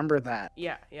remember that.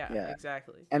 Yeah,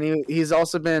 exactly. And he's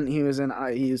also been. He was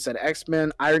at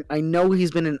X-Men. I know he's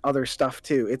been in other stuff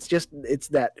too. It's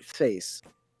that face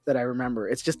that I remember.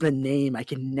 It's just the name. I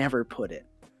can never put it.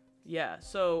 Yeah,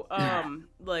 so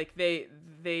like they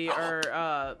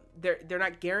are they're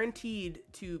not guaranteed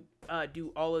to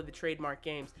do all of the trademark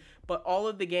games, but all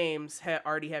of the games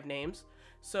already have names.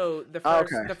 So the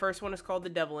first one is called The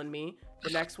Devil in Me.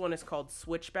 The next one is called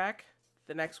Switchback.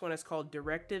 The next one is called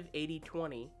Directive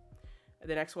 8020.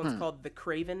 The next one's called The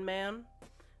Craven Man.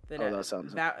 The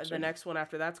next one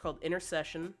after that's called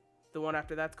Intercession. The one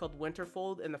after that's called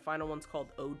Winterfold, and the final one's called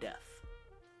O Death.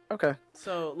 Okay.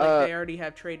 So they already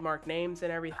have trademark names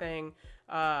and everything.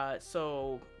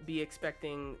 So be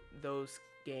expecting those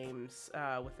games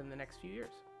within the next few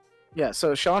years. Yeah.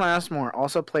 So Shawn Ashmore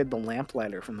also played the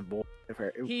Lamplighter from The Boys.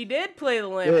 He did play the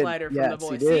Lamplighter from The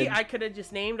Boys. He did. See, I could have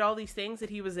just named all these things that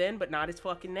he was in, but not his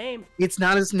fucking name. It's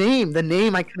not his name. The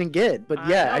name I couldn't get, but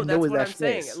I know that's what I'm face.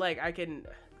 saying. Like I can,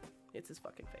 it's his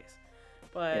fucking face.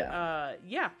 But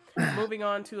moving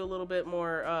on to a little bit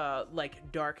more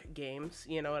like dark games,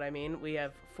 you know what I mean? We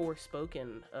have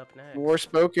Forspoken up next.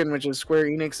 Forspoken, which is Square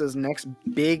Enix's next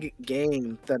big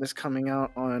game that is coming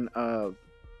out on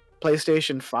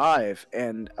PlayStation 5,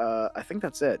 and I think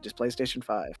that's it, just PlayStation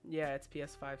 5. Yeah, it's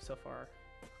PS5 so far.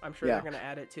 I'm sure they're going to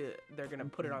add it they're going to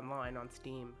put it online on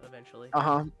Steam eventually.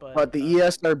 But the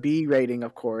ESRB rating,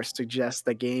 of course, suggests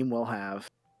the game will have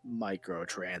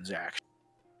microtransactions.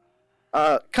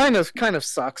 Kind of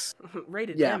sucks.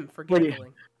 Rated M for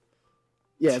gambling.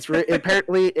 Yeah,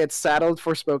 apparently it's saddled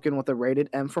Forspoken with a rated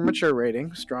M for mature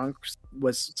rating.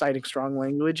 Was citing strong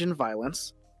language and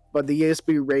violence, but the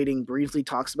ESB rating briefly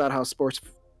talks about how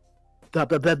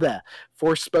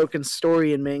Forspoken's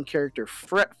story and main character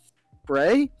Frey,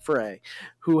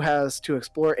 who has to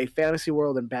explore a fantasy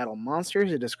world and battle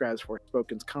monsters. It describes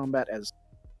Forspoken's combat as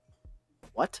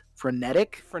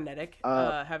frenetic,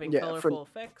 having colorful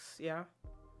effects.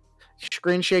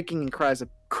 Screen shaking and cries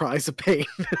of pain.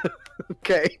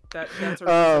 Okay, that's a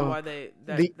reason why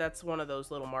that's one of those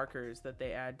little markers that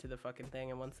they add to the fucking thing,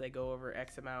 and once they go over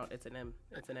X amount, it's an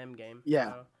M game.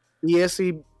 Yeah.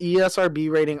 So.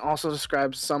 ESRB rating also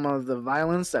describes some of the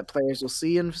violence that players will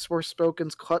see in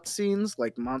Forspoken's cutscenes,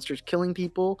 like monsters killing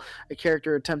people, a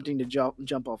character attempting to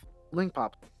jump off a building,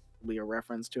 possibly a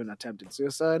reference to an attempted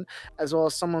suicide, as well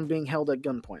as someone being held at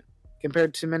gunpoint,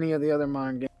 compared to many of the other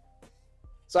modern games.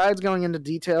 Besides going into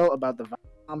detail about the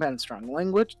combat and strong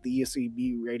language, the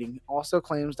ESRB rating also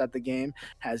claims that the game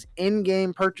has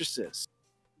in-game purchases.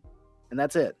 And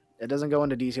that's it. It doesn't go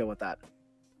into detail with that.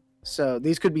 So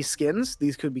these could be skins,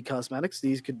 these could be cosmetics,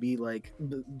 these could be like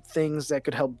things that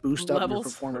could help boost up your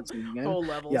performance in the game. Whole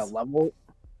levels. Yeah, level.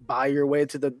 Buy your way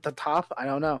to the top. I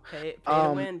don't know. Pay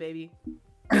to win, baby.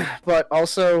 But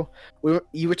also,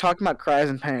 you were talking about cries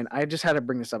and pain. I just had to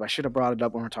bring this up. I should have brought it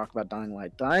up when we're talking about Dying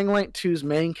Light. Dying Light 2's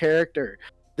main character,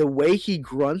 the way he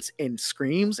grunts and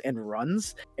screams and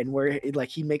runs, and where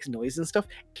he makes noise and stuff,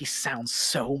 he sounds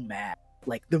so mad.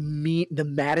 Like the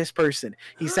maddest person.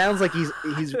 He sounds like he's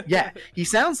he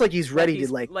sounds like he's ready to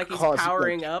he's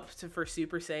powering up for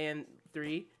Super Saiyan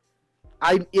 3.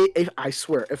 I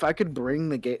swear, if I could bring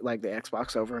the game, like the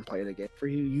Xbox over and play the game for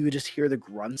you, you would just hear the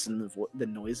grunts and the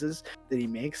noises that he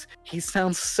makes. He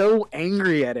sounds so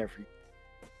angry at everything.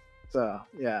 So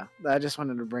yeah, I just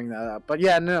wanted to bring that up. But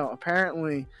yeah, no,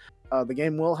 apparently the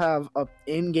game will have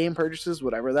in-game purchases,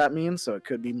 whatever that means. So it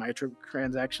could be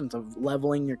microtransactions of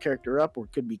leveling your character up, or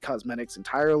it could be cosmetics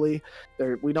entirely.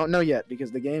 We don't know yet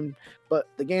because the game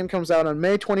comes out on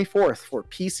May 24th for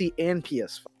PC and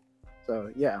PS5.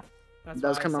 So yeah. That's it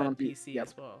does come out on PC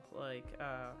as well. Like,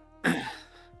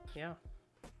 yeah.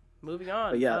 Moving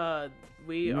on.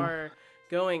 We are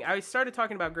going. I started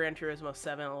talking about Gran Turismo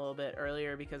 7 a little bit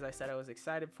earlier because I said I was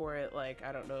excited for it. Like,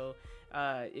 I don't know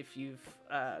if you've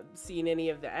seen any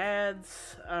of the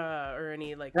ads or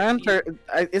any like.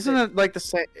 Isn't it like the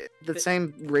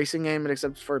same racing game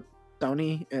except for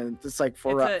Sony, and it's like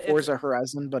Forza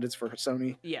Horizon, but it's for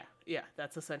Sony. Yeah,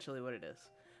 that's essentially what it is.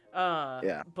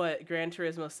 But Gran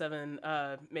Turismo 7,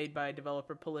 made by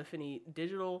developer Polyphony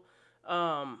Digital,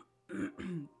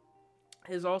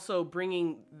 is also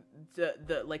bringing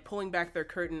the pulling back their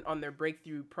curtain on their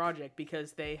breakthrough project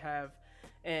because they have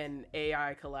an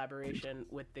AI collaboration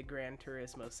with the Gran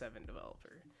Turismo 7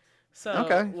 developer.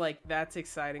 So, like, that's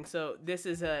exciting. So this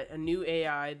is a new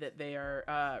AI that they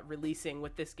are releasing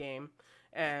with this game.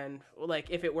 And, like,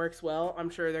 if it works well, I'm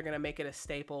sure they're going to make it a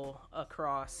staple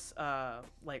across,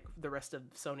 like, the rest of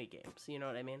Sony games. You know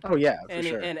what I mean? Oh, yeah, for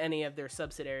sure. And any of their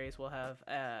subsidiaries will have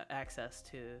access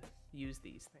to use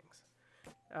these things.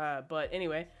 But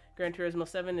anyway, Gran Turismo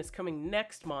 7 is coming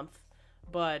next month.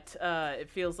 But it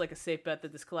feels like a safe bet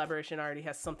that this collaboration already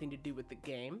has something to do with the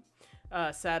game.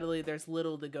 Sadly, there's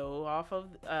little to go off of,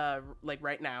 like,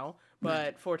 right now.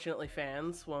 But fortunately,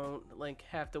 fans won't, like,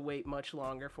 have to wait much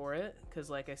longer for it.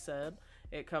 Because, like I said,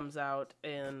 it comes out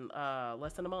in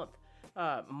less than a month.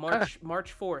 March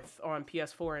 4th on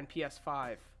PS4 and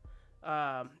PS5.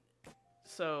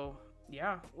 So,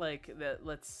 yeah, like,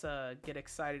 let's get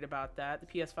excited about that. The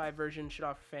PS5 version should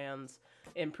offer fans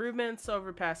improvements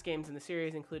over past games in the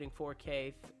series, including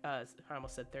 4K, I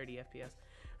almost said 30 FPS,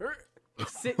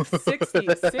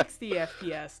 60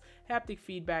 FPS, haptic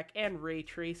feedback, and ray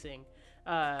tracing.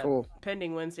 Cool.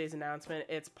 Pending Wednesday's announcement,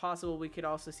 it's possible we could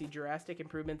also see drastic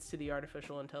improvements to the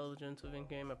artificial intelligence of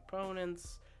in-game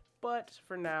opponents, but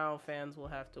for now, fans will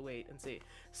have to wait and see.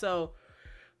 So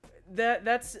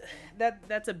that's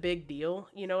a big deal,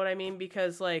 you know what I mean?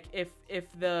 Because, like, if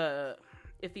the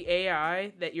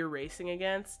AI that you're racing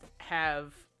against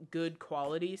have good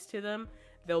qualities to them,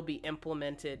 they'll be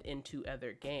implemented into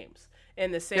other games.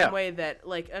 In the same way that,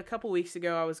 like, a couple weeks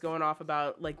ago, I was going off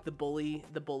about, like, the Bully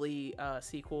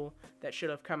sequel that should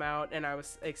have come out, and I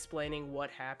was explaining what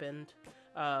happened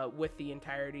with the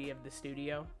entirety of the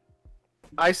studio.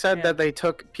 I said that they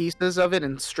took pieces of it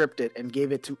and stripped it and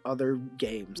gave it to other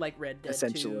games. Like Red Dead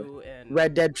essentially. 2 and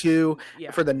Red Dead 2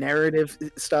 for the narrative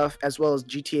stuff, as well as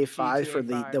GTA 5 for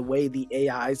the way the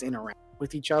AIs interact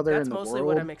with each other in the world. That's mostly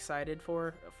what I'm excited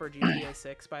for GTA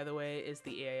 6, by the way, is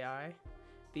the AI.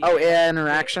 AI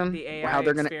interaction? The AI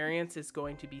experience is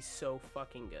going to be so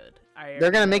fucking good.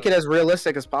 They're going to make it as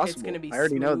realistic as possible. It's going to be I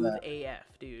already know that.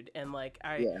 AF, dude. And, like,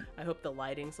 I hope the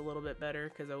lighting's a little bit better,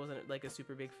 because I wasn't, like, a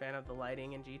super big fan of the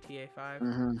lighting in GTA 5.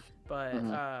 Mm-hmm.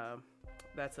 But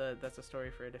that's a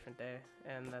story for a different day,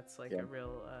 and that's, like, a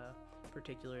real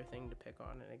particular thing to pick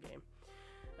on in a game.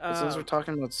 Since we're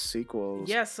talking about sequels,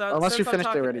 yes. Unless you finished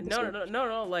it already.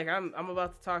 No. Like, I'm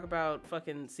about to talk about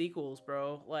fucking sequels,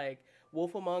 bro. Like,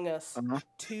 Wolf Among Us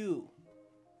 2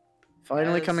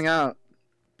 finally coming out.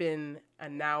 Been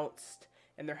announced,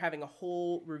 and they're having a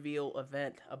whole reveal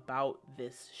event about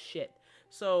this shit.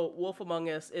 So Wolf Among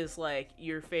Us is like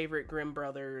your favorite Grimm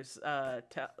Brothers,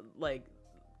 like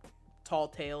Tall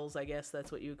Tales, I guess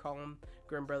that's what you would call them,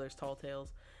 Grimm Brothers Tall Tales.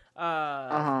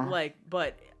 Like,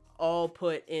 but all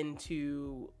put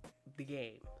into the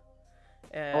game.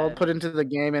 All put into the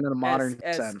game in a modern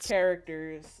sense. As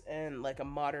characters and, like, a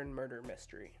modern murder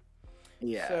mystery.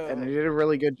 Yeah, and they did a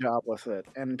really good job with it.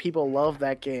 And people love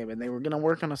that game, and they were going to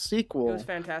work on a sequel. It was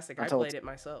fantastic. I played it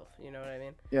myself, you know what I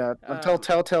mean? Yeah, until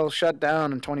Telltale shut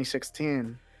down in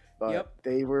 2016. But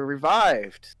they were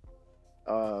revived.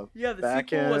 The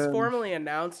sequel was formally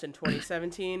announced in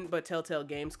 2017, but Telltale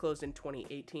Games closed in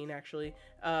 2018, actually.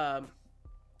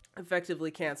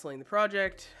 Effectively canceling the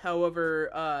project. However,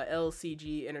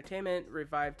 LCG Entertainment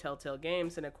revived Telltale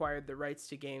Games and acquired the rights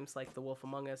to games like The Wolf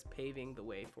Among Us, paving the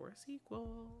way for a sequel.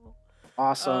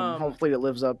 Awesome. Hopefully it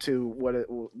lives up to what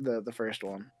the first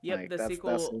one. Yep, like, that's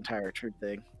the entire true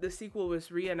thing. The sequel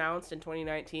was re-announced in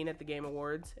 2019 at the Game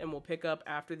Awards and will pick up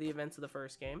after the events of the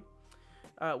first game.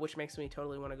 Which makes me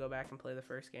totally want to go back and play the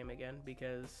first game again,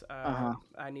 because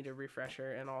I need a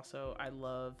refresher, and also I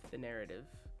love the narrative.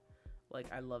 Like,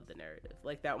 I love the narrative.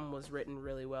 Like, that one was written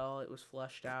really well. It was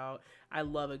fleshed out. I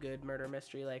love a good murder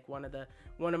mystery. Like, one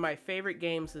of my favorite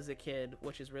games as a kid,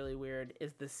 which is really weird,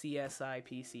 is the CSI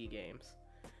PC games.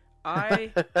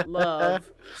 I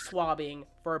love swabbing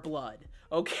for blood.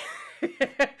 Okay.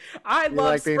 I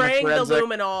love spraying the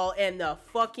luminol and the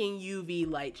fucking UV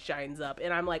light shines up,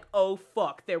 and I'm like, oh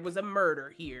fuck, there was a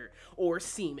murder here, or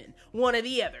semen, one or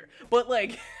the other. But,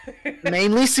 like,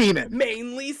 mainly semen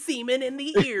in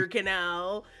the ear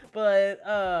canal. But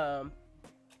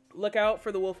look out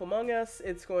for The Wolf Among Us.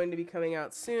 It's going to be coming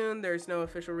out soon. There's no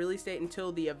official release date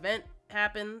until the event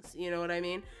happens, you know what I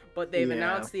mean? But they've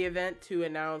announced the event to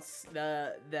announce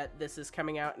that this is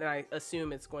coming out, and I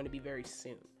assume it's going to be very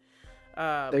soon.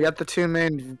 They got the two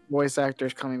main voice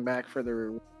actors coming back for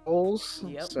their roles,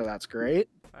 so that's great.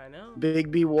 I know.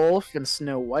 Big B Wolf and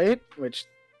Snow White, which,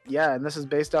 and this is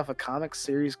based off a comic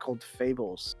series called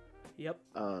Fables. Yep.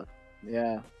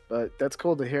 But that's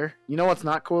cool to hear. You know what's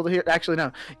not cool to hear? Actually,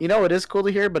 no. You know what is cool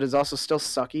to hear, but is also still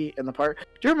sucky in the part?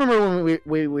 Do you remember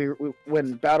when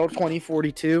when Battle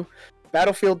 2042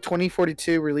 Battlefield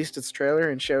 2042 released its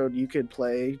trailer and showed you could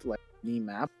play like the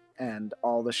map and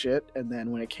all the shit, and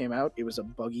then when it came out, it was a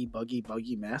buggy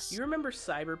mess. You remember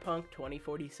Cyberpunk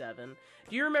 2047?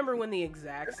 Do you remember when the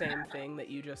exact same thing that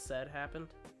you just said happened?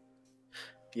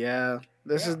 Yeah,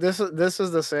 this is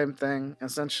the same thing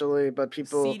essentially, but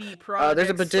people. CD Projekt there's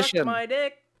a petition. Suck my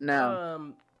dick.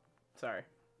 No. Sorry.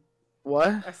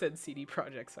 What? I said CD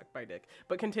Projekt suck my dick,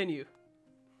 but continue.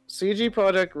 CG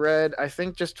Projekt Red, I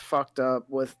think, just fucked up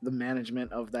with the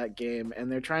management of that game, and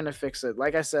they're trying to fix it.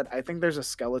 Like I said, I think there's a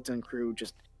skeleton crew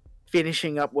just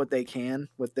finishing up what they can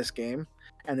with this game,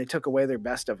 and they took away their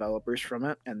best developers from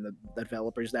it, and the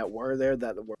developers that were there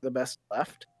that were the best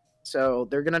left. So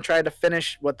they're going to try to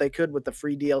finish what they could with the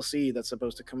free DLC that's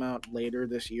supposed to come out later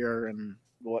this year and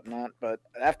whatnot. But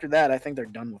after that, I think they're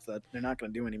done with it. They're not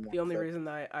going to do anymore. The only reason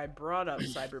that I brought up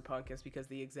Cyberpunk is because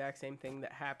the exact same thing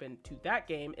that happened to that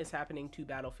game is happening to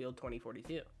Battlefield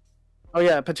 2042. Oh,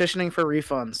 yeah, petitioning for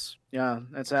refunds. Yeah,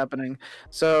 that's happening.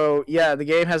 So, yeah, the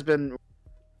game has been...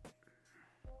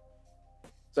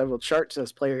 Several charts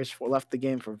as players left the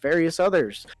game for various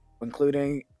others,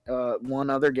 including one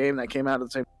other game that came out at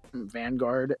the same time,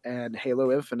 Vanguard and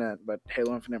Halo Infinite, but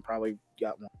Halo Infinite probably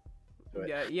got one.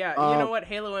 Yeah, you know what?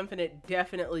 Halo Infinite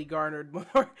definitely garnered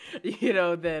more,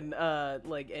 than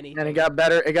like anything. And it got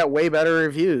better. It got way better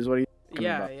reviews. What do you?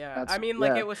 Yeah. I mean,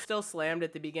 like, it was still slammed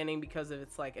at the beginning because of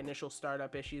its like initial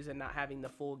startup issues and not having the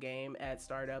full game at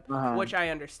startup, which I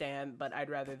understand. But I'd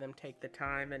rather them take the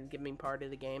time and give me part of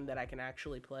the game that I can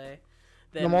actually play.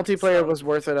 The multiplayer was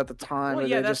worth it at the time. Well,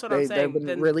 yeah, that's what I'm saying. They've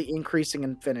been really increasing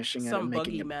and finishing it. Some and making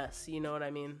buggy it... mess, you know what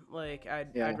I mean? Like,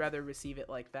 I'd rather receive it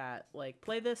like that. Like,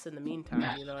 play this in the meantime,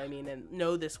 you know what I mean? And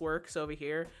know this works over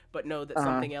here, but know that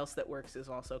something else that works is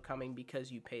also coming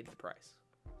because you paid the price.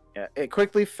 Yeah, it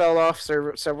quickly fell off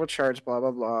several charts, blah,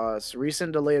 blah, blah.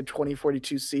 Recent delay of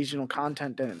 2042 seasonal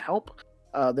content didn't help.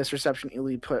 This reception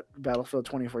elite put Battlefield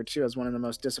 2042 as one of the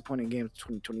most disappointing games of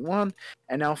 2021,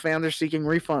 and now fans are seeking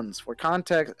refunds. For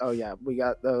context, oh yeah, we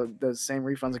got the same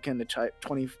refunds akin to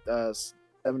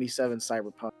 2077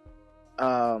 Cyberpunk.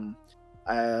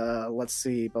 Let's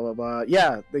see, blah blah blah.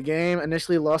 Yeah, the game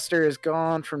initially luster is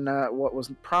gone from what was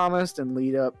promised, and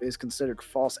lead up is considered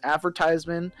false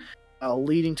advertisement,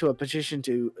 leading to a petition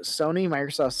to Sony,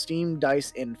 Microsoft, Steam,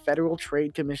 DICE, and Federal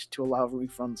Trade Commission to allow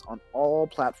refunds on all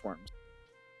platforms.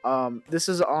 This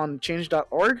is on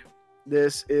change.org.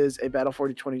 This is a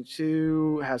Battlefield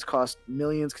 2022, has cost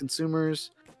millions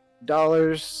consumers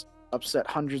dollars, upset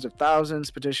hundreds of thousands.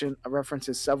 Petition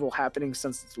references several happenings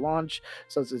since its launch,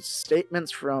 such as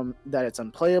statements from that it's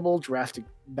unplayable, drastic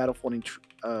Battlefield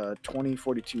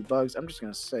 2042 bugs. I'm just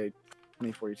going to say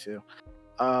 2042.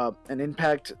 And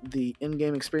impact the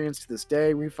in-game experience to this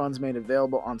day, refunds made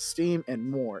available on Steam, and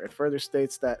more. It further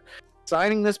states that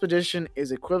signing this petition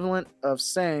is equivalent of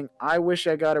saying, I wish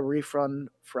I got a refund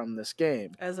from this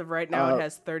game. As of right now, it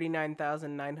has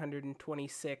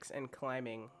 39,926 and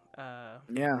climbing.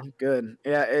 Yeah, good.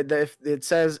 Yeah, it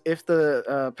says if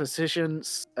the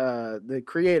petition's the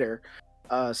creator,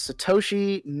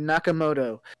 Satoshi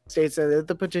Nakamoto, states that if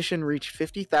the petition reached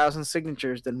 50,000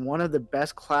 signatures, then one of the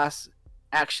best class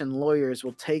action lawyers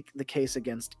will take the case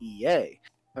against EA.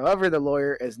 However, the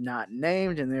lawyer is not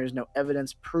named, and there is no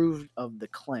evidence proved of the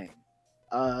claim.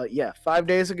 5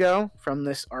 days ago, from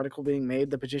this article being made,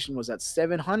 the petition was at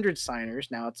 700 signers.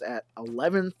 Now it's at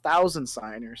 11,000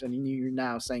 signers, and you're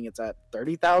now saying it's at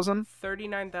 30,000?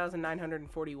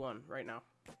 39,941 right now.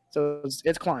 So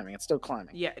it's climbing. It's still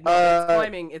climbing. Yeah, no, it's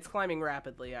climbing. It's climbing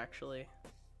rapidly, actually.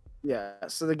 Yeah.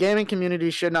 So the gaming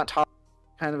community should not tolerate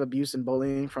kind of abuse and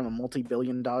bullying from a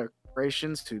multi-billion-dollar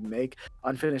corporations to make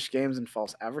unfinished games and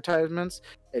false advertisements.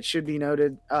 It should be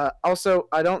noted. Also,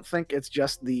 I don't think it's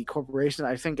just the corporation.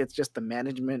 I think it's just the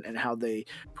management and how they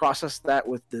process that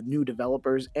with the new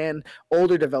developers and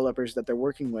older developers that they're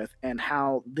working with, and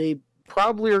how they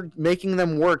probably are making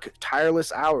them work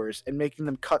tireless hours and making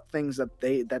them cut things that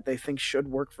they think should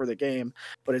work for the game,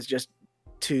 but it's just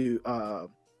to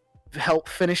help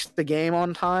finish the game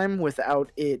on time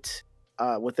without it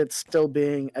with it still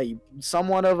being a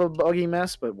somewhat of a buggy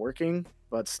mess, but working,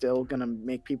 but still gonna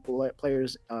make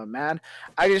players mad.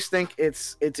 I just think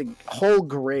it's a whole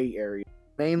gray area.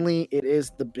 Mainly, it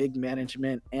is the big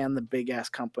management and the big ass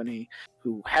company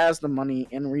who has the money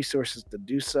and resources to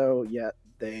do so, yet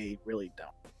they really don't.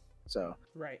 So,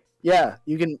 right. Yeah,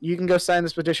 you can go sign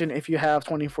this petition if you have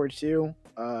 2042.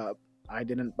 I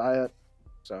didn't buy it,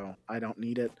 so I don't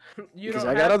need it. Because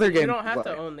I got other games. You don't have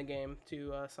to own the game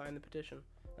to sign the petition.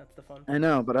 That's the fun. I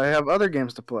know, but I have other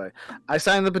games to play. I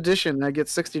signed the petition and I get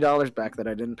 $60 back that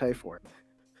I didn't pay for it.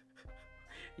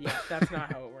 Yeah, that's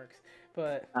not how it works.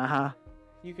 But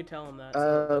you could tell him that,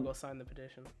 so they'll go sign the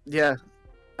petition. Yeah.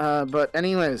 But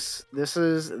anyways, this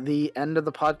is the end of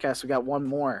the podcast. We got one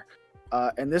more.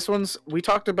 And this one's, we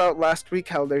talked about last week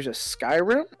how there's a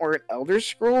Skyrim or an Elder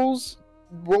Scrolls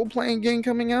role-playing game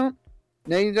coming out.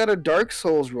 Now you got a Dark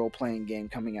Souls role-playing game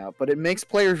coming out, but it makes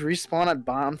players respawn at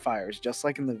bonfires, just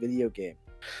like in the video game.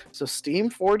 So Steam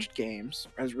Forged Games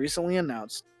has recently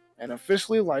announced an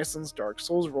officially licensed Dark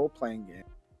Souls role-playing game,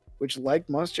 which, like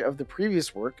much of the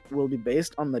previous work, will be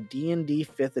based on the D&D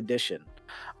 5th edition.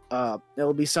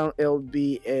 It'll be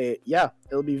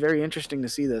very interesting to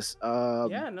see this.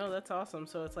 Yeah, no, that's awesome.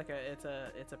 So it's like it's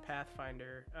a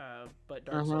Pathfinder, but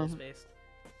Dark Souls based.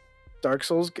 Dark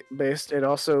Souls based. It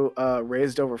also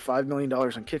raised over $5 million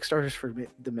on Kickstarters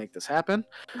to make this happen.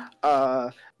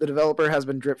 The developer has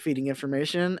been drip feeding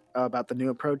information about the new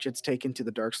approach it's taken to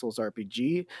the Dark Souls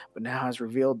RPG, but now has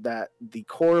revealed that the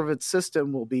core of its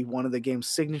system will be one of the game's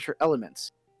signature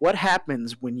elements. What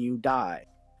happens when you die?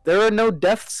 There are no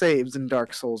death saves in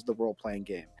Dark Souls, the role-playing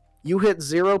game. You hit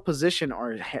 0 position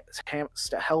or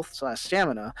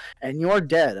health/stamina, and you're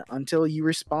dead until you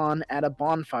respawn at a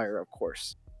bonfire, of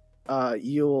course.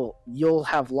 You'll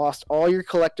have lost all your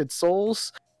collected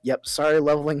souls. Yep, sorry,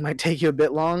 leveling might take you a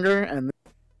bit longer, and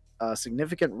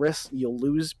significant risk you'll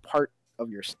lose part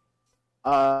of your.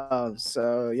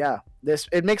 So yeah,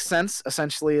 it makes sense.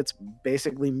 Essentially, it's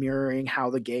basically mirroring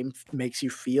how the game makes you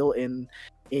feel in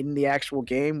the actual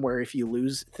game, where if you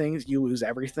lose things, you lose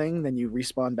everything, then you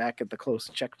respawn back at the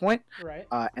closest checkpoint. Right.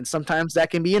 And sometimes that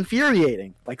can be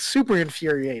infuriating, like super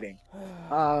infuriating.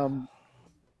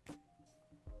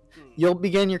 You'll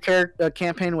begin your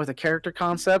campaign with a character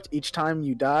concept. Each time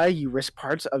you die, you risk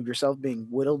parts of yourself being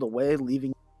whittled away,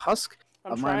 leaving a husk.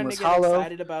 I'm trying to get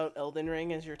excited about Elden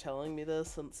Ring as you're telling me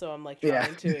this, and so I'm like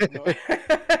trying to ignore.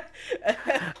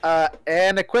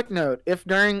 And a quick note: if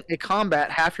during a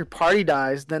combat half your party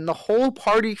dies, then the whole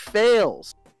party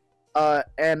fails,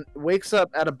 and wakes up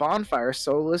at a bonfire,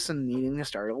 soulless and needing to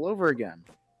start all over again.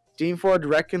 Steamforged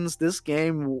reckons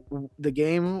the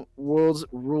game world's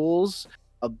rules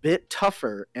a bit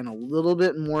tougher and a little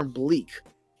bit more bleak,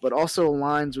 but also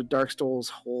aligns with Dark Souls'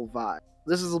 whole vibe.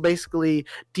 This is basically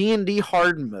D&D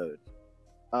hard mode.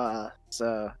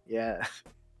 So yeah.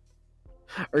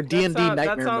 Or D&D nightmare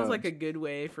mode. That sounds like a good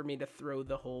way for me to throw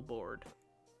the whole board.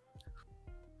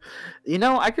 You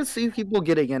know, I could see people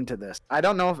getting into this. I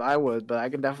don't know if I would, but I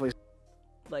can definitely.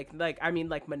 Like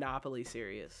Monopoly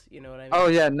serious. You know what I mean? Oh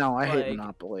yeah, no, I hate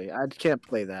Monopoly. I can't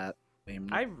play that game.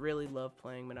 I really love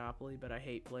playing Monopoly, but I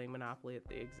hate playing Monopoly at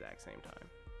the exact same time.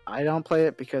 I don't play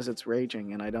it because it's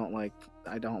raging, and I don't like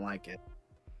it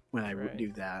when I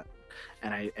do that,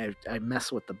 and I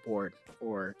mess with the board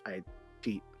or I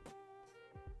cheat.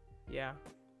 Yeah.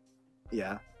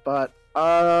 Yeah, but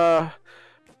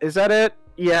is that it?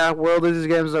 Yeah, world of these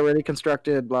games already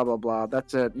constructed. Blah blah blah.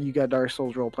 That's it. You got Dark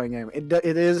Souls role playing game.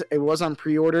 It was on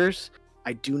pre-orders.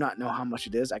 I do not know how much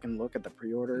it is. I can look at the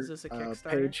pre-order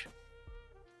page.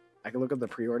 I can look at the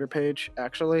pre-order page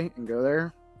actually and go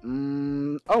there.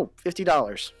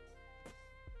 $50.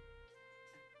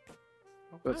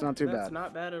 Okay, that's not too bad. That's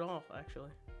not bad at all,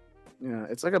 actually. Yeah,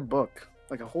 it's like a book,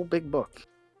 like a whole big book.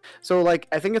 So, like,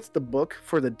 I think it's the book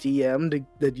for the DM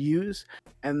to use,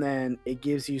 and then it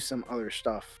gives you some other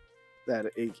stuff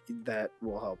that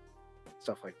will help,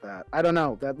 stuff like that. I don't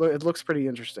know. It looks pretty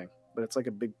interesting, but it's like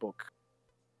a big book.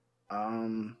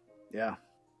 Yeah.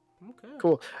 Okay.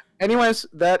 Cool. Anyways,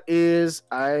 that is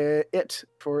it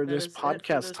for this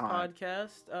podcast time.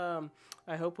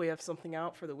 I hope we have something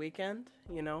out for the weekend.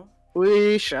 You know.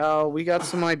 We shall. We got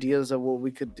some ideas of what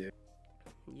we could do.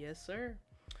 Yes, sir.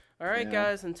 All right,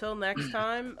 guys. Until next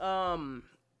time.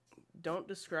 Don't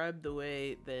describe the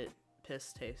way that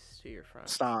piss tastes to your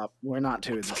friends. Stop. We're not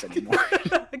doing this anymore.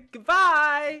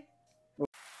 Goodbye.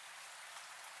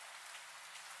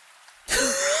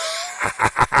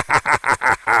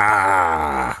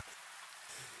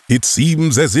 It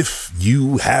seems as if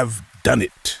you have done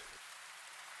it.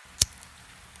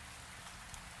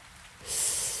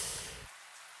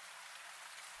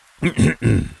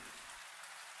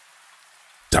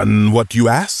 Done what you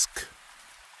ask?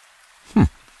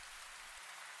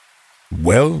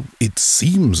 Well, it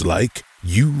seems like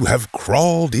you have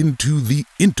crawled into the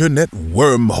internet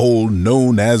wormhole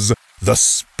known as the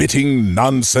Spitting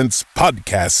Nonsense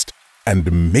Podcast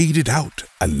and made it out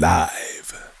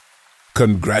alive.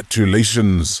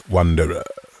 Congratulations, Wanderer.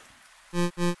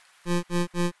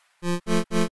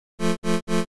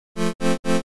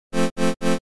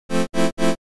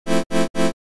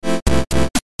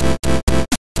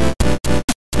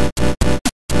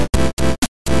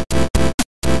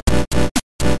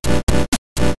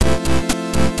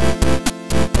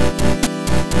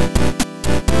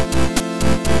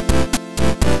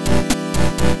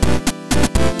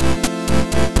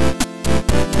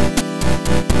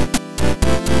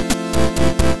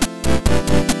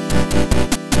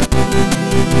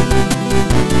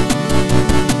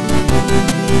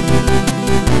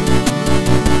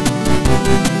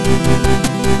 Bye.